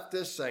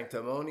leftist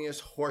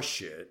sanctimonious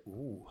horseshit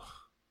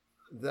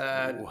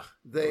that Ooh.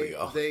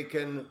 they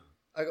can.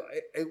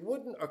 It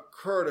wouldn't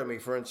occur to me,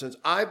 for instance,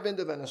 I've been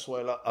to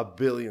Venezuela 1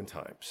 billion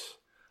times.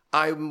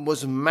 I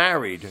was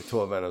married to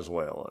a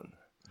Venezuelan.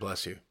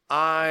 Bless you.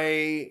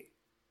 I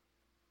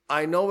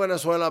know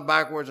Venezuela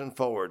backwards and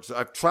forwards.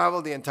 I've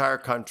traveled the entire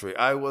country.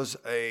 I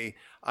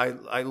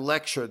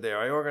lectured there.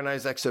 I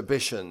organized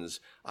exhibitions.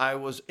 I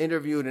was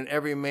interviewed in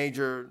every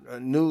major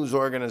news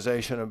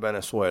organization in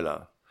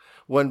Venezuela.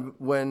 When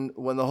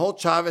the whole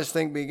Chavez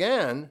thing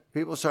began,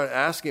 people started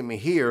asking me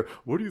here,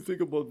 what do you think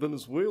about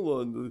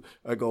Venezuela? And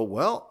I go,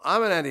 well,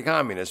 I'm an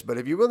anti-communist, but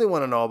if you really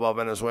want to know about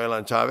Venezuela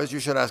and Chavez, you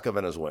should ask a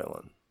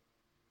Venezuelan.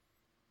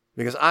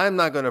 Because I'm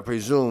not going to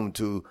presume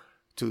to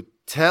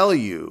tell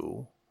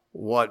you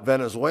what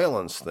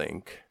Venezuelans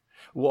think.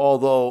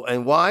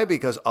 And why?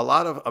 Because a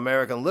lot of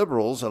American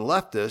liberals and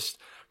leftists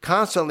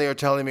constantly are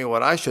telling me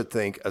what I should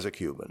think as a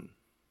Cuban.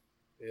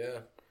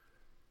 Yeah.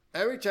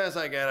 Every chance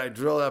I get, I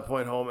drill that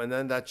point home, and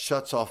then that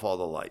shuts off all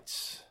the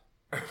lights.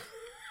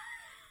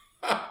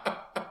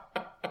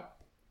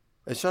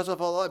 It shuts off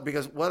all the lights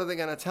because what are they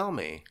going to tell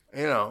me?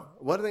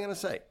 What are they going to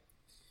say?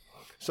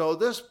 So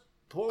this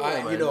poor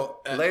woman,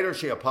 later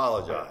she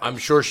apologized. I'm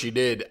sure she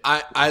did.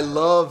 I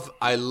love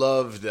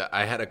that.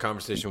 I had a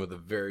conversation with a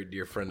very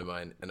dear friend of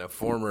mine and a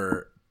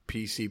former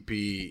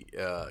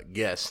PCP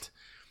guest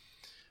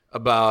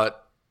about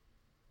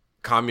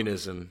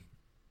communism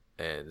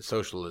and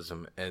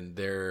socialism, and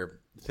their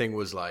thing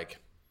was like,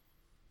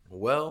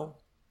 well,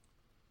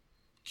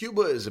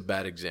 Cuba is a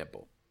bad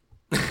example.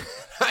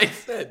 I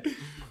said,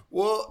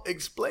 well,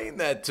 explain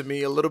that to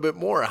me a little bit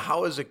more.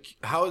 How is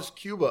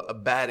Cuba a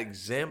bad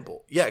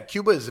example? Yeah,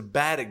 Cuba is a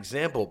bad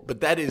example, but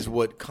that is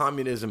what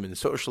communism and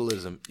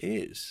socialism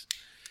is.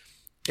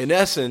 In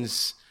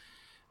essence,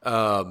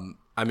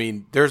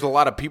 there's a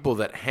lot of people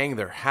that hang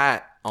their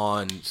hat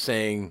on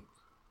saying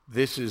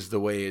this is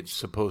the way it's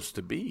supposed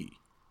to be.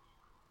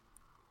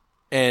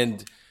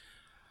 And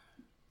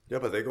yeah,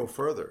 but they go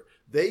further.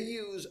 They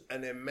use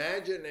an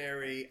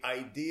imaginary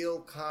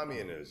ideal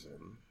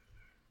communism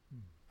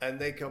and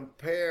they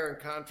compare and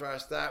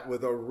contrast that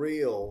with a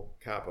real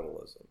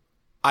capitalism.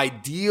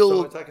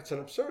 So it's like it's an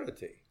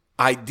absurdity.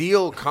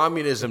 Ideal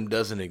communism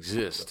doesn't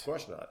exist. Of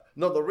course not.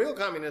 No, the real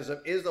communism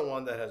is the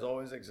one that has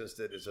always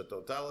existed. It's a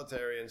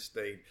totalitarian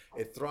state.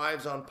 It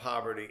thrives on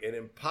poverty. It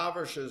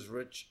impoverishes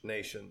rich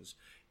nations.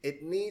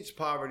 It needs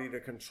poverty to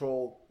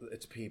control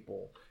its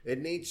people. It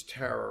needs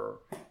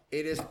terror.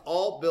 It is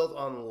all built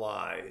on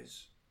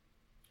lies.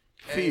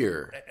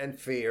 Fear. And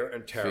fear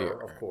and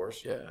terror, of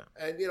course. Yeah.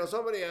 And,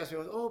 somebody asked me,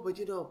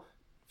 but,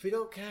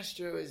 Fidel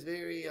Castro is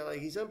very,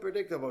 he's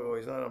unpredictable. Oh,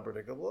 he's not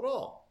unpredictable at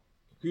all.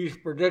 He's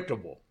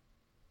predictable.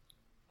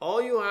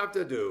 All you have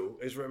to do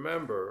is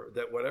remember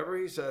that whatever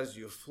he says,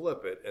 you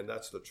flip it, and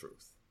that's the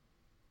truth.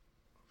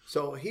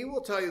 So he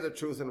will tell you the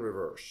truth in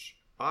reverse.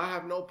 I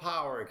have no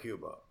power in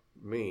Cuba.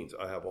 Means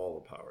I have all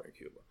the power in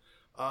Cuba.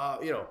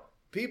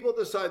 People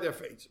decide their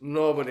fates.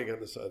 Nobody can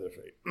decide their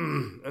fate.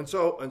 and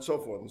so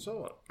forth and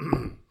so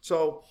on.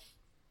 So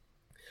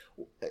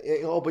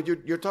Oh, but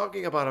you're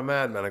talking about a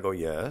madman. I go,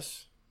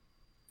 yes.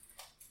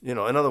 In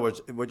other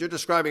words, what you're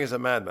describing is a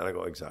madman. I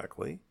go,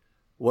 exactly.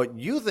 What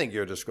you think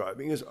you're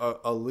describing is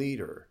a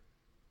leader.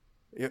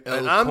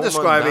 And I'm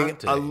describing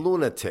a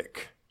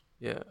lunatic.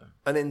 Yeah.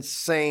 An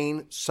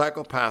insane,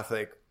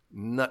 psychopathic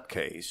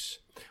nutcase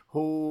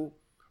who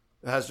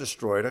has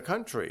destroyed a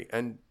country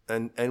and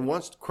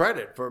wants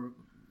credit for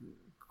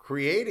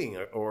creating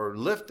or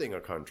lifting a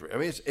country. I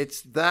mean,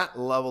 it's that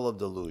level of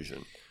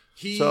delusion.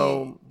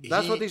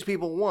 That's what these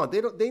people want.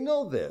 They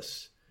know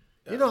this.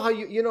 Yeah. You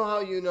know how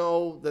you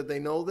know that they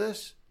know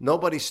this?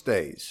 Nobody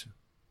stays.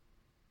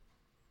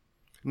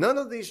 None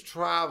of these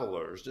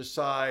travelers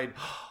decide,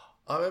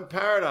 I'm in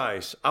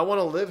paradise. I want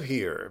to live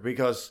here.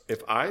 Because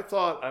if I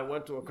thought I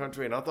went to a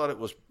country and I thought it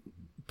was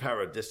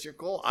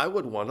paradisiacal, I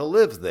would want to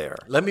live there.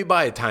 Let me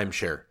buy a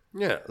timeshare.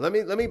 Yeah, let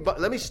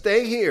me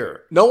stay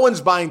here. No one's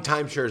buying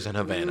timeshares in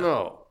Havana.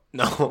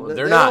 No,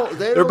 they're not.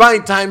 They're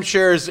buying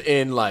timeshares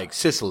in like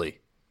Sicily.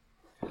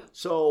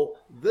 So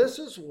this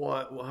is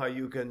how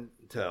you can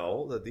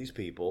tell that these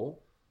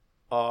people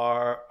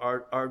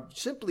are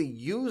simply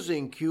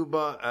using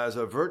Cuba as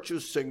a virtue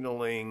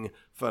signaling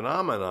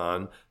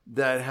phenomenon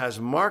that has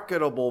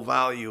marketable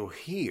value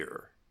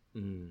here.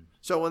 Mm.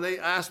 So when they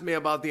asked me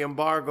about the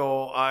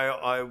embargo,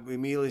 I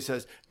immediately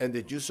says, and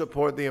did you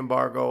support the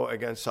embargo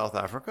against South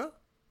Africa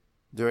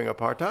during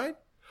apartheid?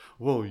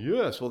 Well,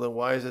 yes. Well, then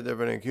why is it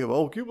different in Cuba?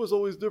 Oh, Cuba's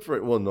always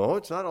different. Well, no,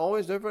 it's not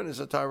always different. It's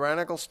a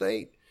tyrannical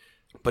state.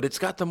 But it's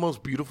got the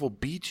most beautiful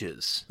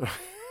beaches.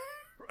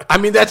 I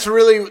mean, that's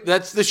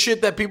the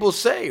shit that people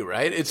say,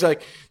 right? It's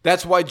like,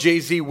 that's why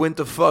Jay-Z went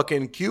to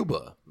fucking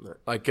Cuba.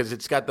 Like, because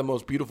it's got the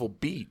most beautiful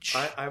beach.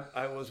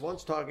 I was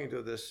once talking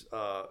to this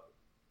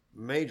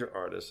major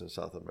artist in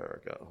South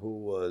America who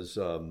was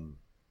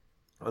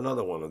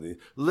another one of these,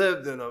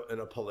 lived in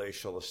a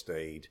palatial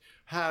estate,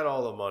 had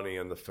all the money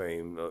and the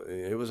fame.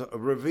 It was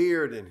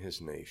revered in his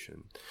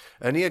nation.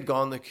 And he had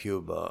gone to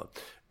Cuba.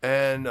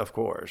 And of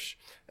course,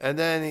 and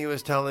then he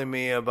was telling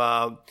me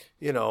about,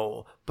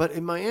 but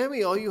in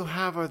Miami, all you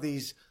have are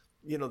these,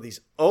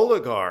 these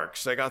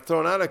oligarchs. They got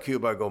thrown out of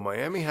Cuba. I go,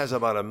 Miami has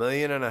about 1.5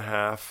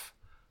 million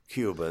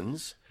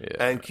Cubans. Yeah.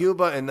 And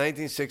Cuba in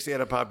 1960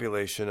 had a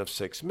population of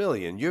 6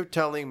 million. You're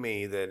telling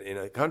me that in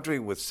a country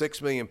with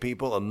 6 million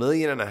people, 1.5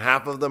 million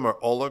of them are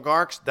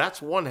oligarchs?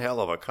 That's one hell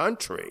of a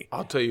country.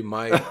 I'll tell you,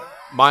 my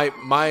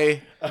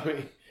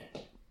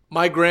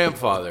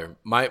grandfather,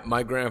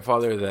 my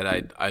grandfather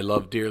that I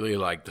love dearly,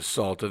 like the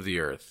salt of the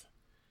earth,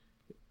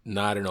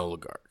 not an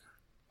oligarch.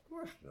 Of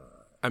course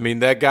not. I mean,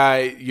 that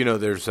guy,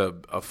 there's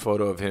a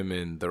photo of him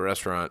in the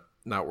restaurant,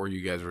 not where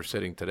you guys were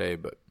sitting today,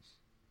 but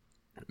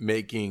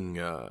making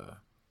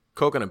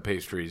coconut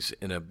pastries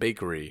in a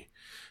bakery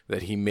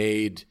that he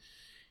made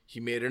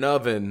an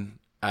oven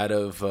out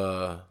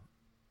of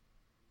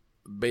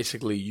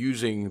basically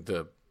using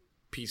the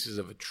pieces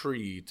of a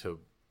tree to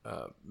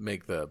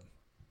make the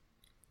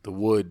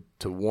wood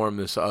to warm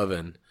this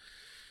oven.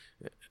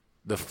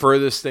 The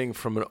furthest thing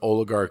from an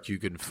oligarch you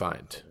can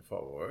find.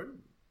 Forward.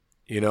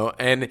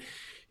 And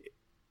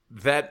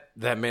that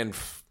man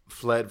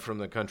fled from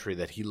the country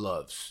that he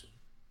loves.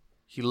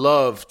 He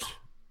loved,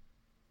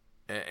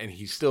 and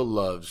he still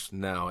loves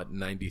now at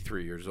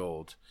 93 years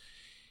old,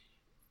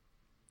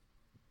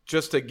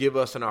 just to give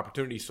us an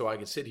opportunity so I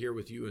can sit here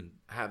with you and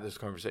have this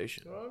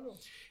conversation. Oh.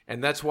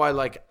 And that's why,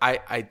 like,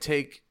 I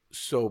take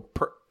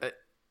I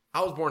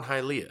was born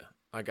Hialeah.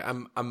 Like,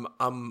 I'm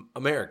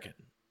American,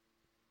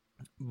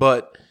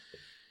 but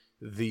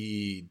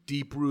the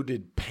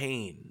deep-rooted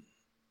pain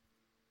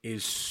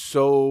is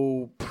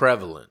so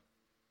prevalent,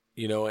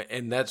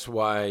 and that's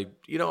why,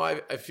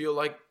 I feel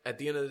like at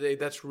the end of the day,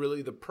 that's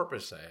really the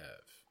purpose I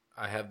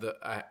have.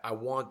 I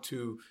want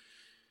to,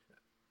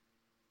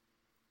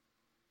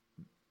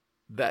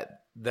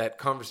 that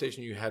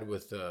conversation you had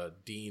with the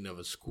dean of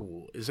a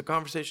school is a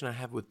conversation I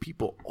have with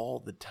people all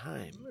the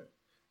time.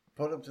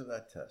 Put them to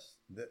that test.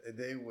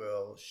 They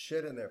will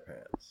shit in their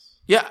pants.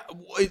 Yeah,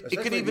 it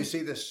could even, you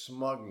see this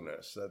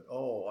smugness that,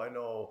 I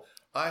know,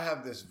 I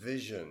have this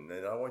vision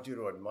and I want you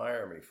to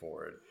admire me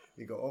for it.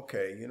 You go,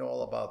 okay, you know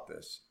all about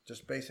this.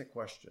 Just basic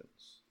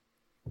questions.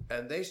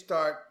 And they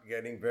start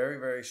getting very,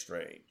 very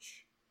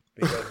strange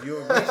because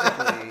you're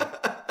basically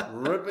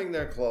ripping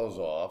their clothes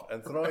off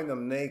and throwing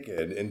them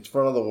naked in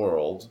front of the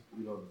world,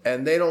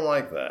 and they don't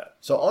like that.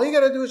 So all you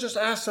got to do is just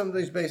ask them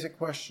these basic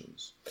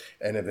questions,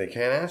 and if they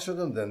can't answer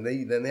them, then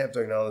they have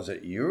to acknowledge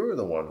that you're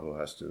the one who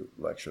has to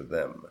lecture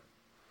them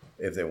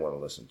if they want to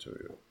listen to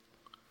you,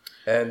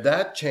 and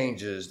that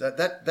changes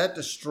that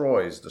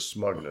destroys the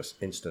smugness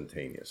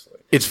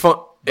instantaneously. It's fun,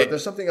 but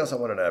there's something else I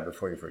wanted to add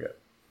before you forget.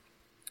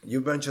 You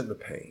mentioned the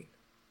pain.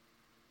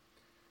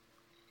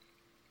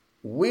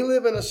 We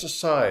live in a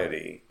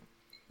society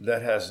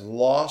that has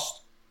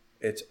lost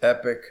its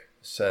epic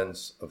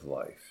sense of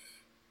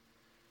life.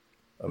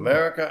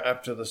 America,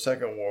 after the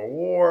Second World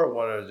War,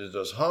 wanted to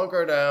just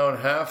hunker down,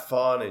 have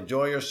fun,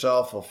 enjoy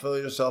yourself, fulfill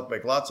yourself,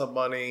 make lots of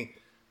money,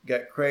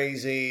 get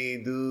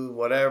crazy, do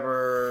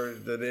whatever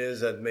that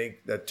is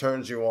that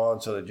turns you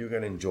on so that you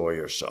can enjoy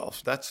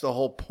yourself. That's the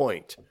whole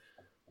point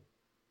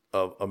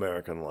of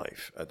American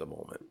life at the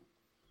moment.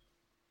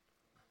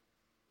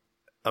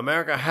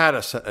 America had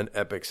an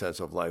epic sense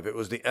of life. It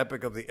was the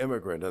epic of the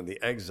immigrant and the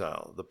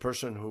exile, the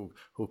person who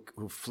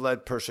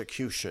fled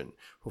persecution,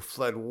 who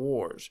fled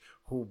wars,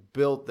 who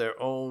built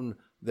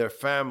their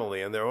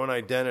family and their own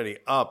identity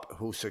up,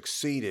 who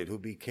succeeded,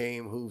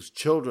 whose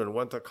children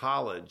went to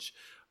college,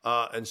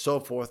 and so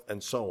forth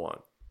and so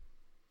on.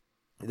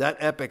 That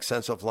epic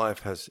sense of life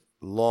has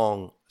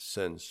long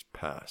since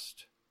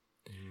passed.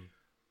 Mm-hmm.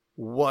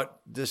 What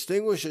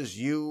distinguishes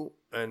you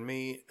and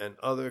me and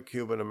other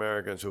Cuban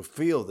Americans who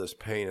feel this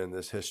pain and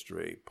this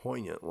history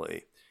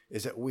poignantly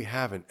is that we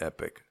have an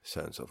epic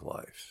sense of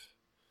life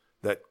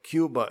that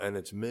Cuba and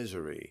its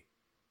misery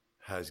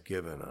has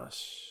given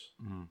us.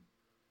 Mm.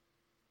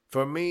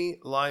 For me,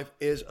 life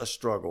is a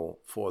struggle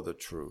for the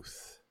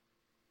truth.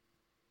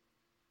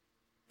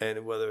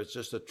 And whether it's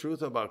just the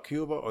truth about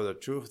Cuba or the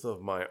truth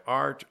of my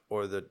art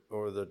or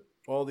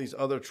all these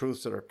other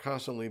truths that are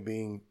constantly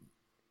being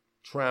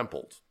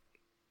trampled,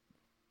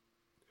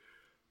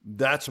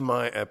 that's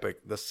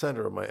the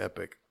center of my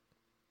epic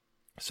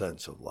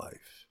sense of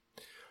life.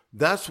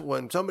 That's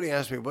when somebody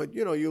asks me, but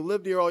you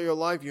lived here all your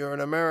life, you're an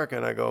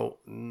American. I go,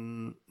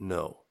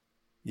 no.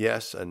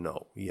 Yes and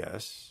no.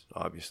 Yes,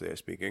 obviously I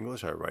speak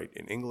English. I write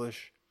in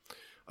English.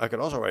 I can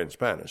also write in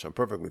Spanish. I'm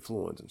perfectly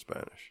fluent in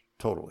Spanish.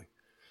 Totally.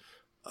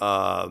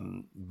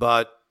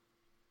 But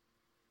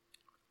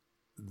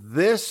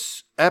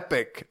this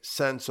epic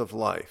sense of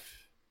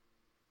life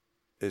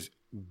is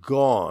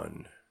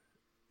gone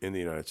in the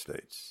United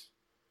States.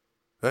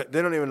 They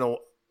don't even know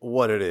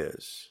what it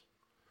is.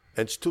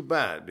 It's too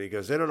bad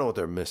because they don't know what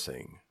they're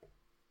missing.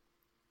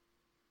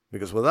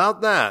 Because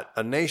without that,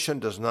 a nation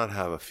does not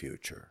have a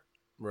future.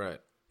 Right.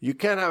 You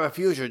can't have a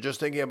future just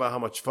thinking about how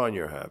much fun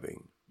you're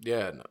having.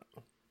 Yeah,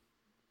 no.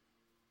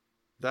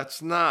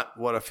 That's not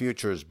what a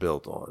future is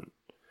built on.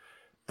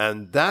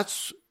 And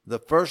that's the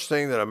first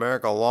thing that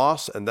America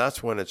lost, and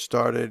that's when it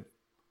started,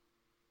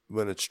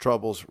 when its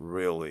troubles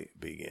really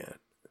began.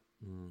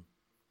 Mm.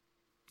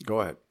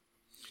 Go ahead.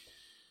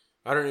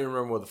 I don't even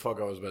remember what the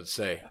fuck I was about to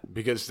say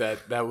because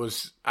that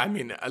was, I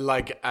mean,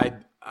 like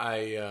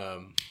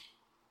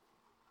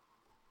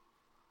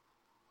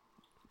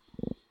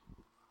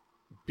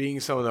being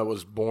someone that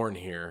was born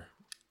here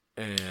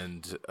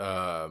and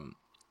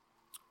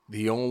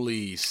the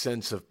only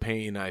sense of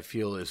pain I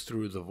feel is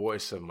through the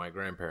voice of my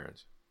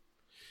grandparents.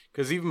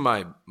 Because even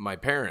my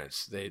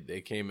parents,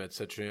 they came at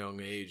such a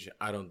young age,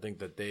 I don't think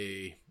that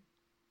they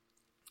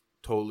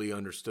totally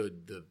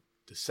understood the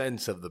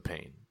sense of the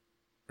pain,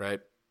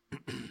 right?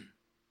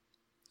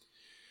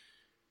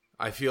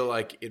 I feel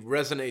like it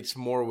resonates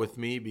more with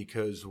me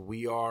because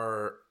we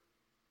are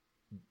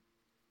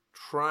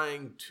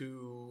trying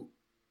to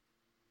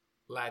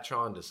latch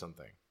on to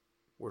something.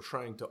 We're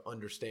trying to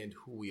understand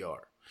who we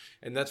are.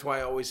 And that's why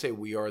I always say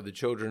we are the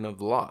children of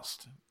the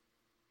lost.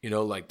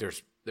 Like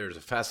there's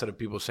a facet of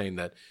people saying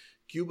that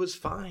Cuba's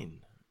fine.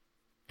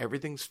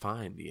 Everything's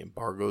fine. The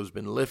embargo's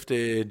been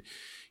lifted.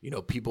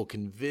 People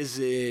can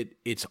visit.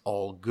 It's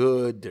all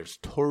good. There's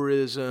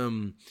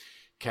tourism.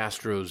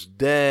 Castro's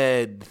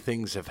dead.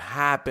 Things have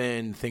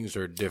happened. Things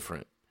are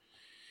different.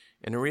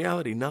 And in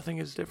reality, nothing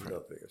is different.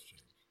 Nothing has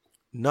changed.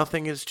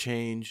 Nothing has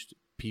changed.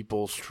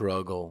 People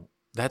struggle.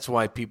 That's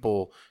why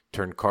people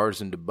turn cars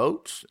into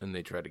boats and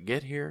they try to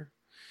get here.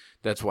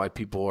 That's why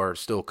people are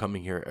still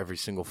coming here every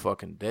single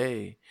fucking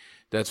day.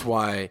 That's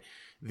why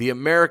the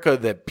America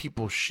that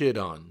people shit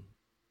on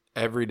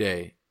every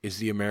day is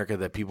the America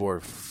that people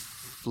are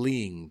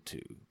fleeing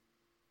to.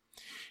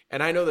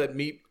 And I know that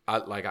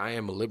I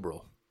am a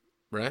liberal,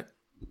 right?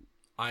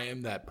 I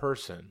am that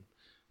person.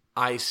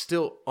 I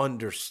still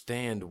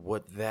understand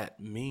what that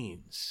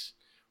means.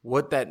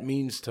 What that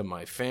means to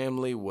my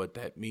family, what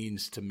that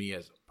means to me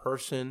as a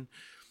person.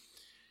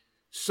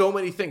 So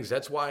many things.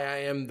 That's why I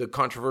am the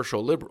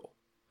controversial liberal.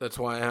 That's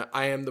why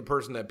I am the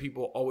person that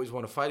people always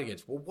want to fight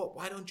against. Well,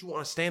 why don't you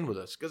want to stand with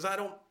us? Because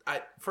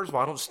first of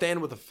all, I don't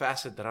stand with a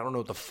facet that I don't know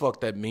what the fuck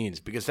that means,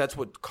 because that's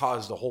what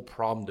caused the whole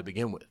problem to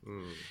begin with.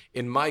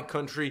 In my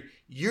country,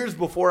 years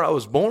before I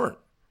was born.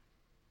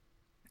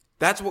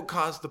 That's what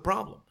caused the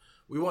problem.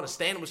 We want to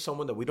stand with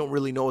someone that we don't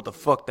really know what the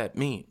fuck that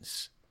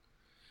means.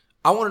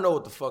 I want to know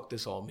what the fuck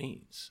this all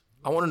means.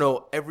 I want to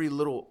know every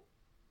little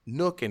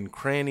nook and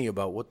cranny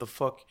about what the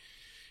fuck,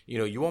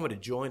 you want me to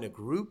join a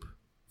group?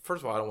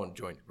 First of all, I don't want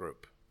to join a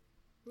group.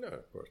 No,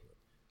 of course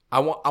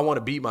not. I want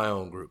to be my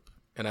own group.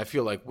 And I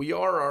feel like we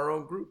are our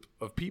own group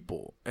of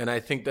people. And I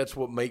think that's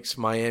what makes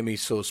Miami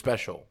so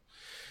special.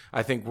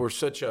 I think we're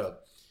such a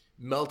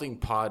melting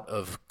pot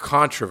of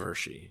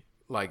controversy.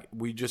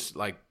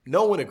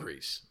 No one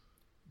agrees.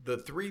 The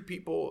three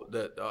people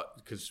that,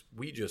 because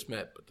we just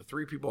met, but the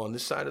three people on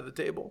this side of the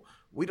table,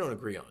 we don't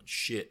agree on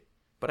shit.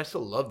 But I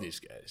still love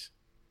these guys.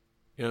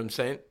 You know what I'm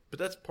saying? But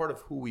that's part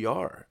of who we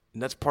are.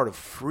 And that's part of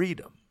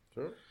freedom.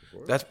 Sure,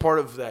 that's part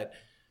of that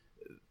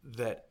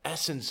that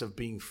essence of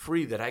being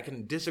free, that I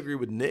can disagree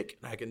with Nick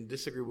and I can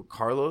disagree with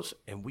Carlos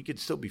and we could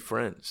still be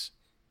friends.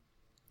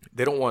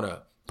 They don't want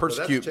to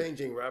persecute. That's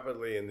changing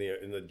rapidly in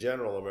the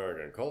general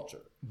American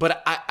culture.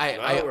 But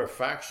Now we're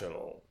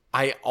factional.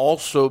 I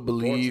also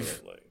believe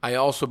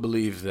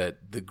Fortunately.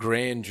 that the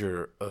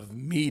grandeur of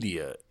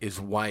media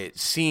is why it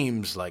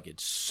seems like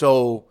it's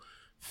so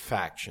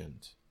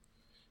factioned.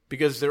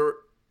 Because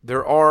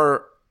there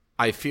are,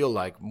 I feel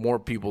like, more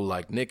people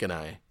like Nick and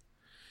I.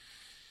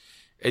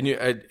 And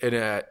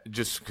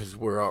just because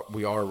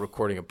we are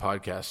recording a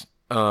podcast,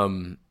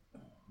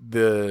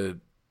 the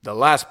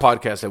last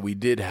podcast that we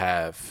did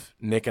have,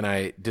 Nick and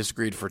I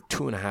disagreed for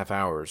 2.5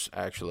 hours,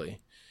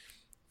 actually,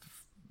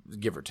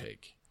 give or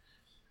take.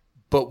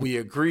 But we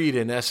agreed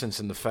in essence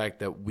in the fact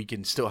that we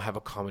can still have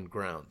a common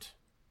ground.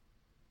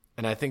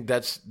 And I think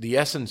that's the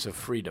essence of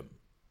freedom.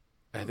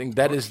 I think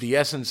that is the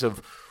essence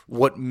of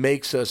what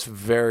makes us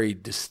very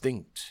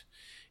distinct,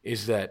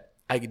 is that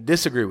I could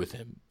disagree with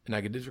him, and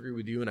I could disagree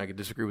with you, and I could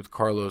disagree with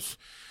Carlos,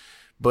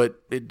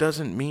 but it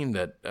doesn't mean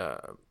that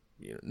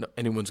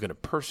anyone's going to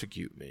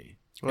persecute me.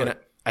 Right. And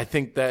I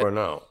think that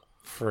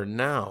for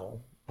now,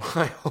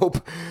 I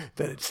hope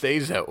that it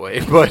stays that way.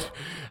 But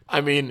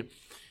I mean,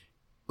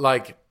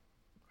 like,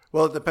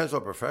 well, it depends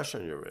what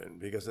profession you're in,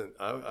 because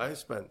I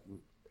spent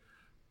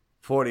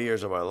 40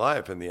 years of my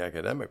life in the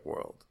academic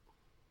world.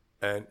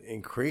 And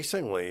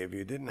increasingly, if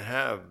you didn't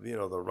have, the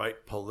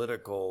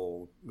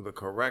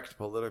correct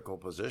political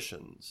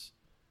positions,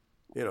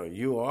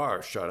 you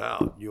are shut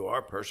out. You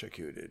are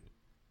persecuted.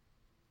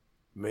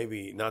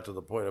 Maybe not to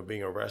the point of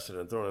being arrested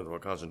and thrown into a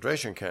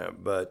concentration camp,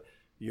 but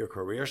your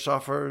career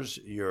suffers,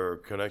 your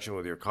connection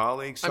with your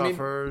colleagues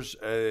suffers.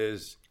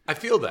 I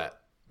feel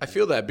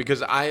that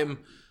because I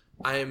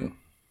am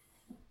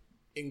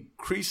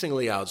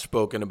increasingly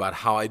outspoken about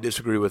how I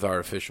disagree with our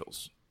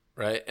officials.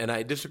 Right? And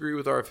I disagree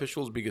with our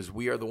officials because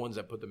we are the ones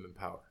that put them in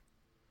power.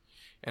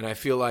 And I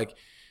feel like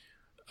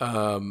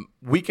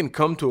we can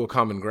come to a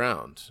common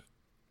ground,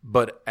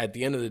 but at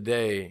the end of the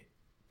day,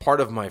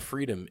 part of my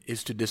freedom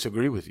is to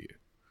disagree with you.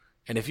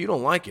 And if you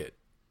don't like it,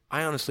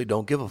 I honestly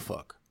don't give a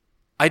fuck.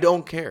 I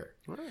don't care.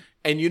 Right.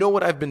 And you know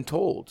what I've been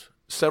told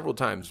several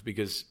times,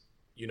 because,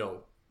 it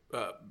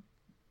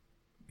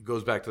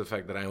goes back to the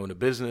fact that I own a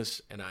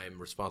business and I am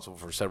responsible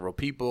for several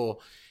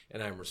people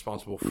and I'm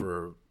responsible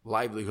for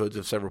livelihoods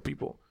of several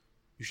people.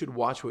 You should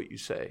watch what you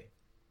say.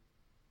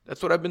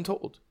 That's what I've been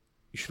told.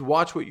 You should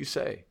watch what you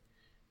say.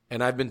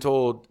 And I've been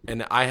told,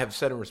 and I have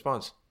said in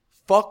response,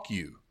 fuck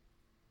you.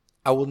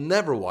 I will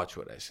never watch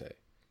what I say,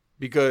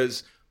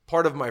 because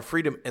part of my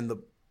freedom and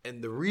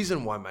the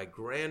reason why my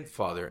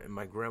grandfather and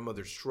my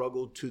grandmother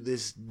struggled to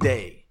this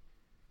day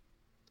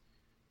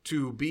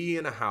to be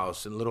in a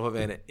house in Little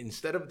Havana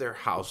instead of their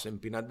house in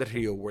Pinar del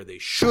Rio where they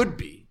should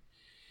be,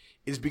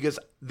 is because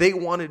they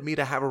wanted me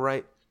to have a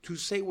right to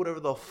say whatever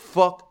the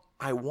fuck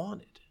I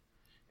wanted.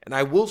 And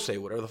I will say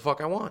whatever the fuck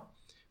I want,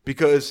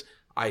 because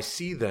I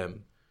see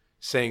them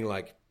saying,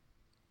 like,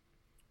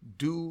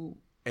 do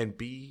and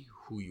be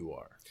who you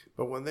are.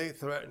 But when they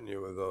threaten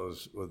you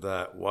with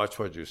that, watch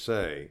what you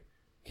say,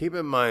 keep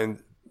in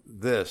mind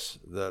this,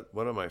 that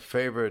one of my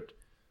favorite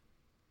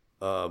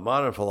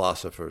modern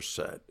philosophers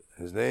said.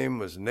 His name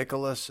was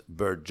Nicholas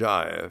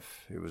Berdyaev.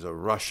 He was a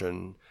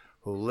Russian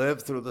who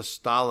lived through the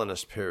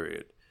Stalinist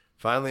period,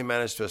 finally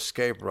managed to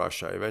escape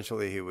Russia.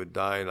 Eventually he would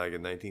die like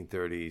in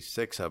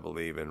 1936, I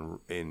believe,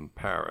 in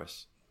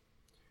Paris.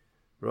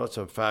 Wrote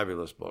some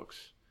fabulous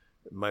books.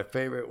 My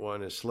favorite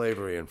one is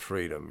Slavery and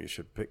Freedom. You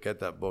should get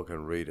that book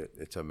and read it.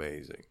 It's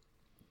amazing.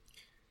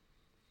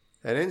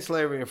 And in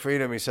Slavery and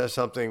Freedom, he says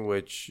something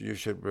which you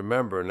should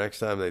remember next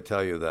time they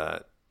tell you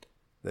that.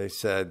 They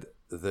said,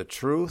 the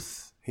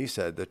truth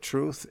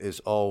is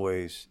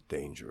always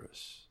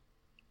dangerous.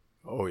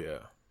 Oh, yeah.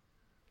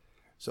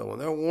 So when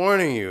they're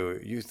warning you,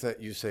 you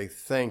say,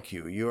 thank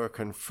you. You are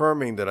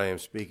confirming that I am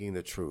speaking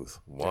the truth.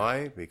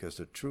 Why? Because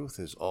the truth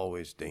is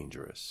always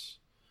dangerous.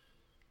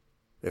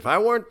 If I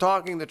weren't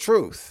talking the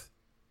truth,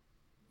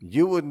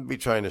 you wouldn't be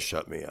trying to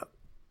shut me up.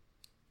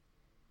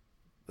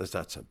 It's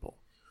that simple.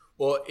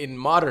 Well, in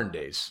modern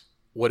days,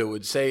 what it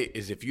would say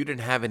is if you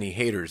didn't have any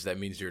haters, that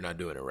means you're not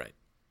doing it right.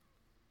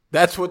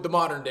 That's what the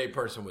modern day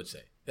person would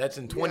say. That's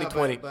in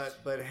 2020. Yeah,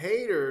 but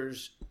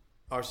haters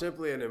are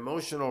simply an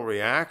emotional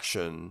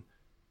reaction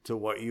to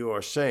what you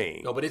are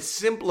saying. No, but it's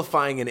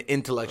simplifying an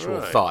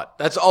intellectual thought.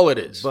 That's all it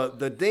is. But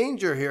the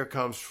danger here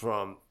comes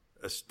from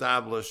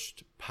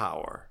established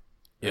power,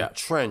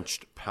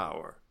 entrenched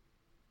power.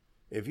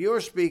 If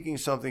you're speaking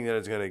something that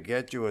is going to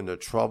get you into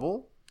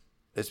trouble,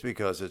 it's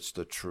because it's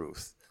the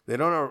truth. They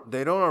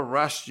don't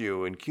arrest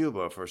you in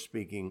Cuba for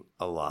speaking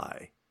a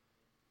lie.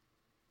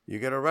 You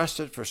get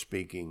arrested for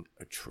speaking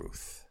a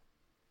truth.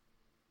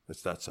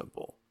 It's that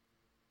simple.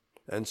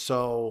 And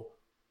so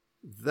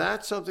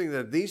that's something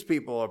that these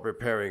people are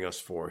preparing us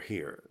for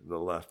here, the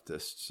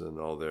leftists and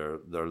all their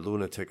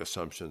lunatic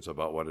assumptions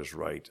about what is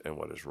right and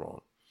what is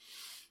wrong.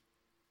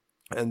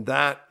 And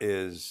that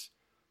is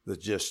the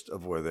gist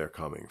of where they're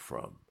coming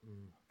from.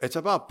 It's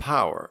about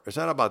power. It's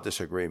not about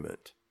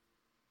disagreement.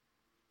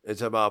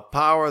 It's about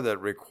power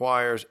that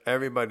requires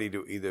everybody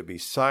to either be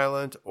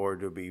silent or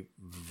to be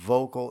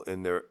vocal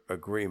in their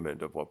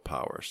agreement of what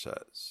power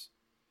says.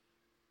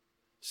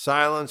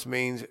 Silence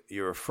means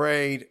you're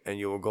afraid and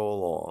you will go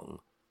along.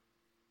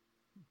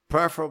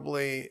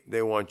 Preferably,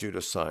 they want you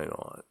to sign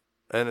on.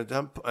 And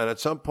at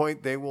some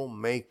point, they will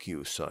make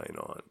you sign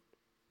on.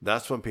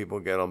 That's when people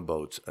get on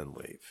boats and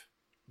leave.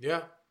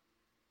 Yeah.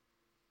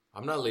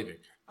 I'm not leaving.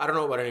 I don't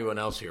know about anyone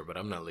else here, but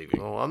I'm not leaving.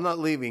 No, I'm not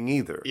leaving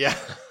either. Yeah.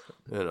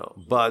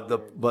 But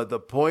the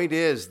point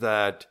is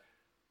that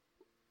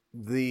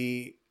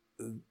the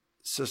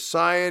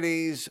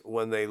societies,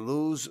 when they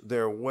lose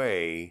their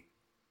way,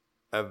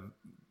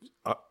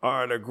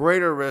 are at a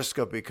greater risk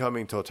of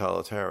becoming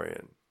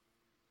totalitarian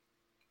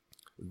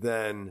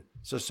than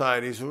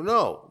societies who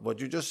know what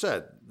you just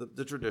said,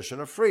 the tradition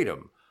of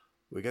freedom.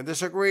 We can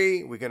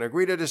disagree. We can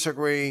agree to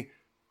disagree.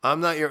 I'm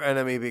not your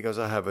enemy because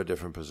I have a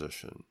different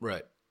position.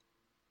 Right.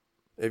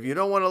 If you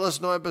don't want to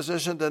listen to my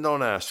position, then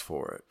don't ask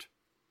for it.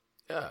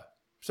 Yeah.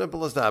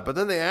 Simple as that. But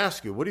then they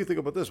ask you, what do you think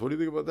about this? What do you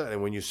think about that?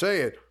 And when you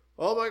say it,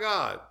 oh my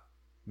God,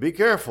 be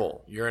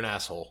careful. You're an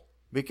asshole.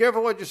 Be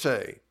careful what you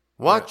say.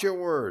 Watch your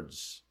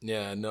words.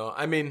 Yeah, no.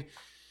 I mean,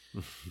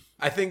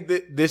 I think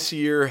that this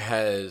year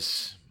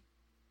has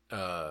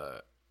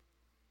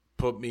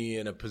put me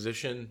in a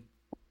position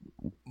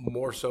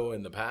more so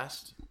in the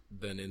past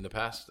than in the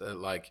past.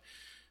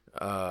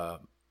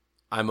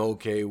 I'm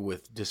okay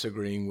with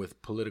disagreeing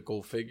with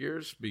political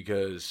figures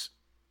because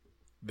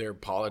their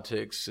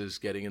politics is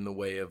getting in the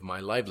way of my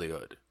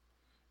livelihood.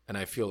 And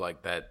I feel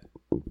like that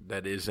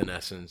is in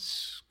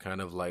essence kind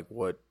of like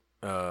what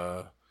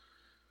the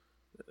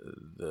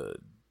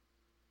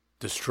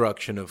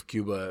destruction of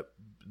Cuba,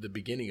 the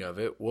beginning of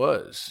it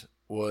was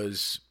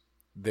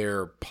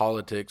their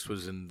politics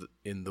was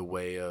in the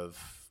way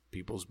of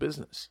people's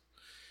business.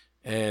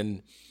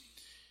 And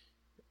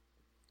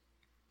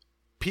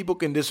people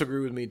can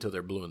disagree with me till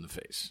they're blue in the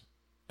face,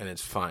 and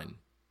it's fine.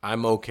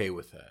 I'm okay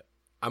with that.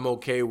 I'm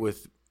okay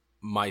with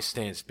my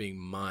stance being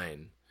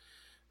mine.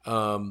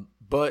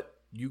 But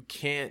you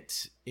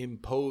can't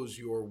impose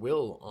your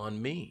will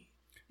on me.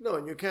 No,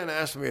 and you can't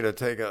ask me to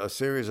take a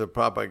series of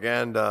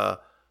propaganda,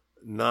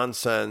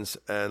 nonsense,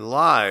 and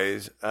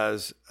lies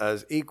as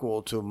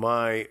equal to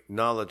my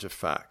knowledge of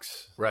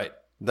facts. Right.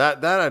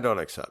 That I don't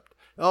accept.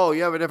 Oh,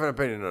 you have a different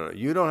opinion. No,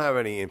 you don't have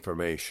any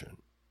information.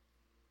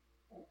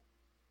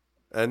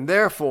 And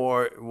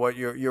therefore, what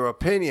your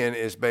opinion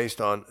is based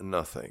on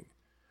nothing.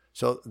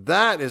 So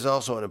that is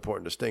also an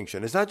important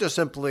distinction. It's not just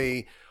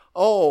simply,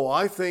 oh,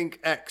 I think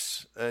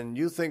X and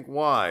you think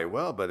Y.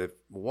 Well, but if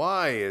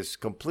Y is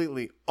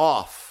completely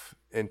off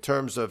in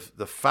terms of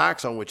the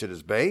facts on which it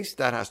is based,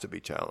 that has to be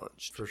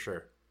challenged. For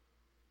sure.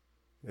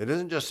 It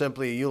isn't just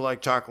simply you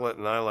like chocolate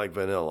and I like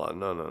vanilla.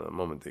 No.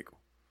 Momentico.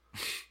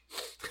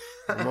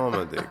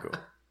 Momentico.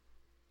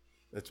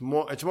 It's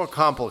more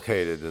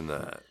complicated than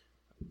that.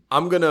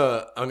 I'm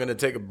gonna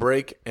take a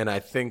break, and I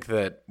think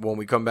that when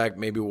we come back,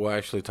 maybe we'll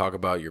actually talk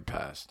about your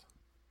past,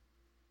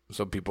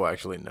 so people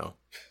actually know.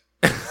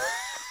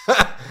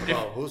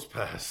 Well, who's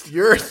past?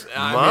 Yours,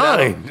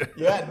 mine.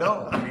 Yeah,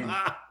 no. I mean,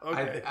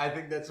 Okay. I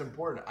think that's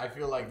important. I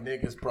feel like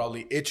Nick is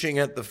probably itching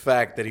at the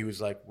fact that he was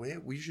like,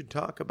 "Wait, we should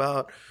talk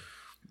about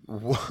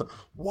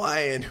why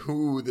and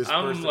who this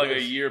I'm person like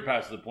is." a year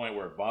past the point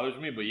where it bothers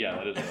me, but yeah,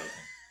 that is what I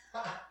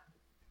think.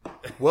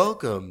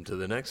 Welcome to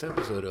the next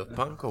episode of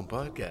Pancon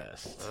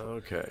Podcast.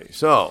 Okay,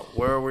 so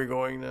where are we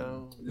going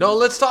now? No,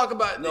 let's talk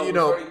about No, we're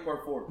starting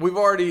part 4. we've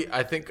already.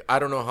 I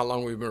don't know how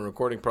long we've been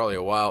recording. Probably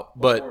a while,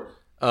 but 40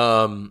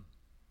 Wow,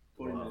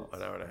 minutes.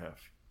 an hour and a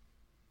half.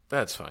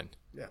 that's fine.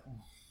 Yeah.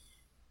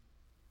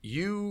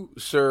 You,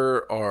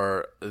 sir,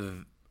 are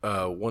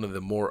one of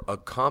the more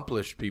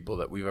accomplished people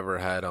that we've ever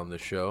had on the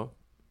show.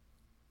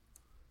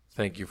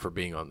 Thank you for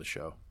being on the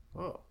show.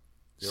 Oh,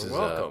 This you're is,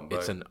 welcome.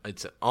 it's but an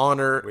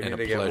honor we and need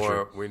a to get pleasure.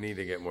 more. We need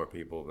to get more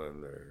people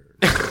than there.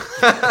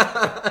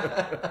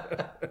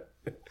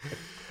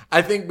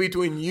 I think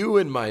between you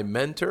and my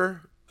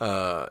mentor,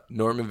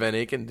 Norman Van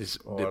Aken,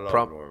 I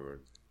love Norman.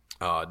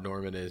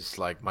 Norman is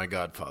like my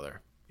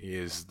godfather. He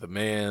is the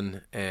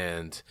man,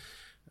 and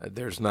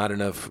there's not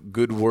enough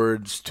good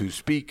words to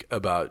speak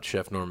about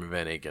Chef Norman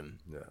Van Aken.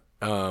 Yeah.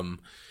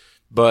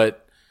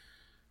 But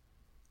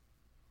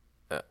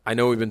I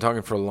know we've been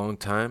talking for a long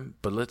time,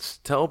 but let's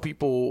tell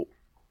people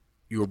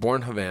you were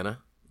born in Havana,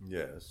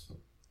 Yes.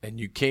 and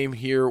you came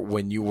here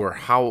when you were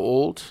how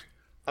old?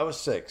 I was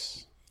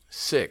 6.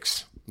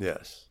 6.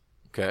 Yes.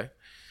 Okay.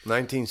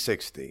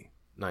 1960.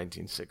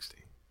 1960.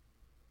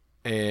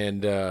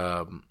 And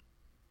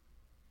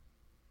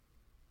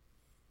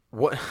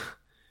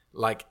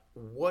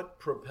what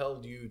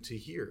propelled you to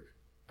here?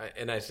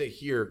 And I say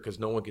here because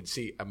no one can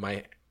see.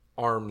 My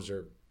arms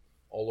are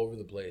all over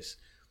the place.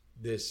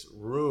 This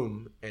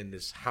room and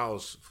this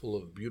house full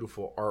of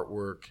beautiful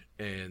artwork.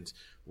 And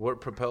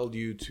what propelled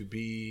you to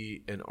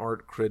be an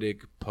art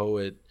critic,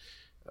 poet,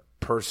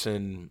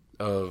 person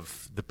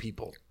of the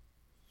people?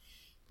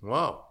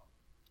 Wow.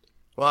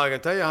 Well, I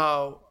can tell you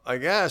how, I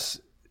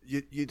guess,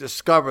 you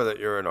discover that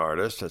you're an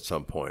artist at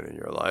some point in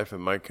your life.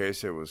 In my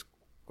case, I was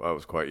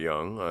quite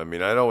young. I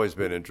mean, I'd always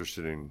been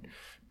interested in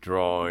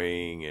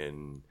drawing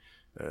and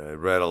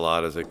read a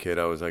lot as a kid.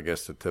 I was, I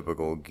guess, the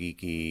typical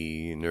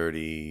geeky,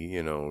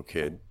 nerdy,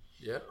 kid.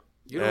 Yeah.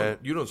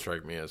 You don't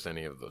strike me as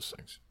any of those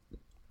things.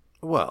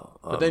 Well,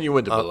 but then you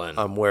went to Berlin.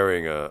 I'm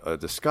wearing a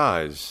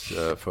disguise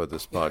for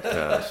this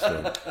podcast.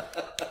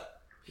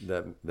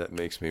 And that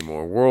makes me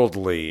more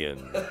worldly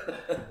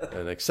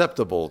and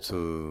acceptable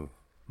to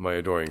my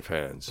adoring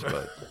fans.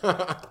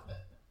 But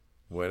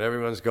when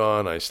everyone's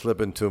gone, I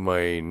slip into my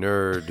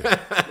nerd,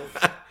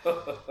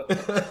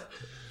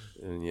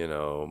 and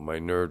my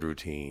nerd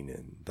routine,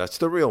 and that's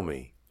the real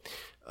me.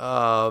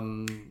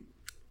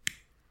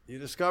 You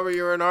discover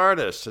you're an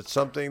artist. It's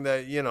something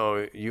that,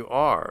 you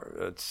are.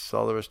 That's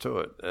all there is to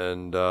it.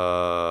 And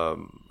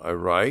I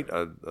write.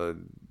 I've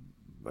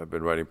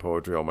been writing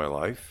poetry all my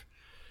life.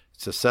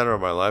 It's the center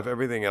of my life.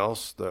 Everything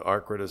else, the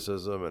art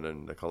criticism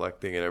and the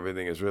collecting and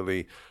everything, is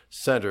really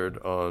centered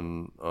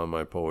on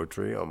my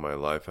poetry, on my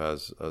life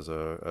as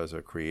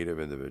a creative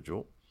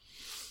individual.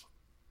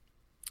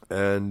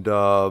 And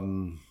I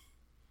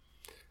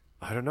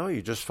don't know.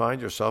 You just find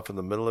yourself in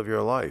the middle of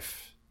your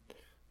life.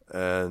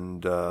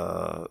 And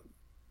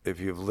if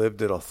you've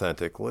lived it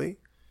authentically,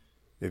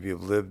 if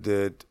you've lived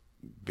it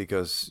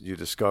because you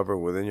discover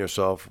within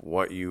yourself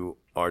what you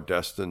are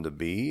destined to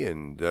be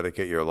and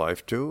dedicate your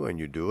life to, and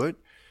you do it,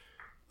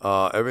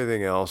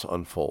 everything else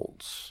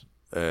unfolds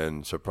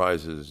and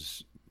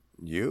surprises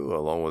you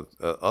along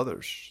with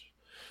others.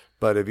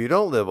 But if you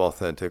don't live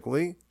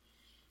authentically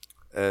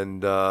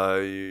and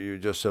you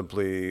just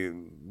simply,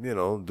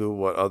 do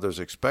what others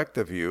expect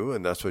of you,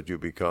 and that's what you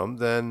become,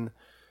 then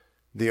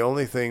the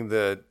only thing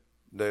that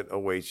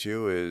awaits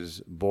you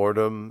is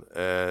boredom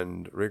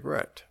and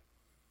regret.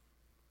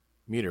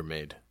 Meter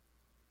maid.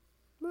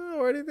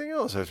 Or anything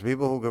else. There's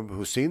people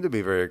who seem to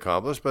be very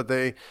accomplished, but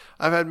I've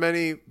had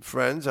many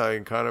friends. I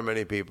encounter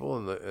many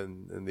people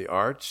in the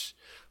arts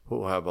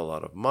who have a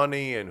lot of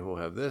money and who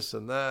have this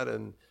and that,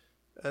 and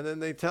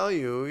then they tell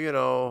you,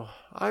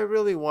 I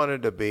really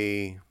wanted to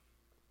be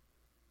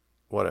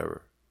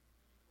whatever,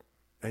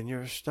 and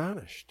you're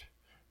astonished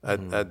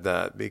at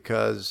that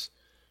because,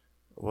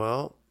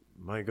 well,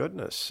 my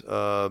goodness,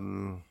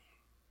 I've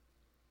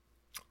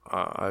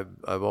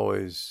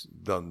always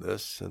done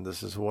this, and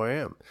this is who I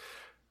am.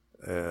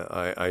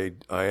 I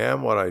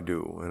am what I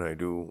do, and I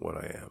do what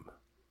I am.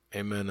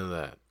 Amen to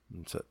that.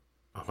 That's it.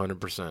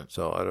 100%.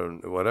 So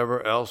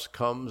whatever else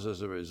comes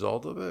as a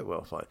result of it,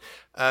 well, fine.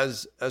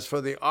 As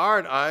for the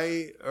art,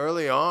 I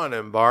early on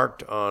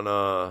embarked on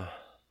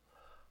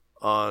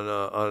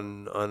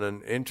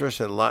an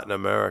interest in Latin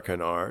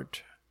American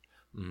art,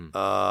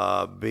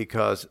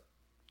 because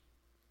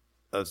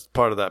as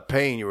part of that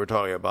pain you were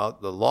talking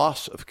about, the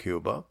loss of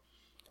Cuba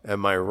and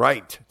my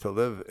right to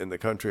live in the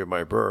country of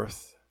my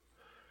birth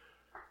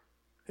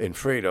in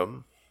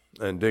freedom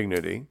and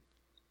dignity.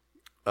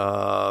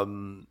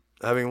 Having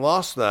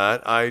lost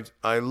that,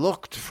 I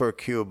looked for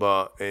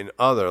Cuba in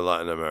other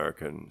Latin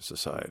American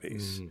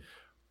societies.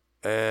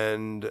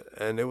 And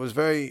it was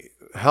very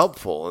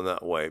helpful in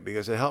that way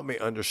because it helped me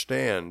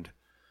understand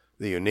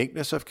the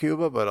uniqueness of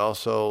Cuba, but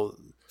also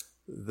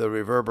the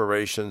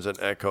reverberations and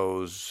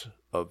echoes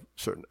of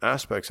certain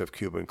aspects of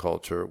Cuban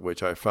culture,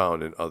 which I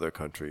found in other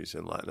countries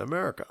in Latin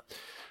America.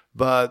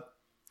 But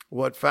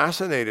what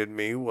fascinated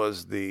me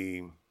was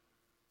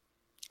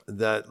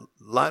that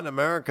Latin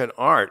American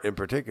art, in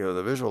particular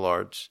the visual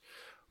arts,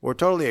 were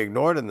totally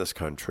ignored in this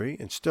country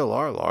and still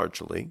are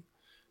largely.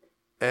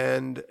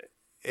 And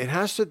it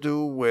has to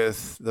do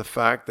with the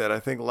fact that I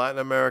think Latin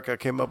America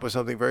came up with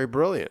something very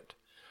brilliant,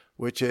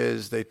 which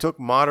is they took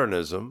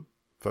modernism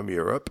from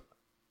Europe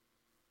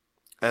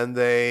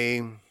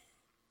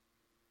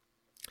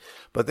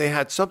but they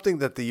had something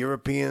that the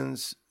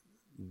Europeans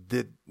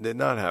did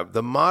not have.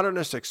 The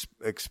modernist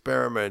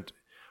experiment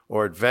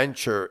or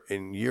adventure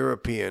in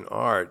European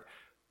art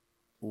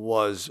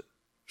was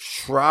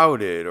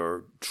shrouded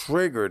or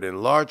triggered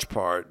in large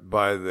part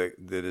by the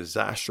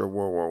disaster of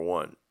World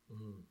War I.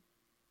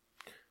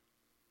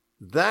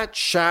 That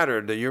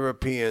shattered the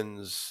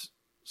Europeans'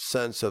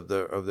 sense of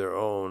their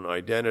own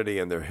identity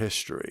and their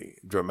history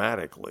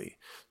dramatically,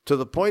 to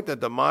the point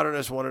that the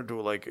modernists wanted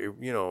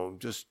to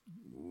just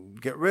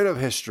get rid of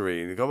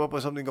history and come up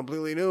with something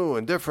completely new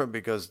and different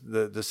because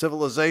the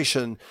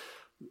civilization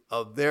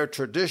of their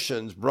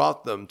traditions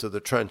brought them to the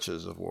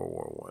trenches of World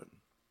War I.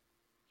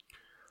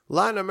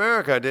 Latin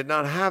America did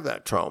not have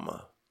that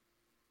trauma.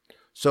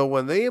 So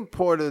when they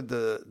imported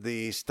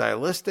the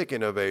stylistic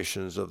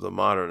innovations of the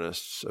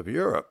modernists of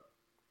Europe,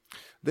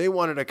 they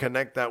wanted to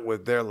connect that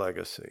with their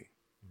legacy.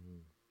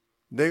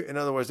 In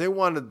other words, they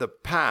wanted the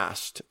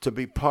past to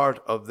be part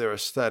of their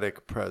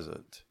aesthetic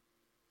present,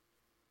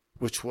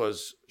 which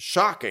was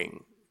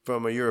shocking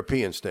from a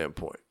European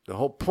standpoint. The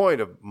whole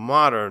point of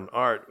modern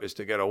art is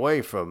to get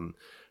away from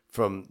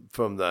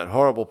that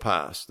horrible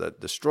past that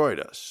destroyed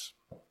us.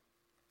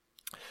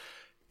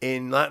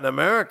 in Latin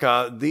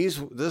America,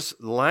 this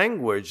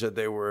language that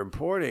they were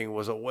importing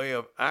was a way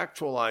of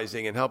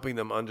actualizing and helping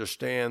them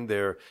understand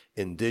their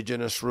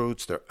indigenous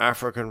roots, their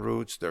African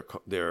roots,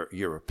 their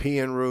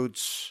European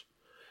roots.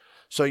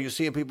 So you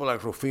see people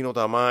like Rufino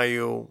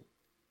Tamayo,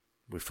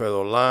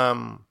 Wilfredo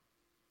Lam,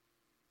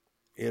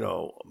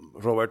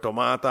 Roberto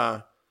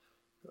Mata.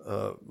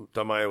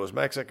 Tamayo was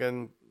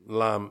Mexican,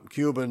 Lam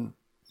Cuban,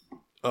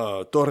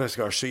 Torres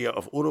Garcia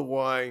of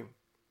Uruguay,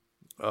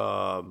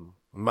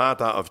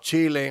 Mata of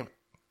Chile.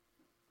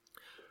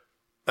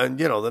 And,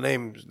 the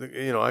names,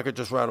 I could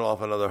just rattle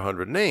off another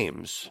 100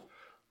 names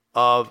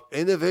of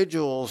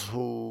individuals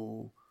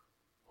who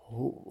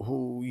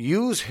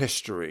use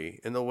history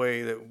in the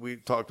way that we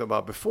talked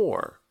about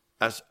before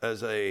as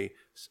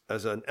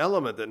an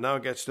element that now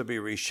gets to be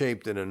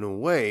reshaped in a new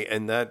way,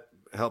 and that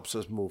helps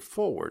us move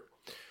forward.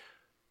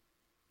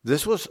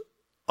 This was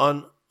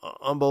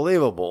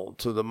unbelievable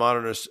to the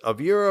modernists of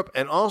Europe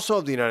and also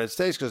of the United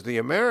States, because the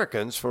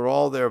Americans, for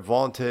all their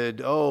vaunted,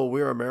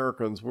 we're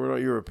Americans, we're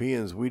not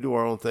Europeans, we do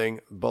our own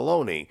thing,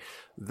 baloney,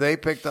 they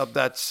picked up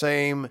that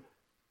same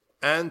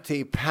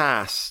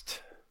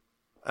anti-past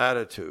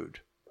attitude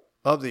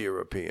of the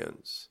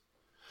Europeans.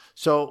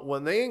 So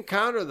when they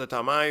encounter the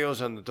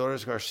Tamayos and the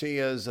Torres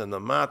Garcias and the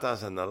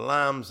Matas and the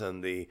Lams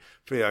and the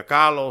Frida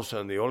Kahlos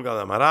and the Olga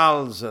de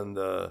Amarals and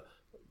the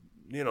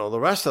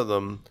rest of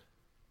them,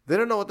 they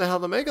don't know what the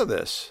hell to make of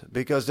this,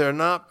 because they're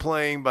not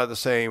playing by the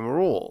same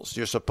rules.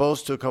 You're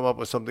supposed to come up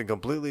with something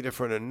completely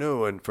different and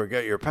new and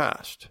forget your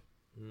past.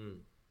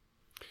 And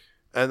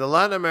the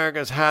Latin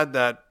Americans had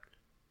that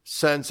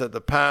sense that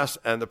the past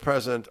and the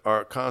present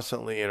are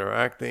constantly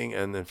interacting,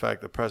 and in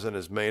fact the present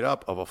is made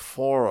up of a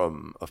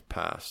forum of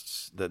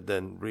pasts that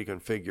then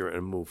reconfigure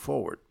and move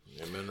forward.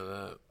 Amen to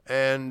that.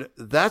 And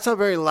that's a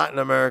very Latin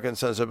American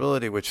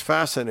sensibility which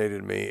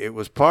fascinated me. It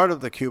was part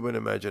of the Cuban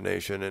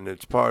imagination, and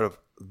it's part of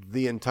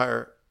the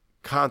entire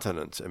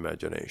continent's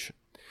imagination.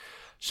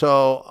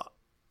 So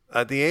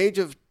at the age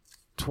of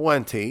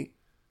 20,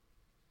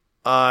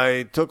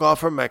 I took off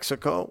from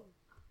Mexico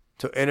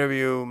to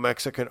interview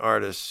Mexican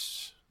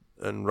artists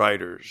and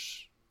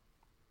writers.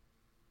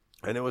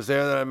 And it was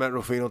there that I met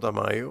Rufino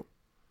Tamayo,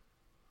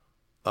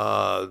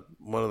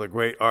 one of the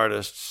great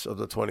artists of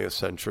the 20th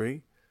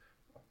century,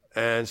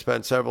 and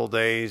spent several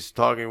days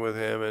talking with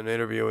him and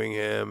interviewing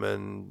him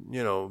and,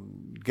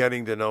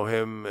 getting to know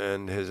him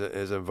and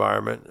his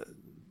environment.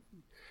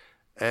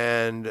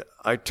 And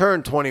I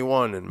turned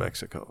 21 in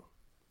Mexico.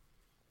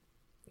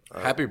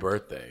 Happy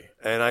birthday.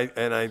 And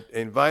I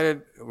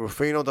invited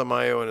Rufino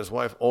Tamayo and his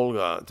wife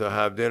Olga to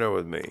have dinner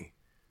with me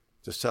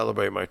to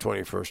celebrate my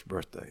 21st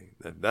birthday.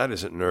 That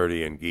isn't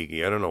nerdy and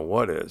geeky. I don't know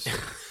what is.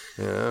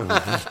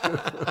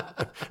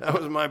 That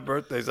was my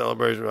birthday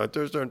celebration. When I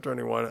just turned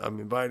 21,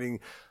 I'm inviting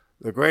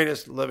the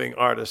greatest living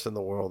artist in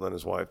the world and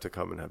his wife to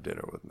come and have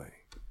dinner with me.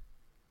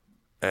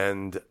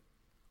 And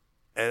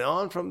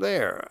on from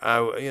there,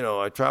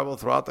 I traveled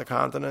throughout the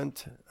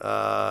continent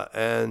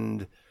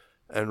and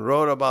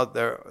wrote about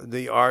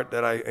the art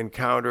that I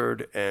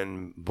encountered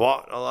and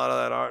bought a lot of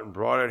that art and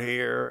brought it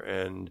here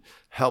and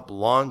helped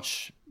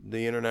launch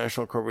the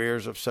international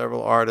careers of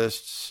several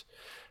artists.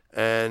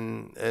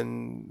 And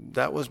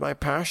that was my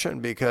passion,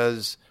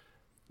 because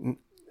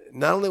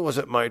not only was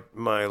it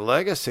my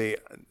legacy,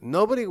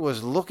 nobody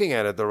was looking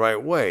at it the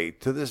right way.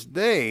 To this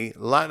day,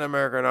 Latin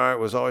American art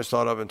was always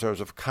thought of in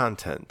terms of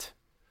content.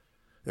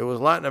 It was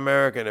Latin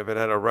American if it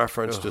had a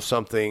reference to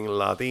something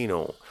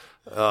Latino.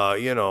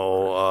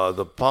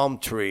 The palm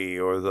tree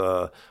or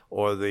the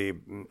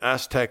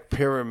Aztec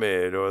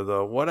pyramid or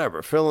the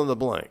whatever, fill in the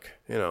blank,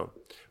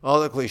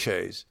 all the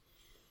cliches.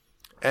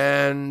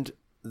 And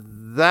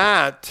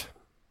that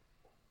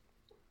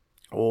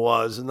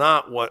was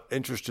not what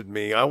interested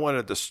me. I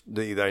wanted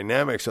the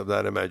dynamics of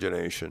that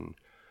imagination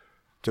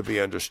to be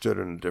understood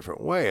in a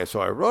different way. And so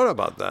I wrote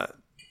about that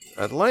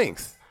at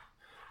length,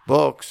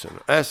 books and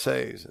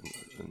essays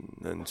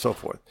and so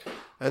forth.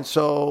 And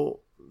so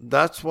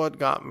that's what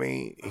got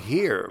me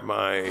here.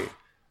 My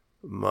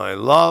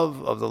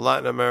love of the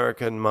Latin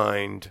American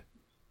mind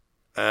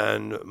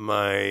and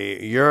my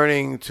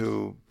yearning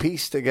to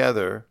piece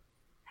together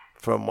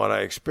from what I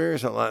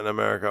experienced in Latin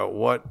America,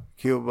 what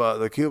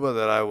the Cuba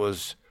that I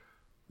was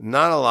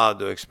not allowed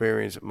to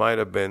experience might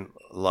have been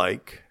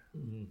like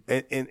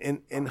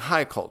in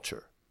high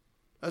culture,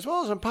 as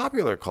well as in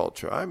popular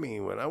culture. I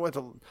mean, when I went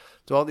to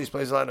all these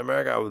places in Latin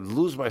America, I would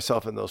lose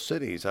myself in those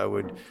cities. I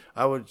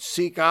would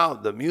seek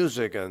out the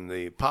music and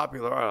the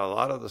popular art. A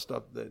lot of the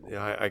stuff that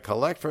I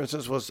collect, for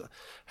instance,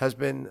 has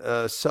been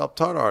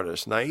self-taught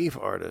artists, naive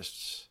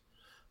artists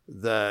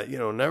that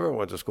never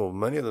went to school.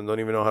 Many of them don't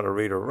even know how to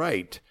read or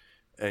write,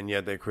 and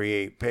yet they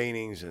create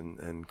paintings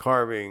and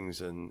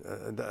carvings, and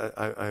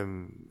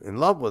I'm in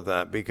love with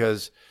that,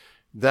 because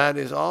that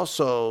is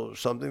also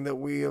something that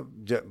we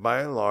have,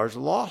 by and large,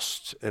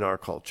 lost in our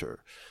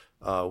culture.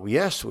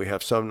 Yes, we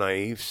have some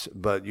naives,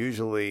 but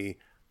usually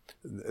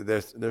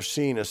they're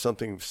seen as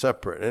something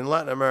separate. In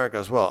Latin America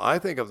as well, I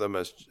think of them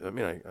as, I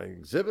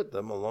exhibit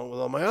them along with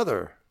all my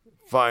other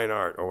fine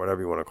art, or whatever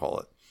you want to call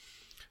it.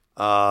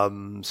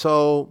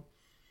 So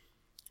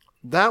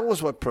that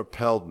was what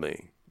propelled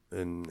me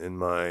in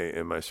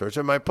my search.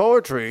 And my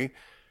poetry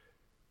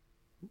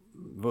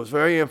was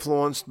very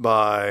influenced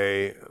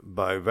by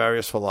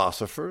various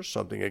philosophers,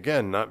 something,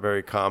 again, not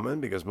very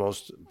common, because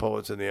most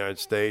poets in the United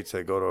States,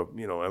 they go to,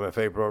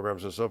 MFA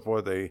programs and so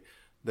forth,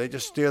 they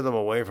just steer them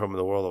away from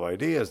the world of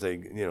ideas. They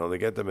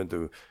get them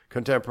into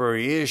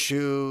contemporary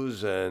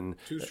issues and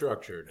Too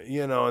structured.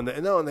 and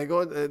they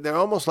go. They're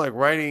almost like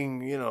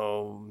writing,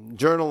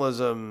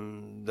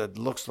 journalism that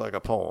looks like a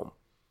poem.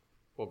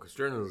 Well, because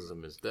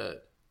journalism is dead.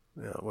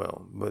 Yeah,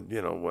 well, but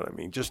you know what I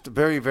mean. Just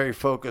very, very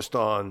focused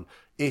on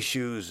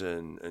issues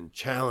and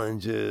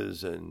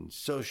challenges and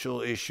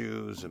social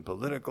issues and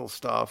political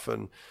stuff.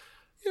 And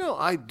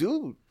I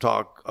do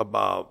talk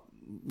about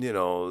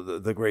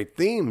the great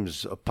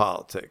themes of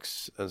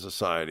politics and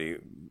society,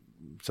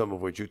 some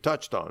of which you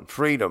touched on,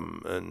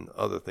 freedom and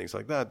other things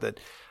like that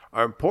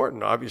are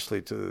important,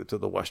 obviously, to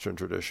the Western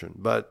tradition.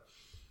 But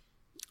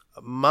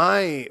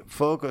my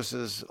focus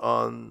is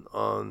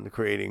on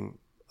creating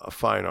a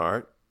fine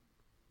art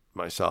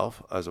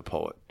myself as a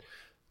poet,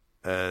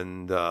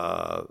 and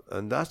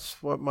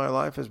that's what my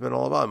life has been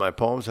all about. My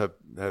poems have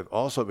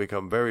also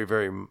become very,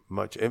 very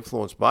much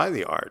influenced by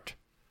the art,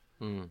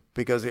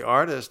 because the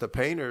artists, the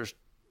painters,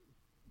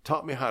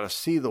 taught me how to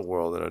see the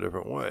world in a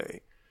different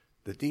way.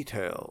 The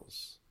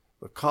details,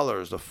 the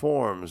colors, the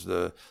forms,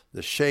 the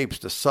shapes,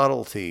 the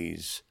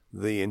subtleties,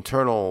 the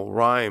internal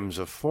rhymes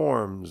of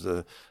forms,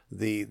 and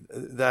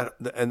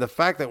the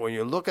fact that when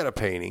you look at a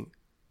painting,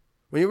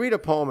 when you read a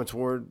poem, it's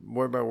word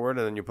by word,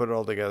 and then you put it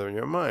all together in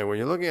your mind. When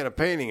you're looking at a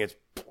painting, it's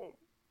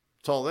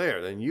all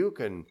there. Then you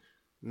can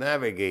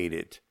navigate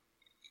it.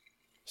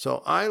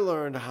 So I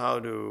learned how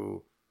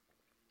to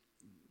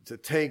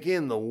take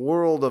in the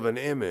world of an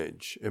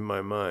image in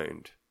my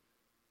mind,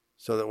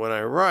 so that when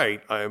I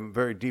write, I am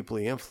very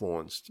deeply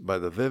influenced by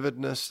the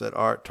vividness that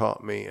art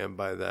taught me, and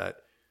by that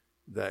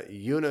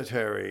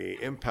unitary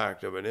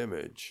impact of an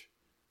image,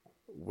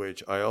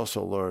 which I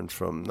also learned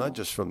from, not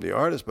just from the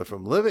artist, but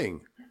from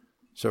living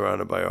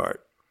surrounded by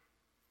art.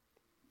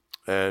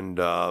 And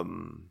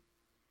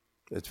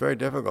it's very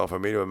difficult for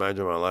me to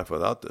imagine my life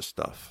without this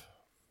stuff.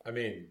 I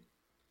mean,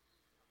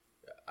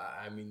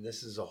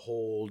 this is a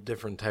whole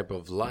different type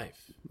of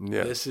life.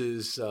 Yeah. This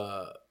is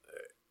the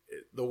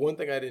one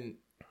thing I didn't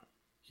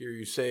hear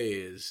you say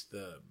is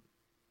the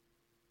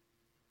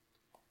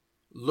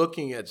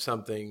looking at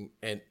something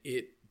and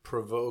it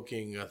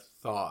provoking a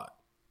thought,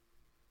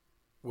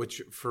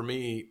 which for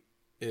me,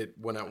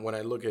 when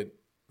I look at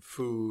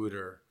food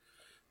or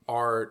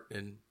art,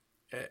 and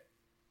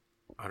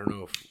I don't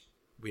know if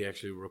we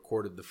actually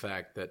recorded the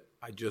fact that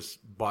I just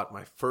bought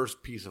my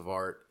first piece of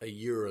art a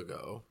year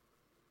ago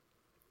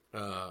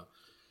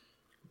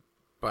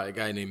by a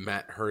guy named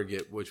Matt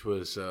Herget, which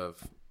was a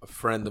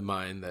friend of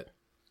mine that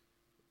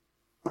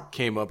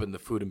came up in the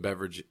food and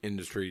beverage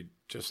industry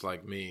just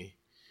like me,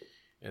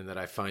 and that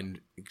I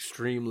find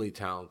extremely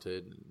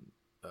talented,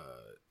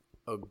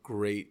 a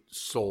great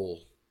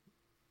soul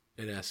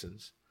in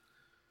essence.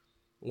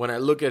 When I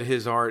look at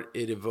his art,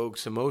 it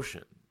evokes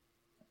emotion.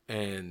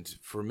 And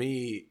for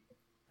me,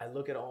 I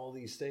look at all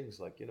these things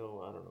like, I don't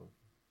know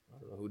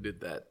who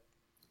did that.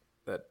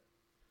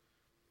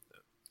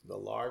 The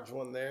large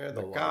one there,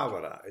 the large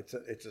Kavara. It's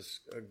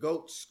a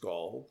goat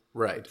skull.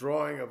 Right. A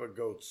drawing of a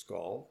goat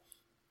skull.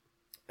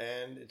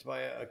 And it's by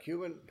a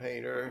Cuban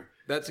painter.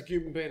 That's a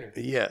Cuban painter.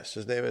 Yes,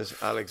 his name is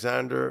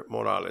Alexander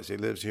Morales. He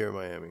lives here in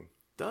Miami.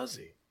 Does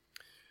he?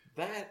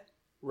 That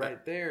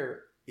right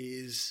there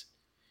is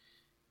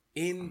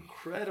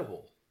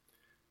incredible.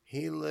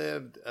 He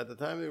lived, at the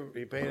time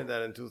he painted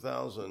that in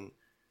 2000,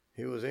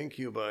 he was in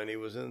Cuba, and he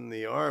was in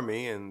the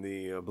army, in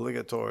the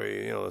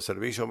obligatory, the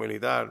servicio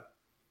militar.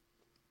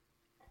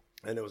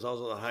 And it was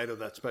also the height of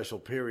that special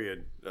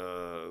period,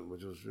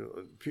 which was,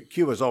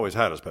 Cuba's always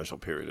had a special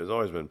period. There's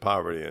always been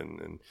poverty,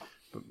 and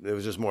it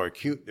was just more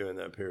acute during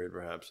that period,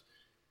 perhaps.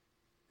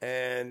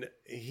 And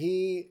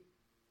he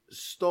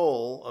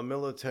stole a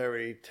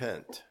military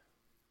tent.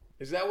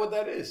 Is that what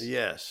that is?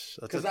 Yes.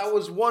 Because I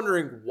was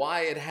wondering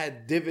why it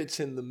had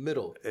divots in the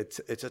middle. It's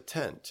a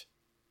tent.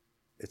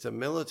 It's a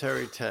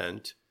military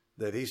tent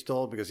that he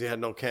stole because he had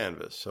no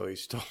canvas. So he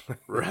stole it.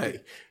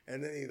 Right.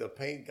 And then the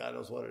paint, God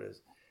knows what it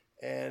is.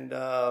 And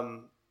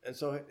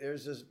so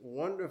there's this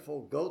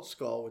wonderful goat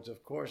skull, which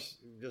of course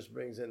just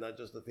brings in not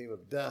just the theme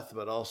of death,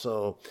 but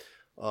also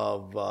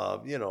of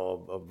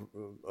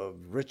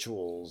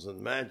rituals and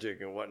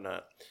magic and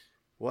whatnot.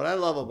 What I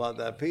love about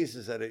that piece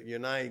is that it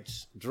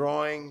unites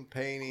drawing,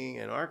 painting,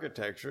 and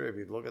architecture. If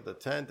you look at the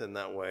tent in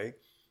that way,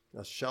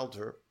 a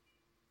shelter,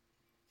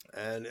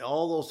 and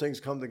all those things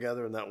come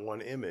together in that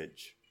one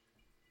image.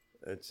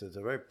 It's a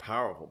very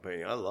powerful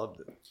painting. I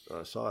loved it. When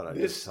I saw it, I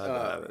just had to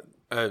have it.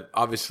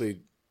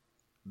 Obviously,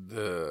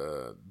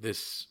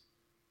 this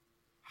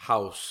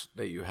house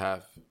that you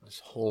have, this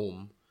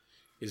home,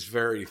 is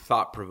very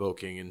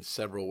thought-provoking in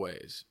several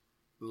ways.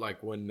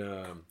 Like when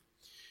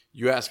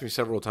you asked me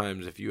several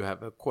times, if you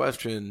have a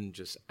question,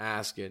 just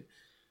ask it.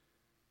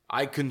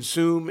 I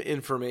consume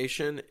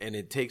information, and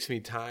it takes me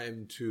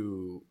time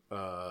to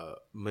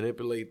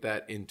manipulate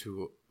that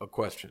into a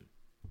question.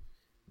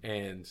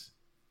 And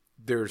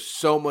there's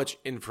so much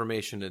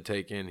information to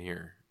take in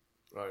here.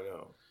 I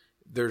know.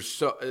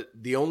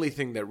 The only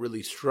thing that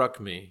really struck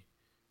me,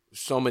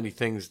 so many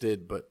things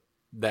did, but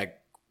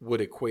that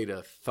would equate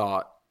a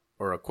thought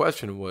or a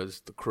question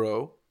was the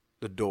crow,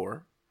 the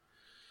door.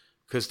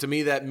 Because to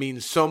me, that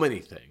means so many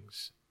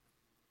things,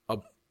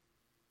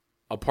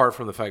 apart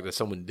from the fact that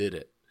someone did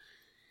it.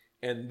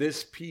 And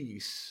this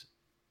piece,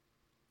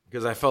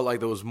 because I felt like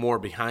there was more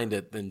behind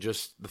it than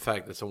just the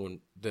fact that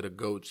someone did a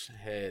goat's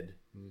head.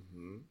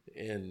 Mm-hmm.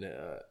 And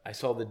I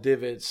saw the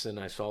divots and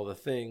I saw the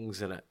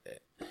things.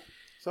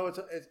 So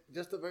it's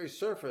just the very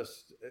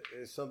surface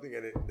is something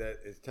that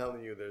is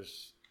telling you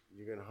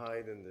you can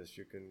hide in this,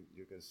 you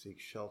can seek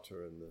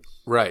shelter in this.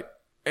 Right.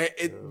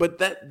 But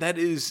that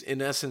is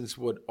in essence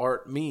what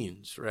art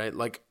means, right?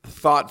 Like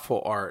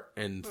thoughtful art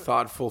and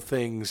thoughtful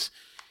things,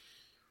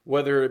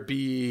 whether it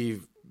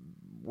be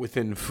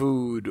within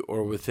food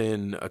or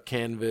within a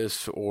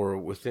canvas or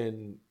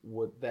within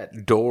what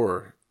that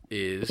door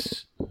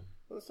is.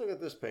 Let's look at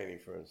this painting,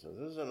 for instance.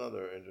 This is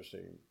another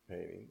interesting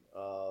painting.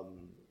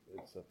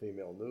 It's a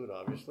female nude,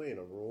 obviously, in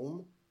a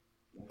room,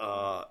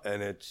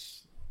 and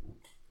it's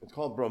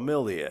called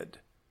Bromeliad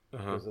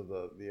because of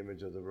the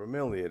image of the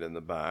bromeliad in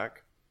the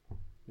back.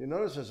 You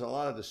notice there's a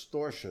lot of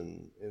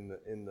distortion in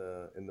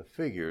the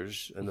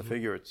figures, in the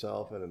figure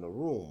itself, and in the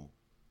room.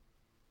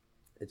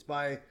 It's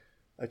by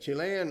a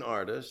Chilean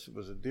artist who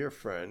was a dear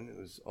friend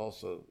who's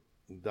also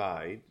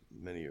died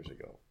many years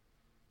ago.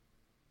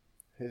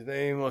 His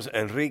name was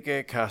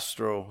Enrique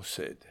Castro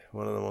Cid,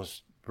 one of the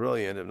most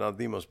brilliant, if not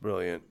the most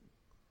brilliant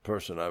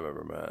person I've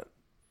ever met.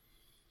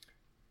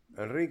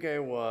 Enrique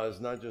was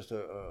not just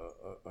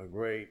a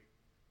great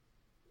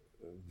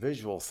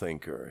visual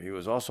thinker, he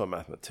was also a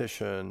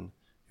mathematician.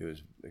 He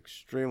was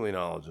extremely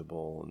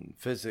knowledgeable in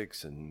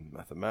physics and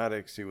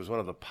mathematics. He was one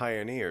of the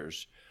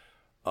pioneers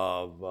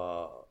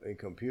in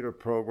computer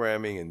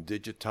programming and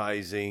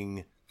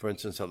digitizing, for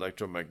instance,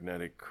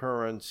 electromagnetic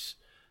currents,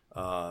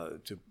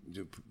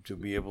 to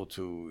be able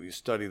to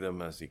study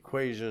them as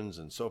equations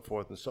and so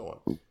forth and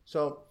so on.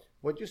 So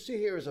what you see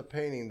here is a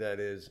painting that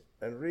is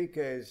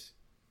Enrique's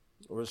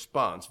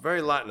response,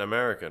 very Latin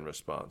American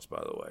response,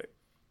 by the way,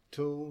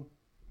 to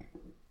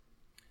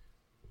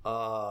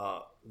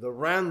the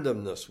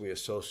randomness we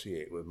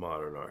associate with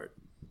modern art.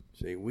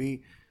 See,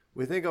 we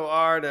think of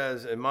art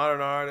as, in modern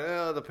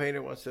art, the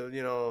painter wants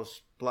to,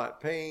 splat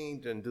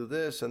paint and do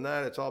this and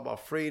that. It's all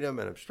about freedom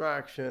and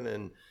abstraction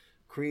and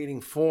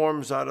creating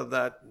forms out of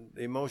that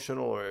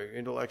emotional or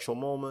intellectual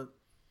moment.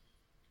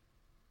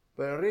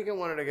 But Enrique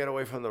wanted to get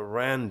away from the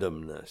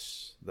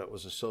randomness that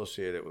was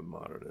associated with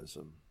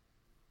modernism.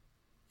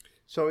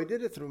 So he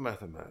did it through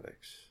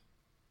mathematics.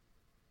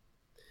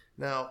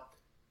 Now,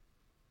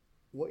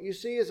 what you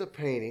see is a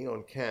painting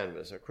on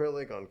canvas,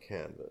 acrylic on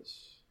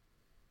canvas.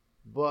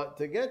 But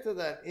to get to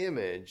that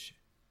image,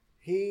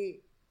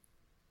 he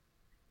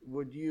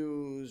would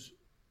use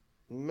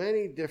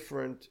many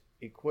different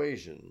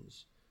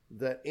equations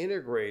that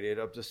integrated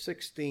up to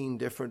 16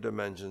 different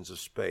dimensions of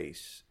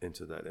space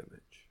into that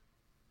image.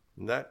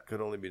 And that could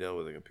only be done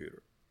with a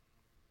computer.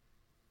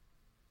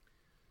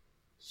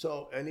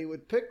 So, and he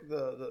would pick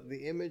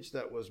the image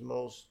that was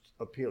most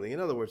appealing. In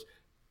other words,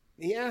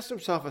 he asked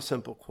himself a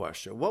simple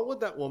question. What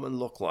would that woman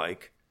look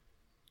like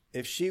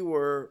if she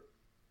were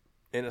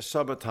in a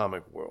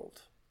subatomic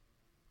world?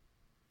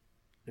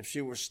 If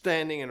she were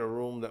standing in a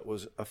room that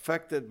was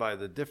affected by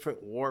the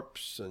different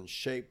warps and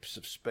shapes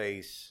of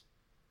space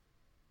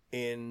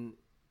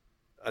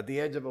at the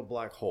edge of a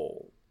black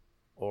hole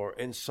or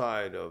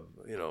inside of,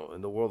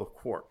 in the world of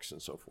quarks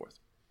and so forth.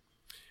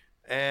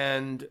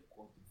 And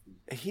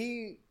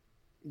he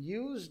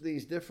used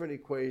these different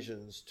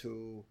equations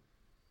to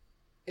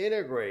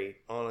integrate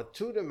on a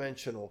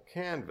two-dimensional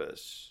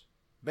canvas,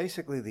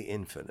 basically the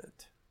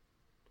infinite.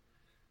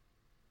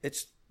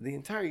 It's the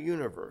entire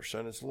universe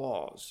and its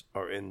laws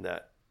are in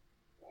that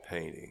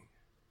painting.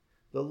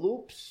 The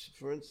loops,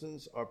 for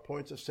instance, are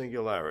points of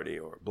singularity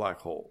or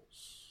black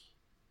holes.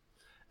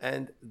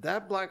 And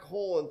that black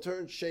hole in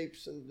turn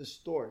shapes and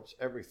distorts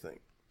everything.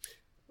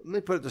 Let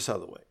me put it this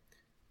other way.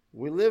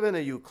 We live in a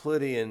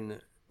Euclidean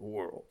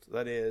world.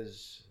 That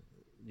is,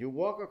 you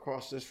walk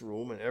across this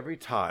room and every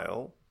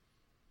tile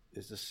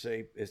is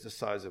the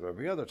size of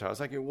every other tile. It's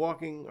like you're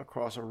walking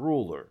across a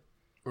ruler.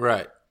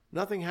 Right.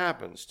 Nothing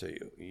happens to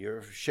you.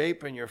 Your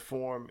shape and your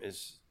form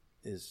is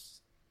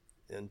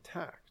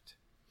intact.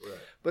 Right.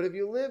 But if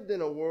you lived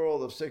in a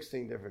world of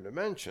 16 different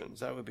dimensions,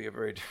 that would be a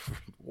very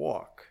different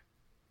walk.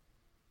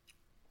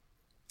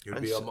 It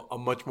would be a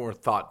much more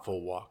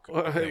thoughtful walk.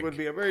 It would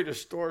be a very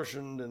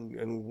distortioned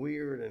and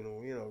weird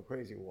and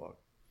crazy walk.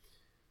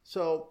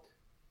 So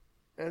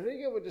I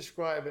think I would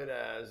describe it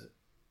as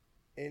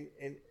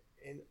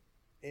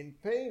in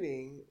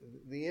painting,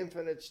 the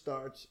infinite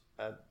starts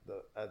at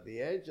the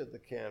edge of the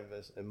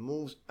canvas and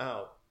moves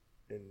out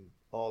in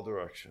all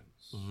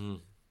directions. Mm-hmm.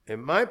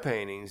 In my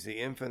paintings, the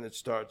infinite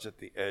starts at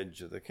the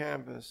edge of the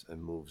canvas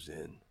and moves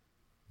in.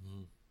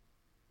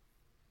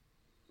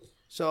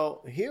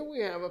 So here we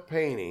have a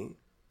painting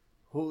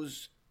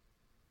who's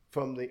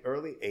from the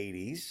early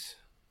 80s,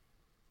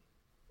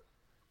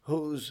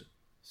 whose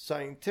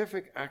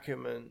scientific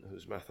acumen,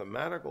 whose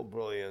mathematical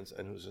brilliance,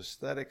 and whose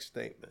aesthetic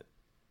statement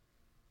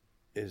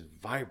is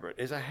vibrant,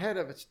 is ahead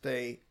of its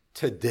day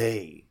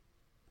today.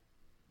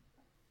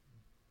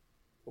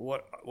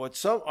 What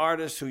some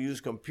artists who use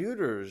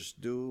computers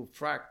do,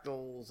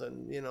 fractals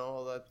and,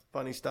 all that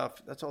funny stuff,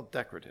 that's all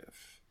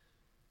decorative.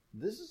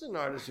 This is an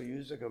artist who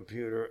used a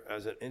computer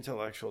as an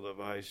intellectual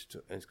device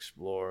to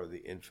explore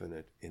the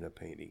infinite in a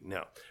painting.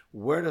 Now,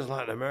 where does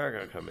Latin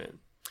America come in?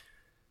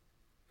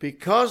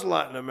 Because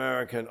Latin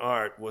American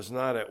art was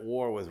not at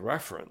war with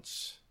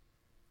reference,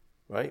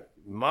 right?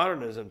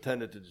 Modernism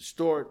tended to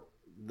distort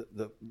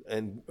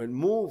and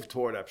move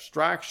toward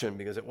abstraction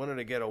because it wanted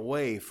to get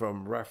away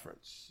from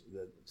reference,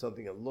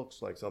 something that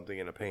looks like something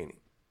in a painting.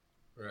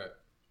 Right.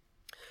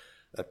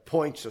 That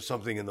points to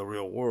something in the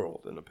real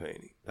world in a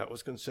painting. That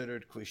was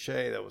considered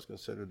cliche. That was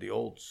considered the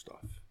old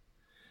stuff.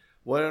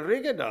 What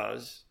Enrique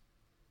does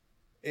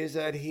is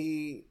that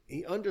he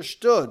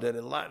understood that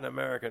in Latin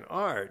American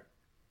art,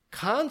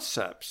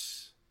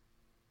 concepts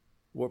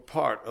were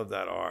part of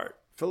that art.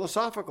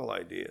 Philosophical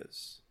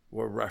ideas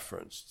were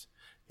referenced.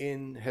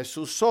 In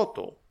Jesus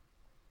Soto,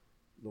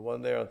 the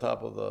one there on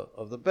top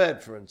of the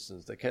bed, for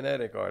instance, the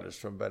kinetic artist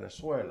from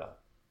Venezuela,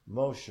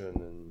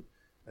 motion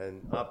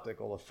and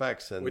optical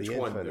effects and Which the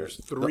one? infinite.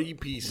 There's three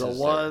pieces.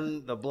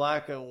 The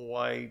black and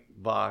white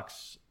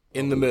box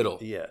in the middle.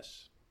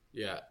 Yes.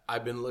 Yeah,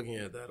 I've been looking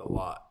at that a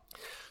lot.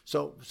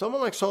 So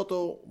someone like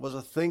Soto was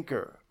a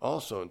thinker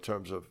also in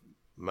terms of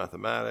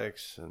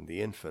mathematics and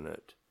the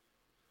infinite,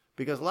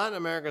 because Latin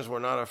Americans were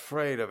not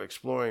afraid of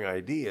exploring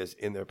ideas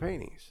in their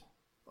paintings.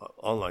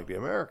 Unlike the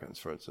Americans,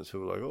 for instance, who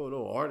were like, oh,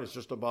 no, art is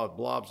just about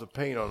blobs of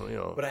paint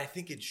on, But I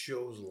think it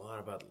shows a lot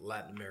about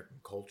Latin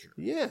American culture.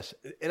 Yes.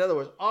 In other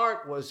words,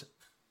 art was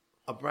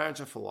a branch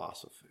of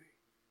philosophy.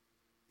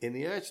 In the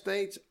United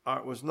States,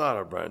 art was not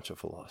a branch of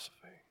philosophy.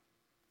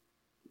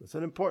 It's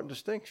an important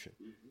distinction.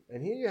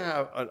 And here you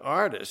have an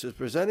artist who's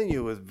presenting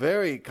you with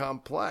very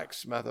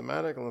complex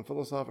mathematical and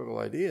philosophical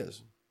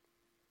ideas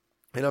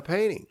in a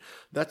painting.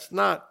 That's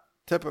not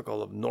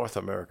typical of North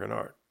American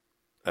art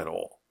at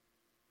all.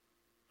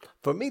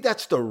 For me,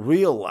 that's the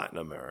real Latin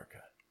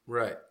America,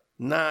 Right.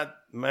 not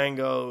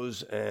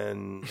mangoes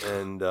and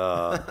and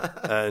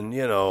whatever,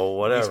 no,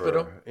 what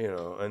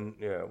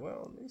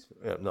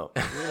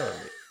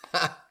I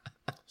mean.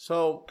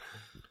 So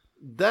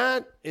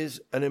that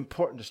is an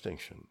important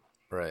distinction.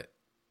 Right.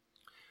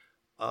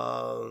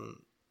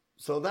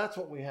 So that's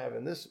what we have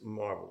in this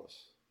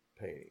marvelous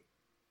painting.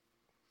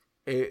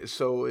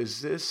 So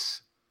is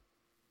this?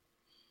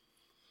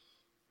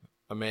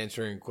 I'm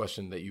answering a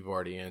question that you've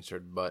already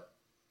answered, but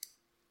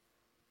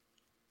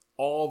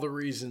all the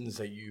reasons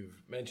that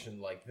you've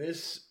mentioned, like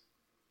this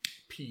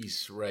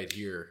piece right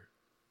here,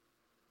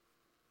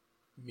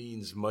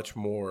 means much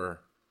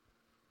more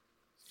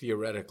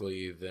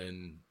theoretically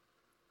than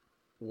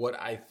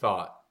what I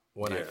thought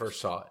when I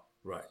first saw it.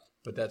 Right.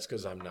 But that's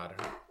because I'm not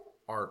an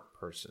art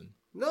person.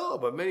 No,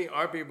 but many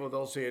art people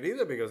don't see it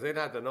either because they'd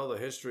have to know the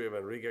history of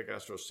Enrique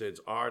Castro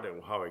Cid's art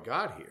and how it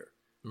got here.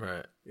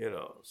 Right.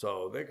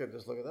 So they could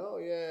just look at, oh,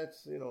 yeah,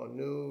 it's, a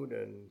nude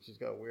and she's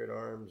got weird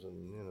arms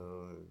and,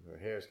 her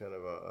hair's kind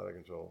of out of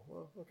control.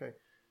 Well, okay.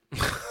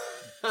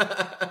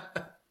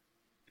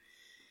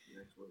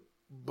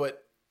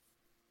 But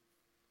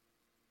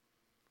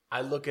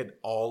I look at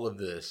all of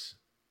this,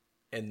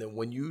 and then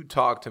when you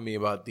talk to me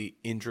about the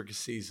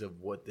intricacies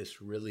of what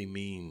this really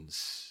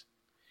means,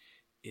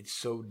 it's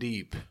so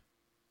deep.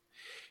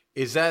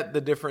 Is that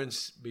the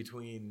difference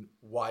between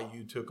why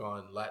you took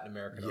on Latin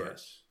American art?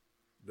 Yes.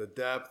 The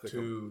depth,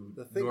 to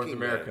the thinking North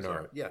American man's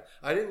art. Yeah.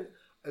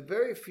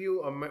 Very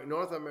few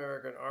North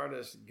American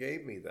artists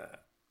gave me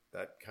that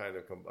kind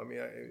of,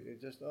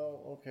 it just,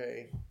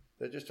 okay.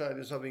 They're just trying to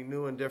do something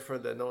new and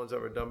different that no one's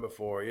ever done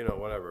before,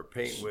 whatever.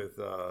 Paint with,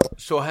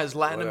 So has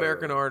Latin whatever,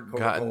 American art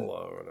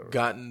Coca-Cola or whatever.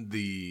 gotten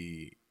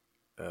the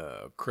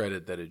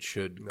credit that it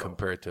should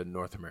compared to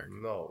North American?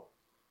 No.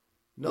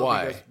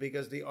 Why?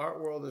 Because the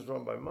art world is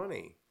run by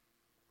money.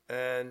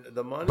 And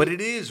the money... But it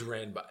is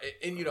ran by...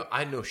 And,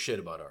 I know shit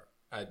about art.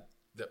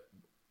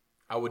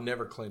 I would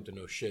never claim to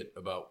know shit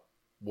about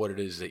what it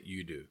is that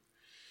you do.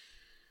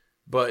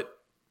 But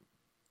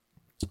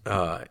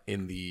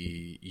in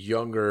the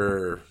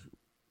younger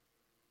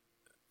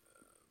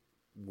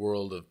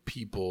world of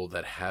people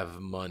that have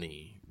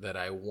money that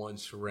I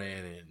once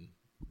ran in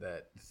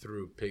that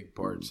threw pig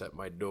parts at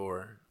my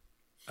door,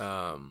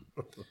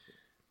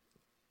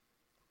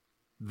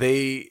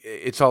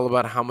 it's all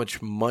about how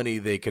much money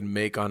they can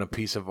make on a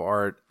piece of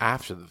art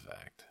after the fact.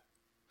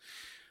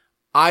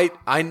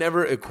 I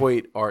never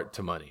equate art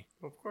to money.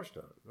 Of course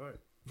not. Right.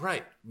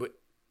 Right. But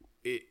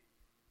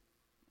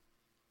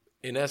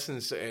in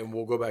essence, and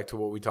we'll go back to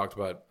what we talked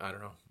about, I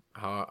don't know,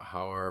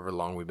 however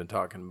long we've been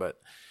talking, but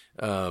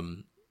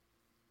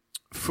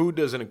food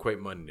doesn't equate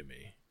money to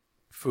me.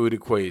 Food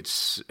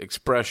equates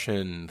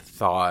expression,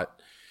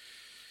 thought,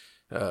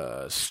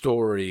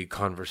 story,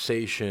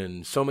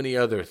 conversation, so many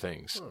other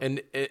things.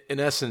 And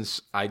in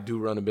essence, I do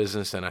run a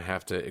business and I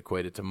have to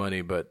equate it to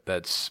money, but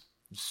that's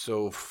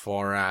so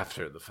far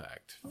after the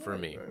fact for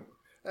me. Right.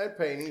 And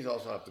paintings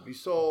also have to be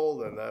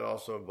sold, and that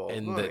also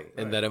involves money.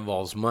 And that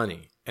involves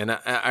money. And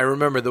I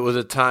remember there was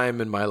a time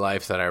in my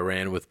life that I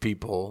ran with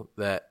people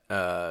that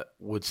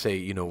would say,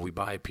 you know, we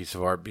buy a piece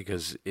of art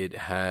because it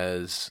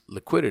has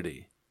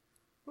liquidity,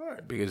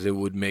 Right. because it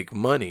would make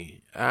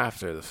money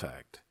after the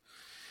fact.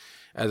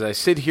 As I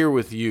sit here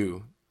with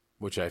you,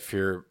 which I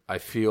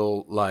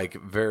feel like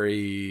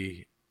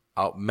very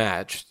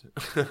outmatched,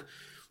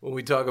 when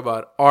we talk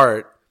about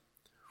art,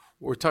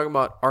 we're talking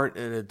about art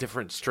in a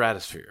different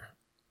stratosphere.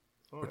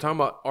 We're talking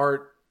about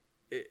art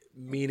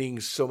meaning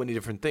so many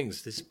different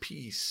things. This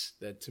piece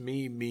that to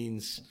me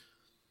means,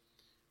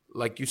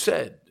 like you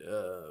said,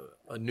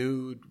 a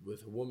nude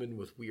with a woman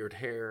with weird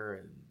hair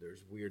and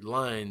there's weird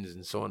lines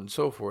and so on and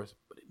so forth.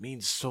 But it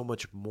means so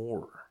much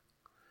more.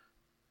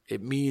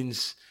 It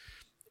means,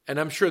 and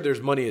I'm sure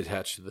there's money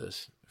attached to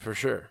this, for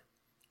sure.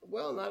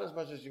 Well, not as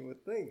much as you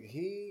would think.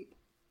 He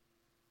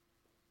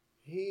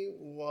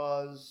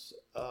was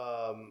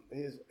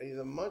he's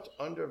a much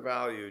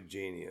undervalued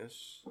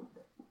genius.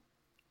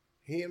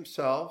 He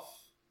himself,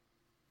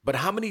 But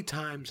how many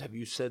times have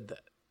you said that?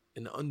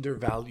 An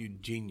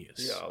undervalued genius.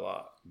 yeah, a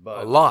lot.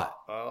 But A lot.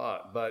 A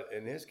lot. But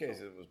in his case,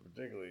 it was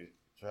particularly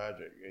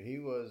tragic. He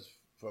was,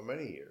 for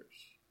many years,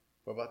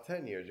 for about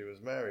 10 years, he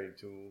was married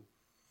to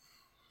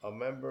a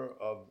member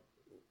of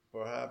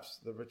perhaps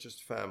the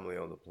richest family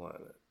on the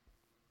planet.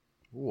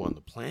 Ooh, on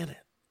the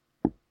planet.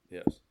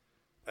 Yes.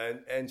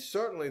 And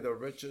certainly the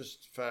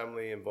richest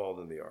family involved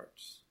in the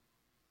arts.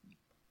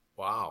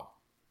 Wow.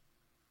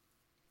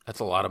 That's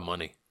a lot of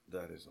money.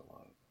 That is a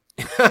lot of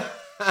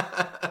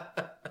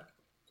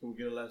Can we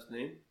get a last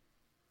name?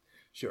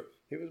 Sure.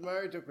 He was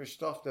married to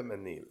Christophe de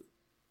Menil.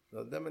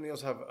 The de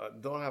Menils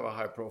don't have a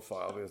high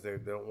profile because they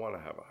don't want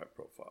to have a high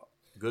profile.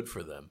 Good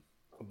for them.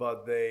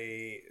 But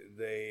they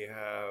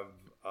have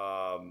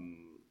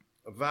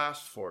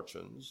vast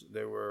fortunes.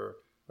 They were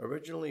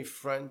originally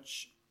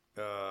French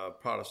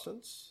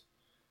Protestants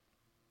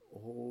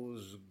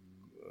whose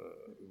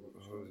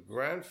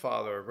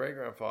grandfather,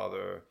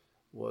 great-grandfather,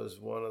 was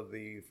one of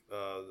the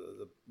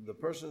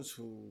persons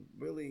who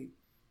really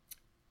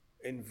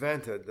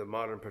invented the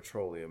modern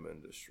petroleum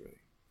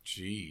industry.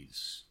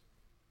 Jeez.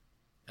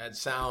 That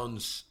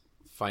sounds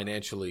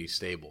financially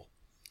stable.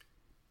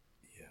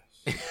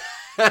 Yes.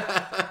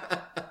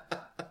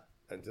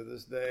 And to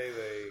this day,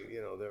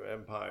 their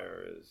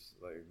empire is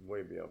like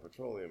way beyond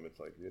petroleum. It's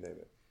like, you name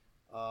it.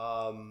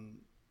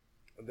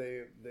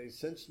 They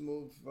since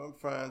moved from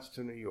France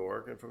to New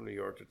York and from New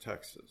York to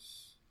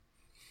Texas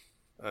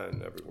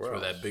and everywhere That's where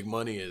else. that big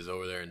money is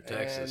over there in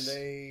Texas.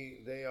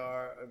 And they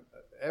are,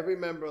 every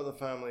member of the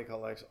family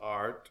collects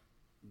art,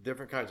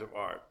 different kinds of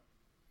art,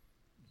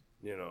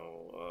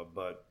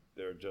 but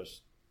they're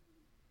just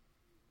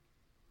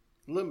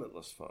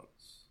limitless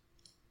funds.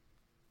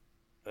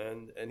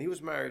 And he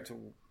was married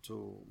to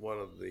one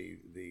of the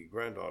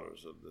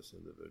granddaughters of this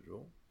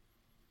individual.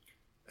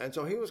 And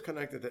so he was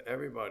connected to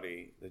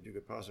everybody that you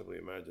could possibly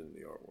imagine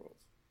in the art world.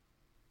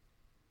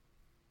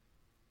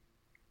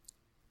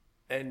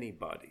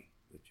 Anybody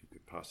that you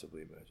could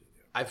possibly imagine.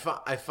 I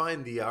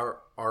find the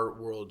art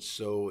world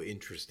so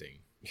interesting.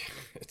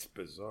 It's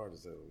bizarre to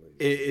say the least.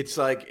 It's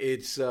like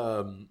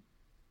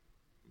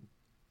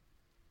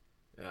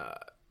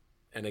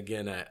and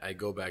again I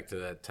go back to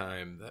that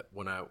time that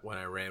when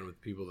I ran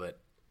with people that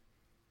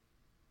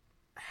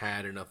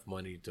had enough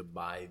money to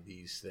buy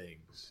these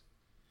things,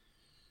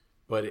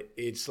 but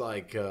it's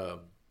like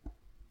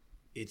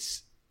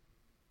it's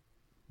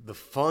the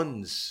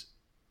funds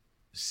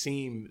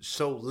seem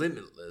so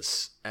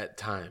limitless at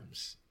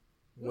times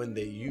when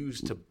they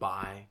use to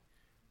buy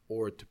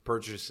or to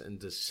purchase and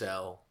to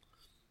sell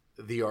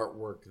the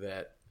artwork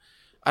that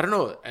I don't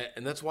know.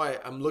 And that's why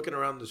I'm looking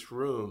around this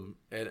room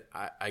and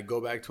I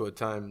go back to a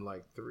time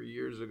like 3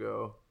 years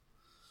ago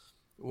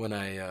when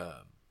I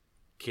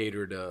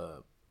catered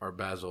our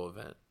Basel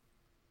event.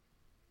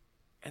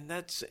 And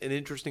that's an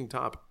interesting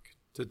topic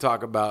to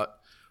talk about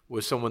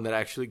with someone that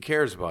actually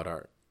cares about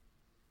art.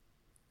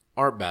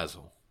 Art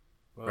Basel.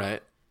 Wow.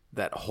 Right?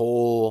 That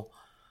whole,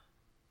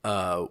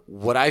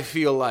 what I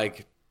feel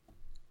like,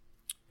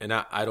 and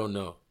I don't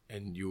know,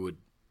 and you would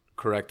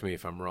correct me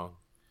if I'm wrong.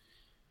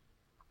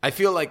 I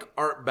feel like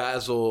Art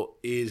Basel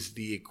is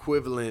the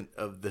equivalent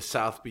of the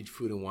South Beach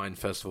Food and Wine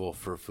Festival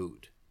for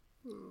food.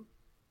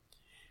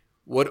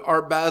 What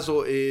Art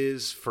Basel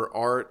is for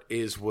art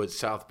is what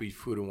South Beach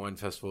Food and Wine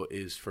Festival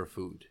is for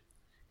food.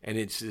 And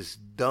it's this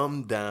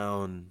dumbed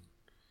down,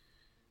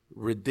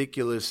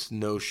 ridiculous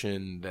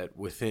notion that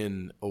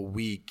within a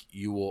week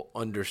you will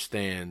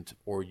understand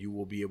or you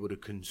will be able to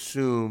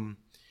consume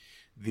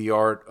the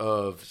art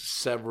of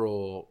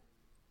several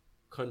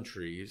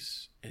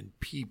countries and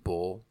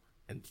people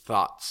and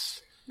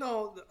thoughts.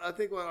 No, I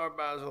think with Art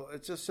Basel,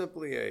 it's just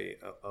simply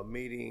a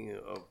meeting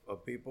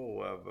of people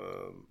who have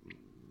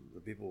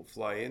the people who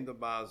fly into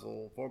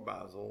Basel for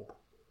Basel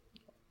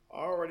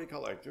are already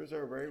collectors.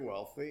 They're very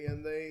wealthy,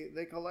 and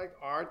they collect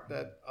art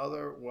that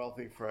other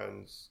wealthy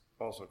friends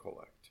also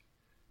collect.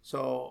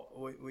 So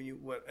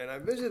and I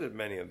visited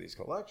many of these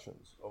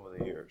collections over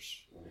the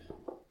years,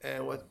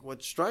 and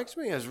what strikes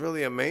me as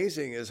really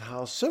amazing is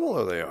how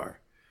similar they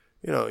are.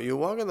 You know, you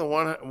walk into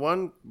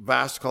one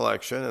vast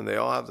collection, and they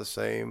all have the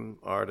same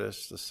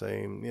artists, the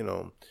same, you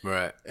know.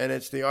 Right. And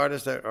it's the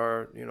artists that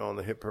are, you know, on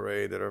the hit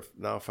parade that are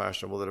now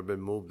fashionable, that have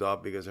been moved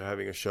up because they're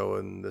having a show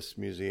in this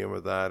museum or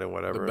that and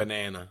whatever. The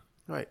banana.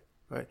 Right.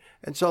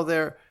 And so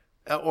they're,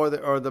 or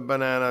the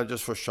banana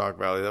just for shock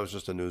value. That was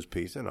just a news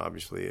piece, and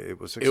obviously it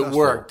was successful.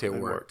 It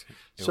worked.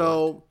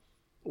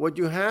 What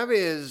you have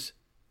is,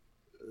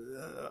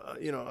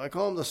 you know, I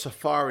call them the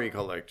safari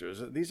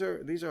collectors. These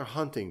are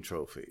hunting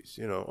trophies.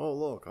 You know, oh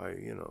look,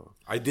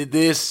 I did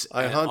this.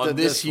 I hunted on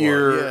this one.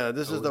 year. Yeah,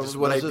 this is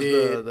what I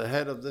did. The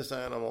head of this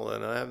animal,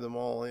 and I have them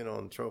all, you know,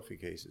 in trophy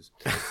cases.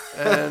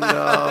 And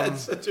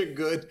that's such a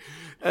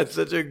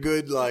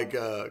good like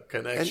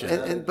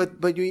connection.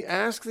 But you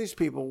ask these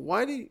people,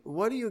 what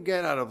do you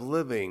get out of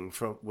living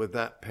with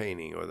that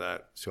painting or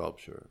that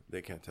sculpture?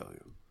 They can't tell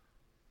you.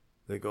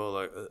 They go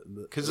like,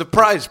 because it's a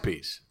prize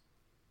piece.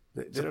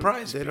 They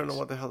don't know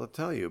what the hell to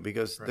tell you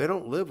because they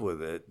don't live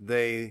with it.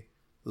 They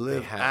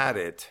live at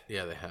it.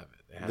 Yeah, they have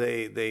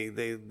it.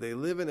 They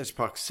live in its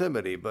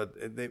proximity, but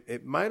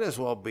it might as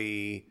well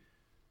be,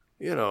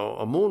 you know,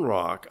 a moon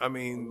rock. I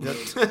mean,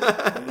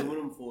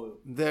 aluminum foil.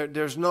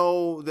 There's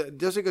no,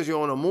 just because you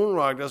own a moon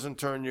rock doesn't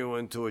turn you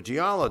into a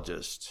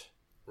geologist.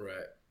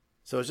 Right.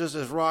 So it's just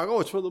this rock. Oh,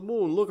 it's from the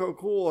moon. Look how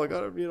cool! I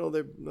got it. You know,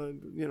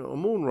 a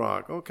moon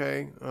rock.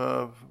 Okay.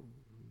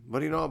 What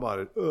do you know about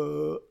it?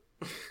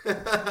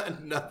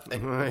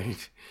 Nothing.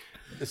 Right.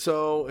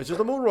 So it's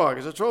just a moon rock.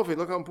 It's a trophy.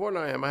 Look how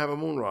important I am. I have a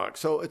moon rock.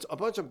 So it's a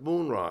bunch of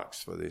moon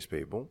rocks for these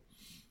people.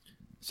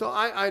 So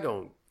I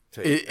don't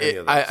take any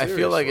of that seriously. I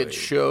feel like it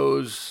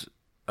shows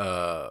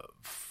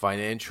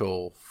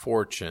financial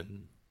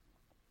fortune.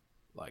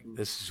 Like,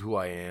 this is who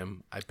I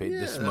am. I paid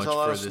this much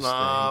for this thing. There's a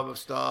lot of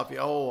stuff.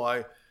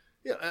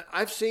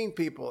 I've seen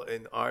people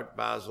in Art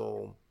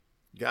Basel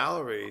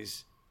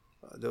galleries.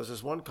 There was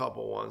this one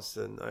couple once,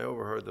 and I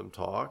overheard them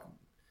talk.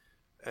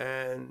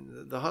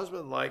 And the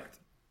husband liked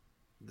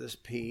this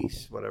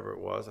piece, whatever it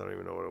was. I don't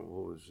even know what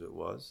it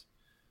was.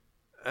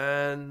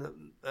 And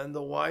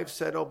the wife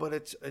said, "Oh, but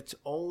it's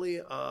only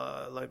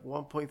like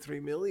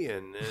 1.3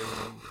 million."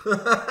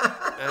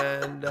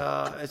 And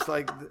it's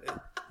like,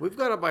 we've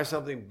got to buy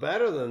something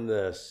better than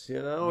this.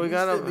 You know, we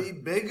got to be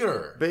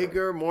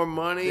bigger, more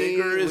money.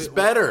 Bigger is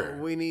better.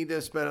 We need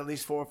to spend at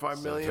least $4 or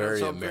 $5 million. Very or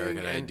something.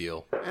 American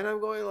ideal. And I'm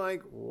going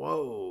like,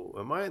 whoa,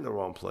 am I in the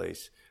wrong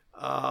place?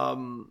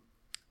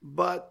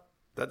 But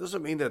that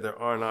doesn't mean that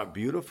there are not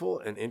beautiful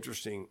and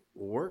interesting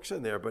works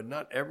in there, but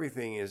not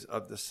everything is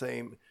of the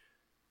same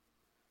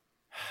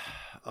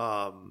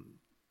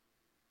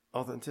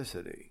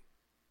authenticity.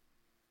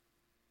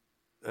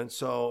 And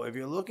so if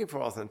you're looking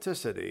for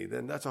authenticity,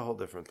 then that's a whole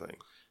different thing.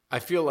 I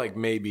feel like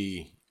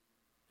maybe,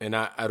 and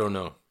I don't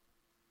know,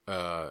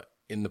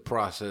 in the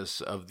process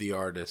of the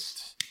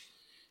artists,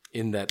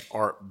 in that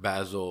Art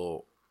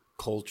Basel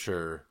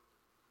culture,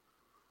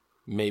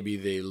 maybe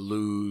they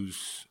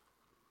lose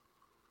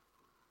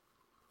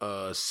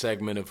a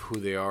segment of who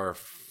they are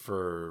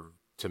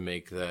to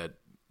make that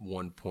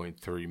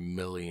 1.3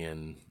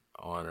 million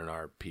on an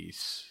art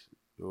piece,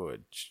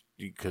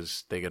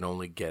 because they can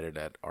only get it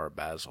at Art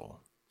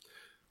Basel,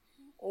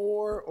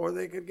 or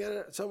they could get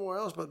it somewhere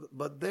else.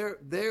 But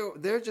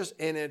they're just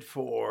in it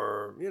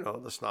for, you know,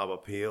 the snob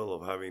appeal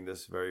of having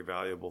this very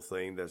valuable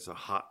thing that's a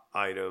hot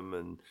item,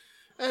 and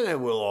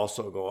it will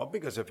also go up,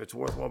 because if it's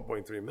worth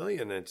 1.3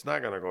 million, it's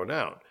not going to go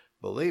down.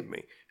 Believe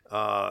me.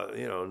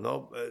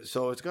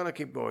 So it's going to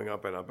keep going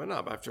up and up and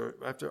up.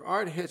 After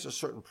art hits a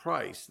certain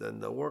price, then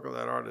the work of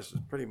that artist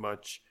is pretty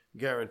much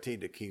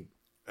guaranteed to keep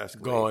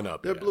escalating. Going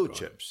up. They're blue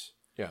chips.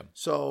 Yeah.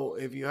 So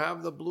if you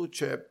have the blue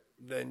chip,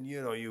 then,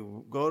 you know,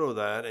 you go to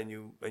that and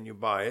you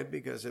buy it,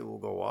 because it will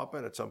go up,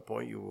 and at some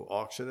point you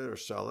auction it or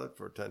sell it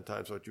for 10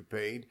 times what you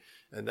paid,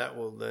 and that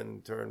will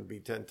then be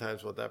 10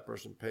 times what that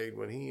person paid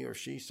when he or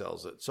she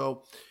sells it.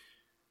 So,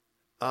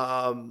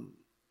 for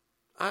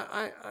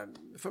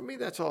me,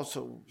 that's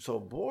also so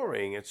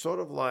boring. It's sort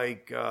of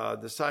like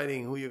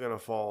deciding who you're going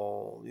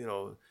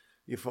to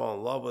you fall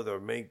in love with or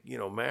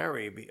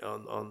marry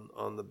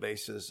on the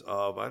basis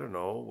of, I don't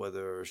know,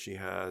 whether she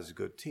has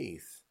good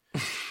teeth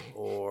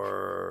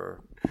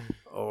or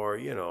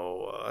you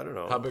know, I don't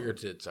know how big her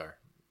tits are.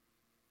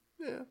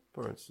 Yeah,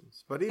 for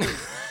instance. But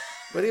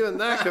even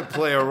that could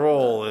play a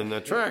role in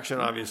attraction,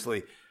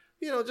 obviously.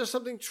 You know, just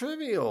something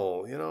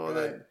trivial, you know,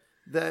 right.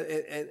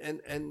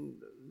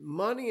 And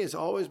money has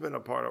always been a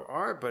part of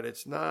art, but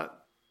it's not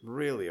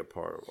really a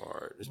part of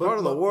art. It's part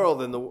of the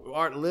world, and the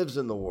art lives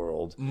in the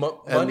world.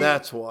 And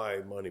that's why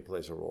money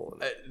plays a role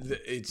in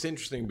it. It's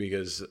interesting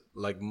because,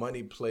 like,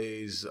 money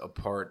plays a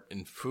part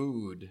in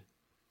food,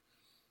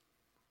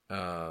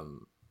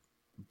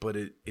 but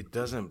it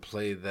doesn't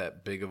play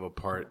that big of a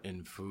part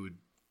in food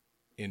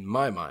in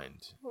my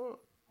mind,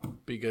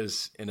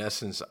 because in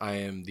essence, I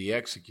am the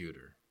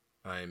executor.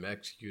 I am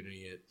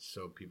executing it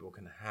so people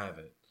can have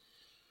it.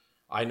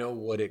 I know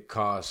what it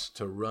costs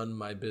to run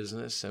my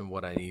business and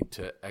what I need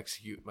to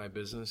execute my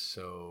business,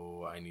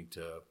 so I need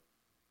to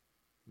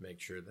make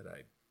sure that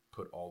I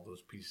put all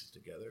those pieces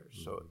together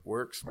so it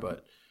works,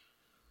 but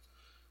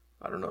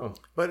I don't know.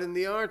 But in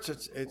the arts,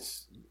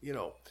 it's you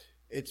know,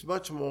 it's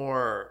much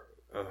more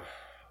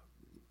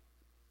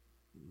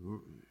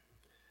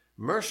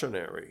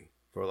mercenary,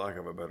 for lack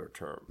of a better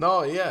term.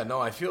 No, yeah, no,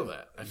 I feel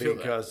that.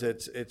 Because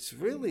it's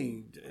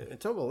really,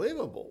 it's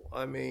unbelievable.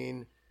 I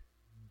mean,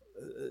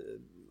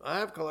 I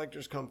have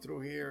collectors come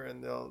through here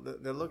and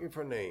they're looking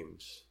for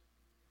names.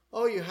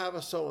 Oh, you have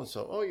a so and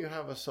so. Oh, you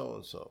have a so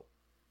and so.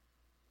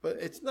 But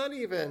it's not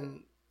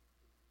even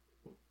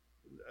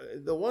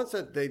the ones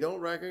that they don't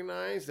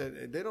recognize.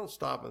 That they don't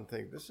stop and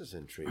think this is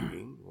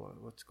intriguing.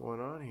 What's going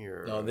on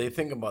here? No, they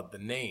think about the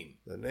name,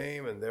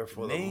 and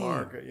therefore the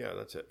market. Yeah,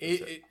 that's it.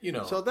 It. You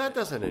know, so that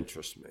doesn't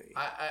interest me.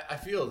 I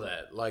feel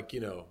that, like, you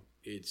know.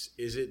 Is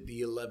it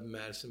the 11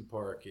 Madison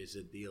Park? Is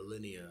it the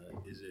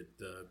Alinea? Is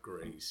it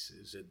Grace?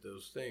 Is it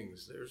those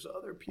things? There's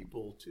other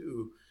people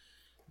too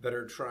that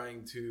are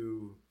trying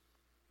to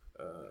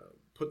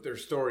put their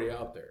story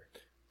out there.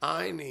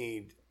 I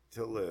need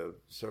to live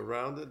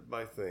surrounded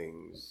by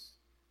things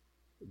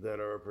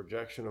that are a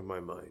projection of my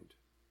mind.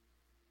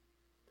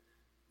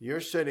 You're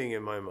sitting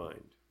in my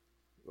mind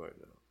right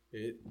now.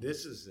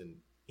 This is an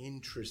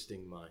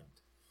interesting mind.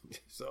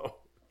 So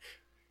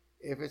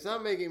if it's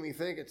not making me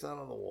think, it's not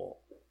on the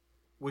wall.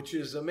 Which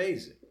is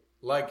amazing.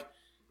 Like,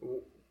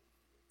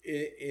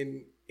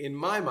 in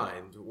my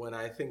mind, when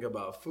I think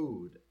about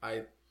food,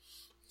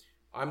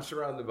 I'm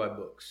surrounded by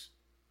books.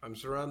 I'm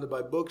surrounded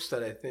by books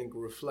that I think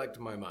reflect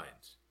my mind.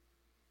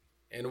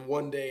 And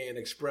one day, an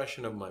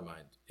expression of my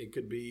mind. It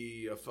could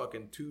be a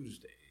fucking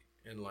Tuesday.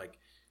 And, like,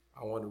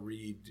 I want to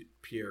read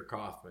Pierre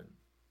Kaufman.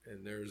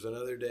 And there's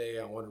another day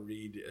I want to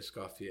read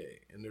Escoffier.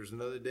 And there's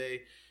another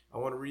day I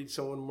want to read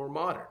someone more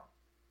modern.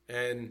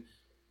 And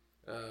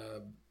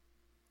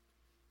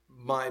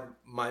my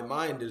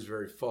mind is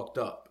very fucked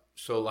up.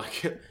 So,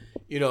 like,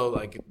 you know,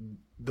 like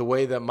the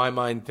way that my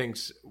mind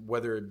thinks,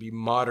 whether it be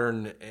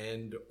modern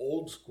and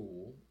old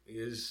school,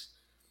 is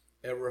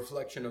a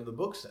reflection of the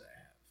books that I have.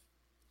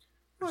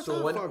 Well,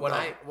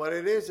 so what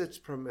it is, it's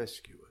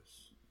promiscuous.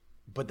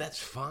 But that's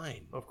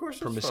fine. Of course,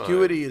 it's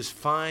promiscuity fine. is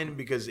fine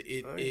because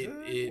it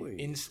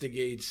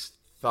instigates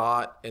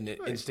thought and it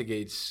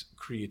instigates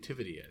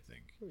creativity, I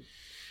think.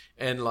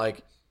 And,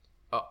 like,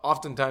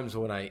 oftentimes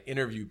when I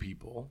interview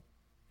people,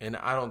 and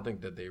I don't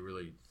think that they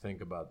really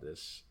think about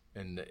this,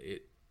 and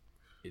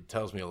it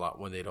tells me a lot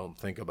when they don't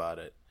think about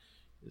it.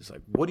 It's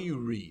like, what do you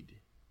read?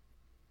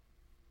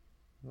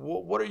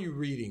 What are you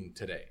reading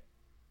today?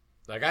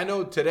 Like, I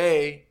know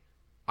today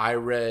I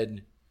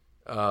read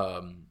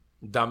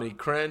Dominique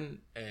Crenn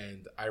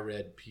and I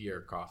read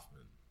Pierre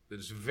Kaufman.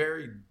 There's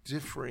very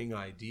differing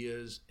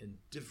ideas and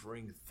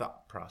differing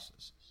thought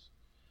processes.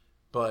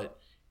 But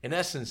in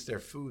essence, their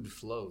food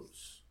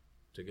flows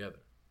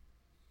together.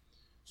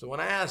 So when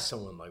I ask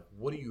someone, like,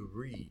 what do you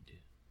read?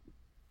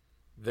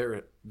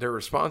 Their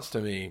response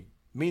to me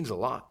means a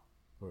lot.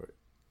 Right.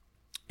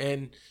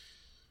 And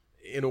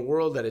in a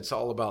world that it's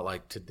all about,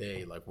 like,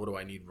 today, like, what do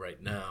I need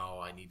right now?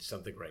 I need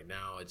something right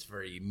now. It's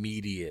very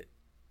immediate.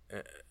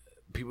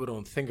 People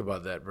don't think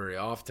about that very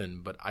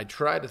often, but I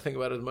try to think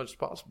about it as much as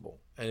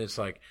possible. And it's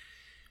like,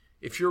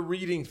 if you're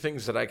reading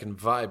things that I can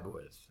vibe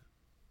with,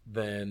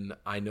 then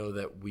I know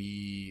that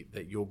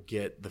you'll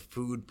get the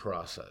food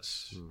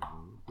process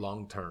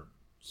long term.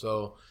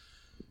 So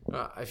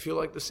I feel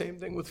like the same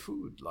thing with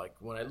food. Like,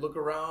 when I look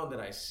around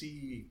and I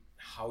see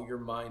how your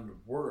mind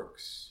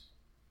works,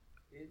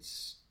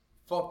 it's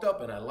fucked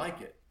up and I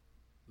like it.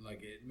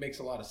 Like, it makes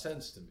a lot of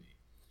sense to me.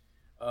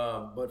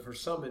 But for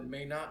some, it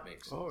may not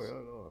make sense. Oh, yeah,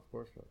 no, of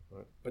course not.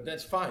 Right. But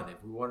that's fine.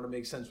 If we wanted to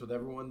make sense with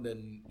everyone,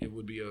 then it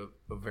would be a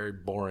very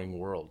boring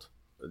world.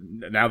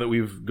 Now that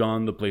we've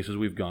gone the places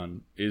we've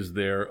gone, is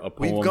there a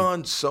poem? We've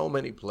gone so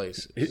many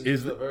places.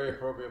 Is a very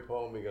appropriate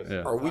poem because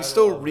Are we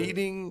still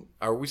reading?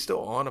 Are we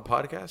still on a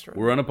podcast right now?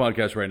 We're on a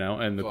podcast right now,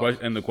 and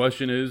the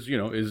question is, you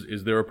know,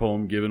 is there a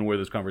poem, given where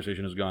this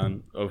conversation has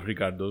gone, of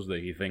Ricardo's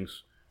that he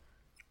thinks?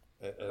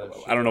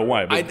 I don't know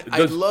why, but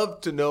I'd love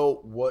to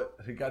know what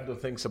Ricardo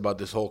thinks about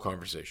this whole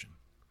conversation.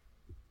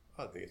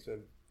 I think it's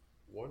been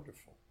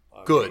wonderful.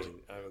 Good.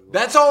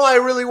 That's all I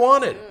really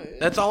wanted.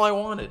 That's all I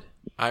wanted.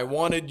 I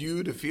wanted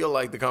you to feel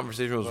like the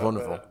conversation was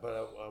wonderful.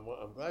 But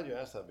I'm glad you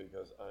asked that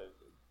because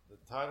the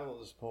title of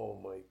this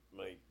poem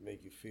might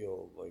make you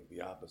feel like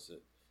the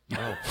opposite.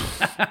 Oh,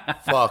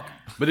 fuck.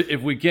 But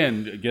if we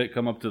can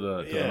come up to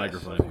the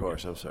microphone, of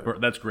course. I'm sorry.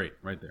 That's great,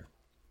 right there.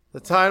 The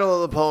title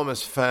of the poem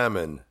is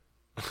Famine.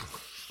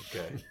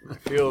 Okay, I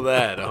feel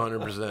that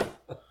 100%.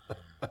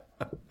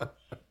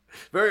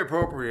 Very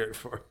appropriate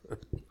for.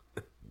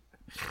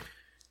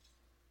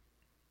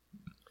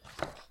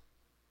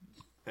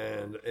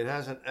 And it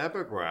has an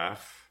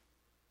epigraph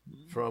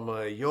from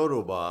a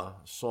Yoruba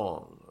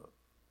song,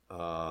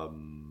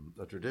 a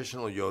a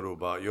traditional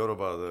Yoruba.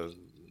 Yoruba,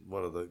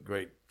 one of the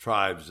great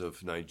tribes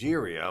of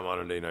Nigeria,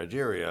 modern-day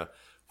Nigeria,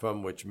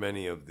 from which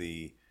many of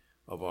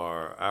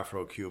our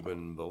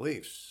Afro-Cuban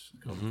beliefs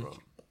come from,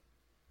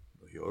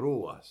 the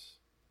Yorubas.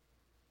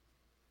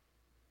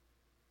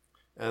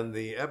 And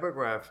the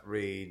epigraph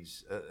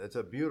reads, it's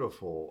a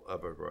beautiful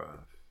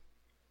epigraph.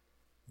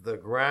 The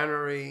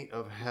granary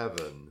of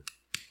heaven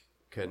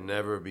can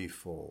never be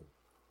full.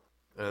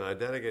 And I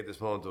dedicate this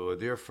poem to a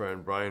dear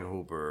friend, Brian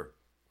Hooper,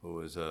 who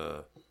is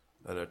an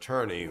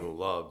attorney who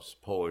loves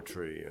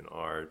poetry and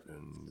art,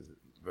 and is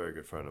a very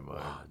good friend of mine.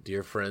 Wow,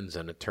 dear friends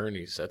and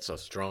attorneys, that's a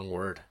strong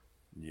word.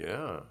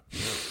 Yeah.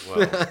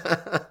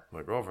 Well,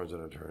 my girlfriend's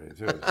an attorney,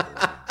 too. So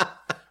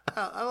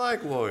I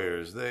like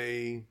lawyers.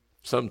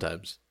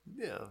 Sometimes.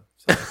 Yeah.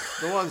 So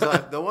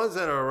the ones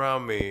that are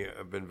around me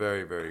have been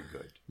very, very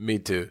good. Me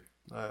too.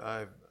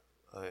 I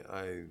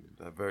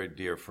have very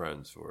dear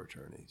friends who are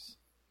attorneys.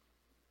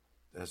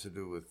 It has to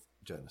do with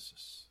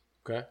Genesis.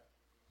 Okay.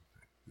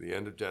 The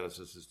end of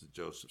Genesis is the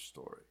Joseph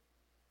story.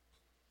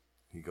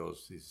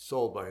 He's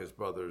sold by his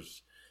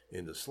brothers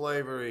into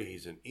slavery.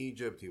 He's in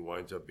Egypt. He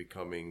winds up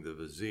becoming the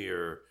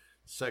vizier,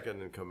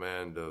 second in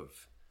command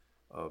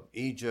of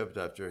Egypt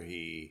after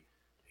he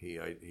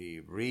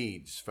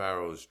reads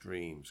Pharaoh's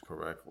dreams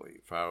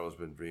correctly. Pharaoh's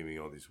been dreaming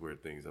all these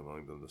weird things,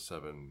 among them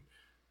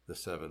the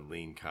seven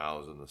lean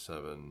cows and the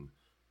seven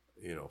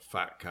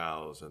fat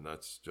cows, and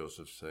that's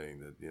Joseph saying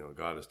that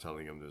God is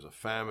telling him there's a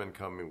famine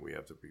coming, we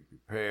have to be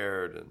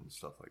prepared and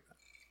stuff like that.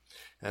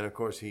 And of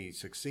course he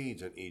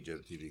succeeds in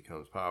Egypt, he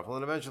becomes powerful,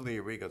 and eventually he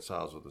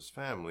reconciles with his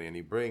family, and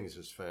he brings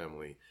his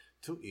family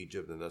to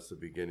Egypt, and that's the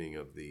beginning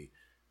of the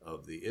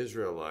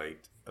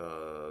Israelite,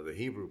 the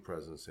Hebrew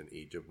presence in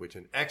Egypt, which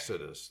in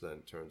Exodus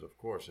then turns, of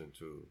course,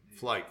 into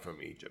flight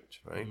from Egypt,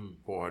 right?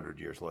 400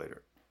 years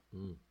later.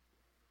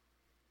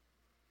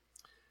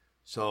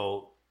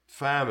 So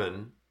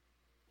famine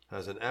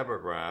has an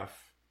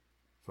epigraph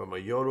from a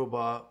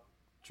Yoruba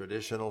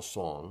traditional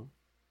song,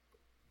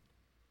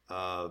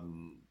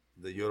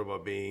 the Yoruba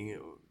being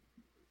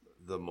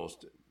the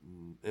most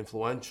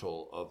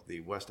influential of the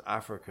West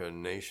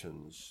African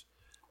nations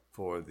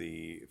for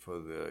the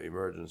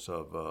emergence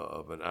of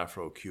an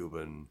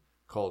Afro-Cuban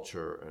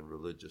culture and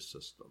religious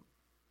system.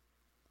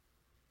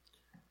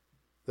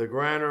 The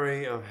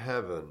granary of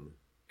heaven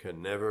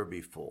can never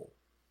be full.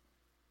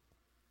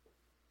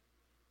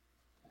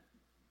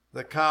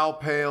 The cow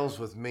pails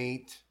with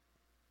meat,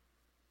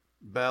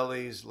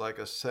 bellies like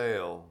a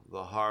sail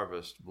the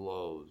harvest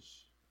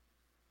blows.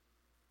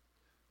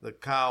 The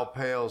cow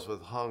pails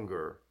with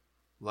hunger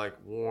like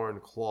worn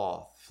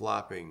cloth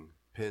flapping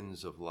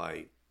pins of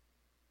light.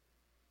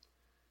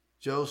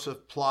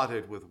 Joseph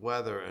plotted with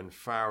weather and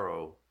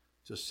Pharaoh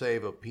to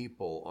save a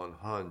people on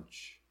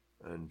hunch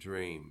and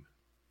dream.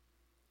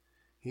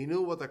 He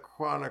knew what the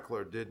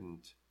chronicler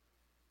didn't,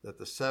 that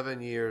the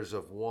 7 years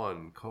of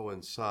one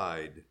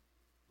coincide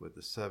with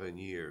the 7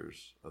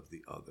 years of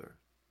the other.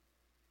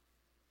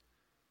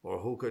 Or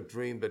who could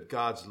dream that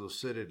God's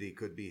lucidity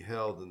could be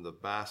held in the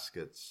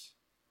baskets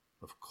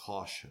of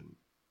caution?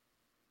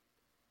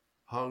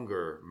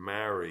 Hunger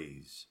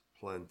marries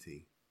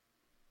plenty.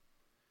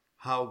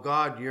 How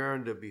God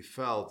yearned to be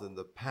felt in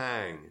the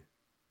pang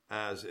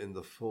as in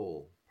the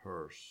full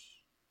purse.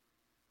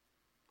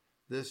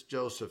 This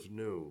Joseph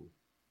knew.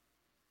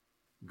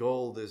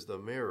 Gold is the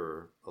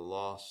mirror a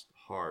lost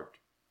heart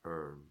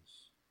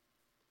earns.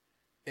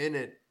 In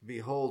it,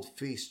 behold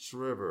feast's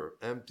river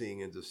emptying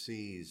into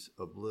sea's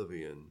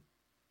oblivion.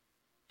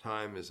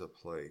 Time is a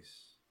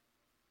place.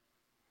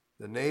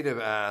 The native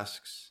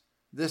asks,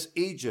 this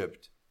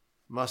Egypt,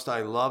 must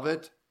I love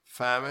it,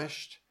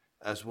 famished,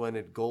 as when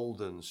it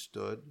golden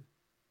stood?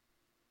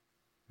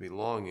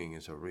 Belonging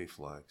is a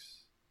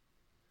reflex.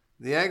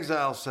 The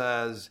exile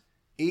says,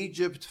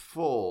 Egypt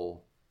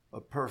full, a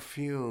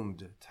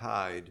perfumed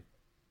tide,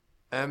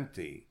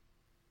 empty,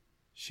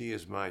 she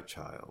is my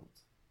child.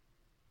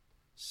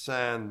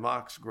 Sand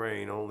mocks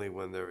grain only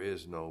when there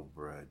is no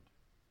bread.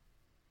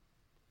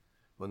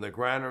 When the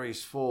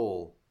granary's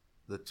full,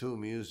 the two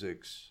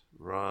musics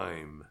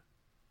rhyme.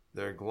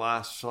 Their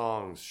glass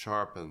songs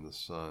sharpen the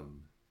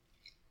sun.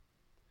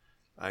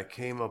 I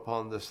came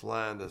upon this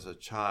land as a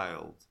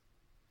child,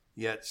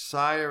 yet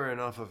sire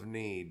enough of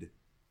need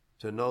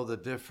to know the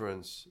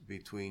difference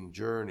between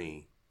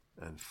journey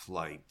and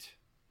flight.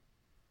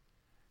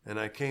 And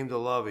I came to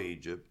love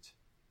Egypt,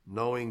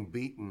 knowing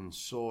beaten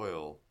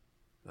soil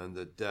and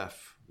the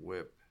deaf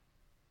whip.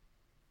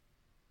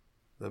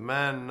 The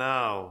man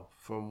now,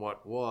 from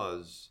what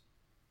was,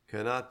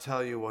 cannot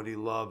tell you what he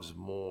loves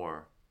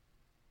more.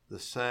 The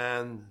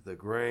sand, the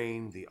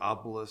grain, the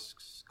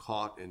obelisks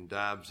caught in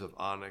dabs of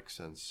onyx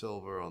and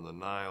silver on the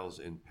Nile's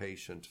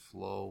impatient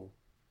flow,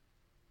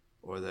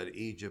 or that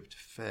Egypt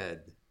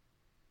fed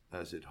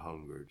as it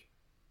hungered.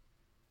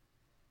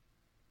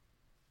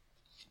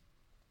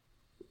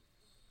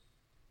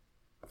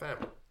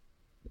 Famine.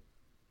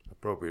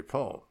 Appropriate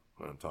poem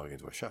when I'm talking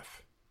to a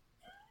chef.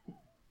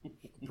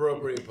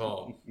 Appropriate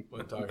poem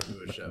when talking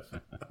to a chef.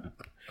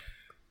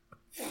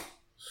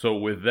 So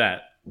with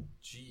that,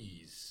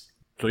 Jeez.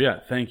 So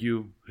yeah, thank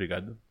you,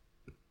 Ricardo,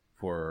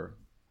 for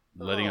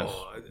letting us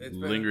It's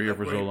linger been here a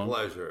for so great long.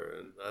 pleasure,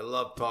 and I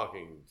love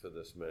talking to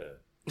this man.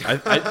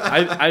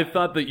 I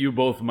thought that you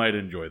both might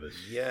enjoy this.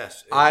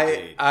 Yes,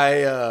 indeed.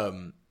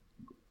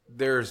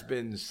 There's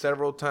been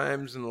several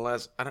times in the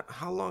last.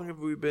 How long have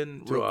we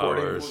been 2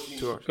 recording? hours.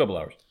 2 hours. A couple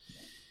hours.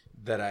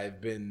 That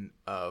I've been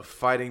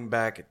fighting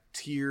back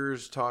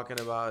tears, talking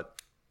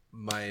about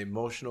my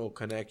emotional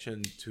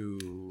connection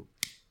to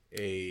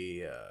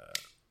a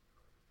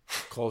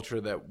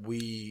culture that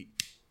we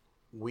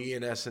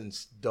in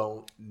essence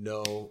don't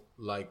know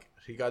like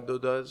Ricardo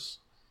does.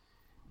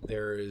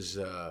 There's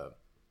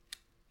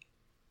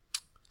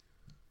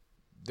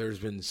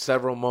been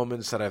several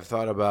moments that I've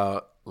thought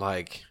about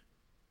like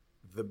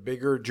the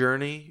bigger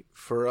journey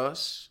for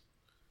us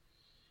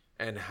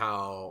and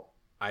how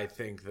I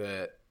think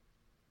that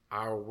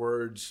our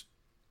words,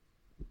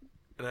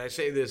 and I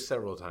say this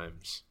several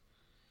times,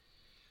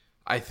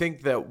 I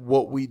think that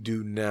what we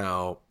do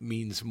now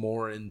means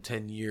more in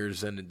 10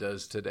 years than it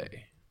does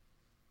today.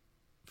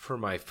 For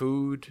my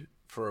food,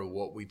 for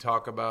what we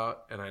talk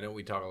about, and I know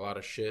we talk a lot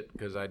of shit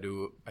because I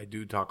do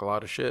talk a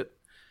lot of shit.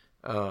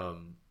 I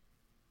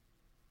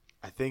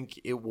think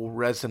it will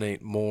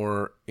resonate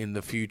more in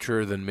the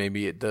future than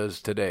maybe it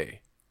does today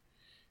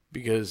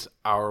because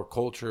our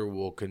culture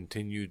will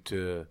continue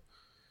to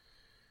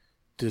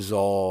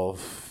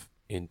dissolve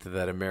into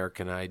that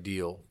American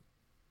ideal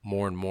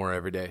more and more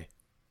every day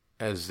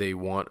as they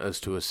want us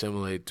to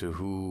assimilate to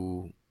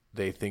who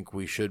they think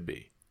we should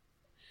be.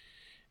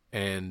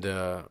 And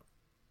the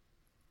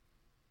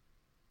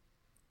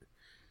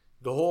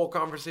whole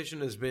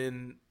conversation has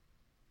been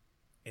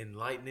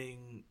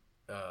enlightening,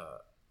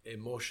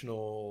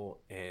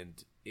 emotional,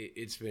 and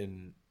it's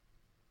been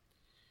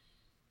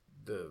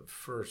the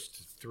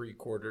first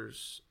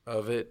 3/4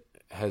 of it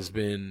has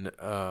been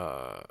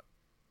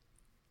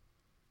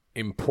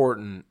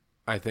important,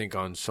 I think,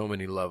 on so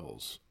many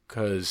levels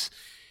because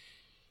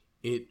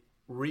it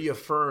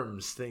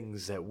reaffirms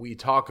things that we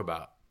talk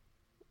about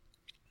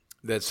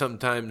that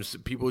sometimes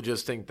people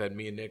just think that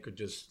me and Nick are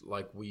just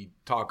like we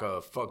talk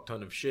a fuck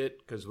ton of shit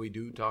because we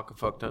do talk a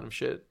fuck ton of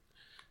shit.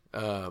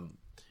 But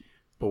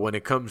when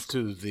it comes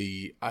to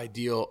the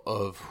ideal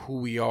of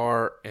who we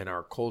are and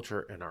our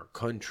culture and our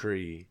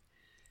country,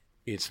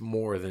 it's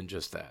more than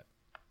just that.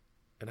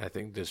 And I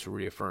think this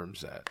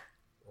reaffirms that.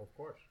 Of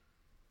course.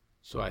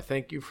 So I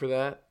thank you for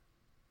that.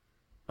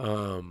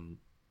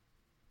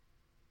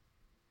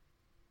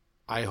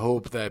 I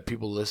hope that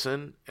people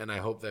listen, and I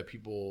hope that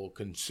people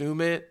consume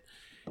it,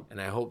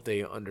 and I hope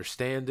they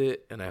understand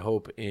it, and I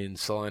hope in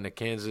Salina,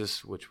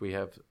 Kansas, which we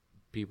have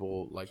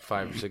people, like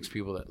 5 or 6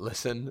 people that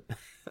listen.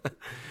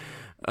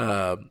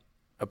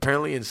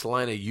 Apparently in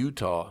Salina,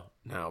 Utah,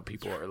 now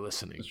people are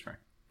listening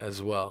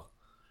as well.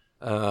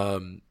 I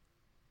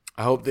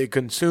hope they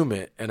consume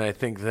it, and I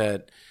think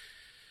that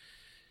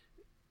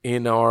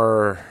in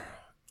our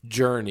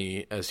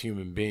journey as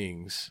human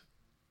beings,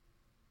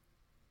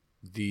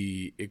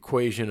 the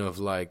equation of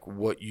like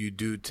what you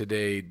do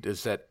today,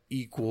 does that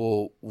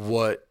equal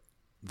what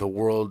the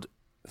world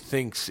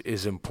thinks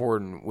is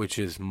important, which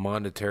is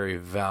monetary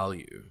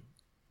value?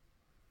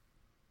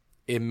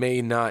 It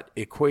may not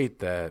equate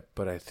that,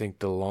 but I think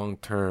the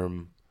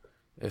long-term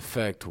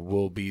effect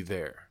will be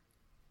there.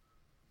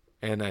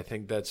 And I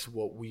think that's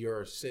what we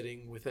are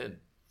sitting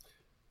within.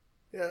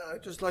 Yeah,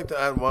 I'd just like to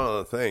add one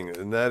other thing,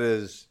 and that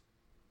is,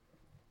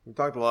 we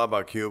talked a lot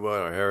about Cuba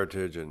and our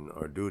heritage and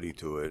our duty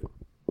to it.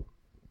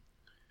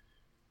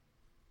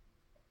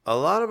 A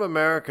lot of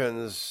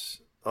Americans,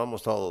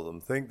 almost all of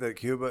them, think that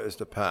Cuba is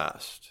the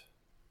past.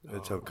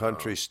 It's a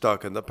country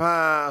stuck in the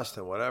past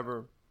and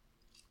whatever.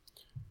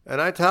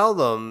 And I tell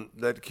them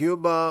that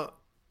Cuba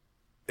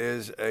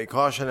is a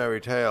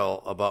cautionary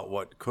tale about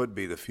what could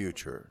be the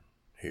future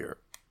here.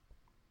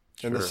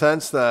 In the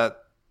sense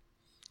that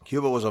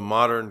Cuba was a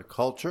modern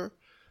culture.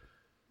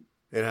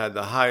 It had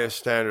the highest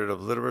standard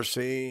of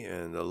literacy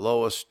and the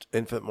lowest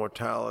infant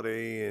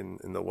mortality in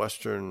the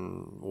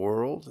Western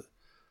world,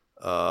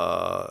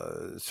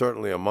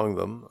 certainly among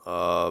them.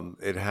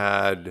 It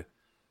had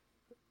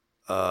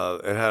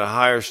a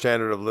higher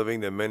standard of living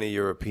than many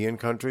European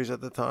countries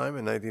at the time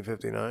in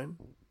 1959.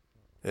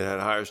 It had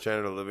a higher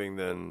standard of living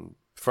than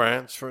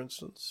France, for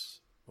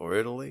instance, or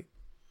Italy.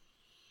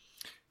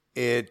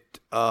 It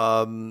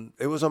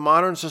was a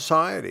modern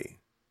society,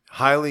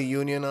 highly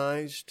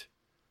unionized,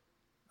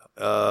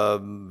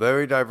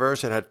 very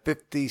diverse. It had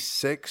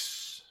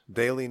 56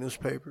 daily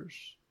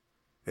newspapers.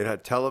 It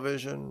had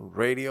television,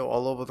 radio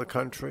all over the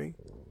country.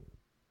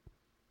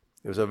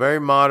 It was a very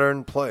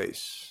modern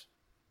place.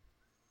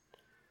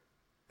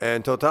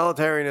 And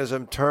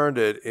totalitarianism turned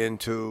it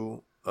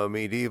into a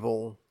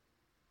medieval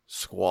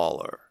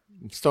squalor.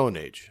 Stone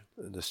Age.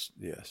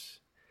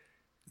 Yes.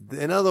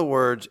 In other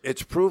words,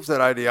 it's proof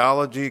that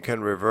ideology can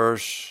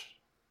reverse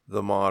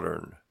the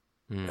modern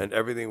and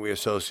everything we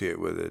associate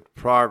with it.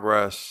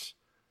 Progress,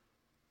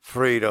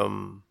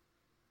 freedom,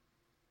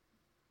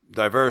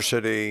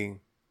 diversity,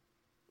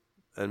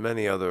 and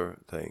many other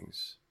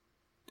things.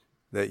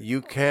 That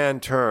you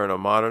can turn a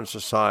modern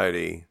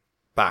society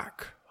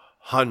back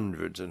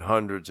hundreds and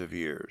hundreds of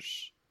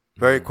years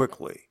very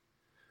quickly.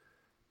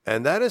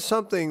 And that is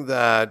something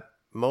that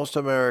most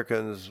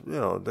Americans,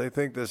 they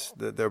think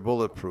that they're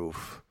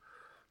bulletproof,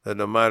 that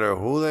no matter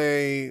who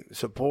they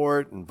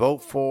support and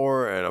vote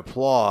for and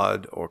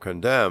applaud or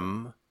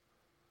condemn,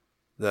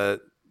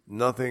 that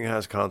nothing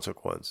has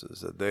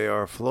consequences, that they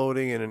are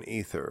floating in an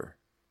ether,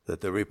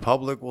 that the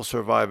republic will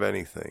survive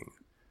anything.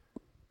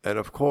 And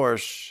of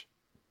course,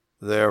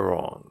 they're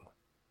wrong.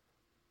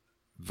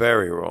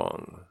 Very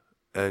wrong.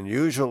 And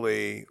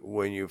usually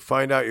when you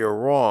find out you're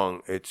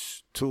wrong,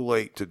 it's too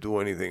late to do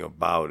anything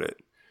about it.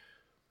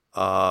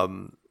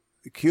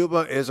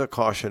 Cuba is a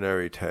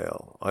cautionary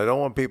tale. I don't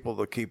want people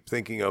to keep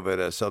thinking of it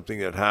as something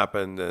that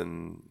happened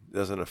and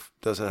doesn't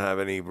have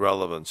any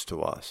relevance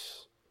to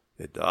us.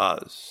 It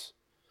does.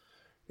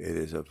 It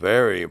is a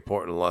very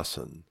important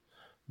lesson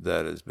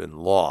that has been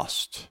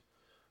lost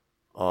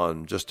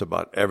on just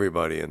about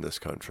everybody in this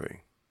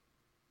country.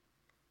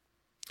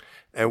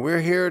 And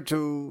we're here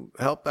to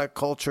help that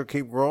culture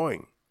keep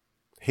growing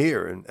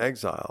here in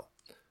exile.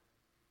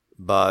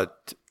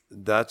 But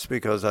that's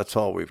because that's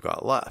all we've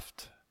got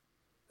left.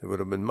 It would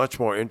have been much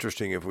more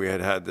interesting if we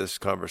had had this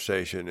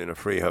conversation in a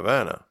free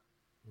Havana.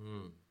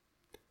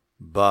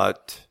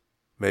 But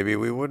maybe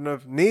we wouldn't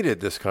have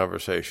needed this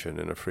conversation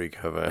in a free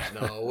Havana.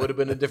 No, it would have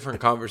been a different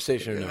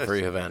conversation in a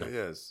free Havana.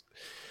 Yes.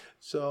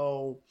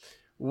 So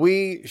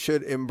we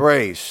should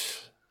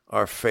embrace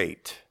our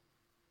fate.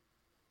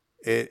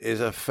 It is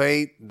a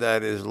fate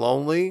that is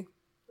lonely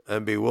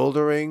and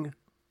bewildering,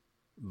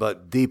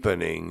 but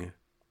deepening,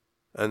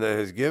 and that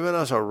has given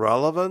us a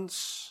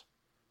relevance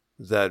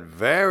that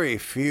very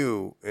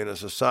few in a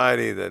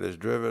society that is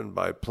driven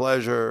by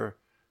pleasure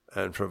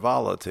and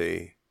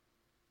frivolity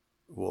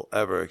will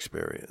ever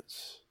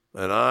experience.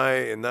 And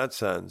in that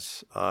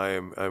sense,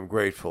 I'm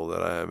grateful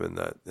that I am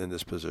in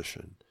this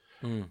position.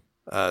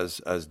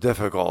 As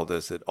difficult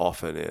as it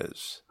often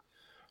is,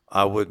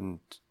 I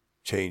wouldn't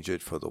change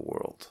it for the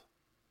world.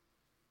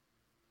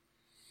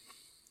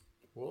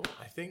 Well,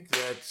 I think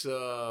that's.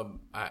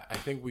 I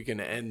think we can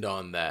end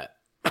on that.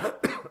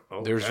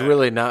 Okay. There's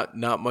really not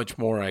much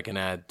more I can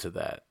add to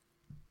that.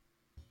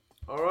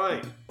 All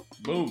right.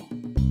 Boom.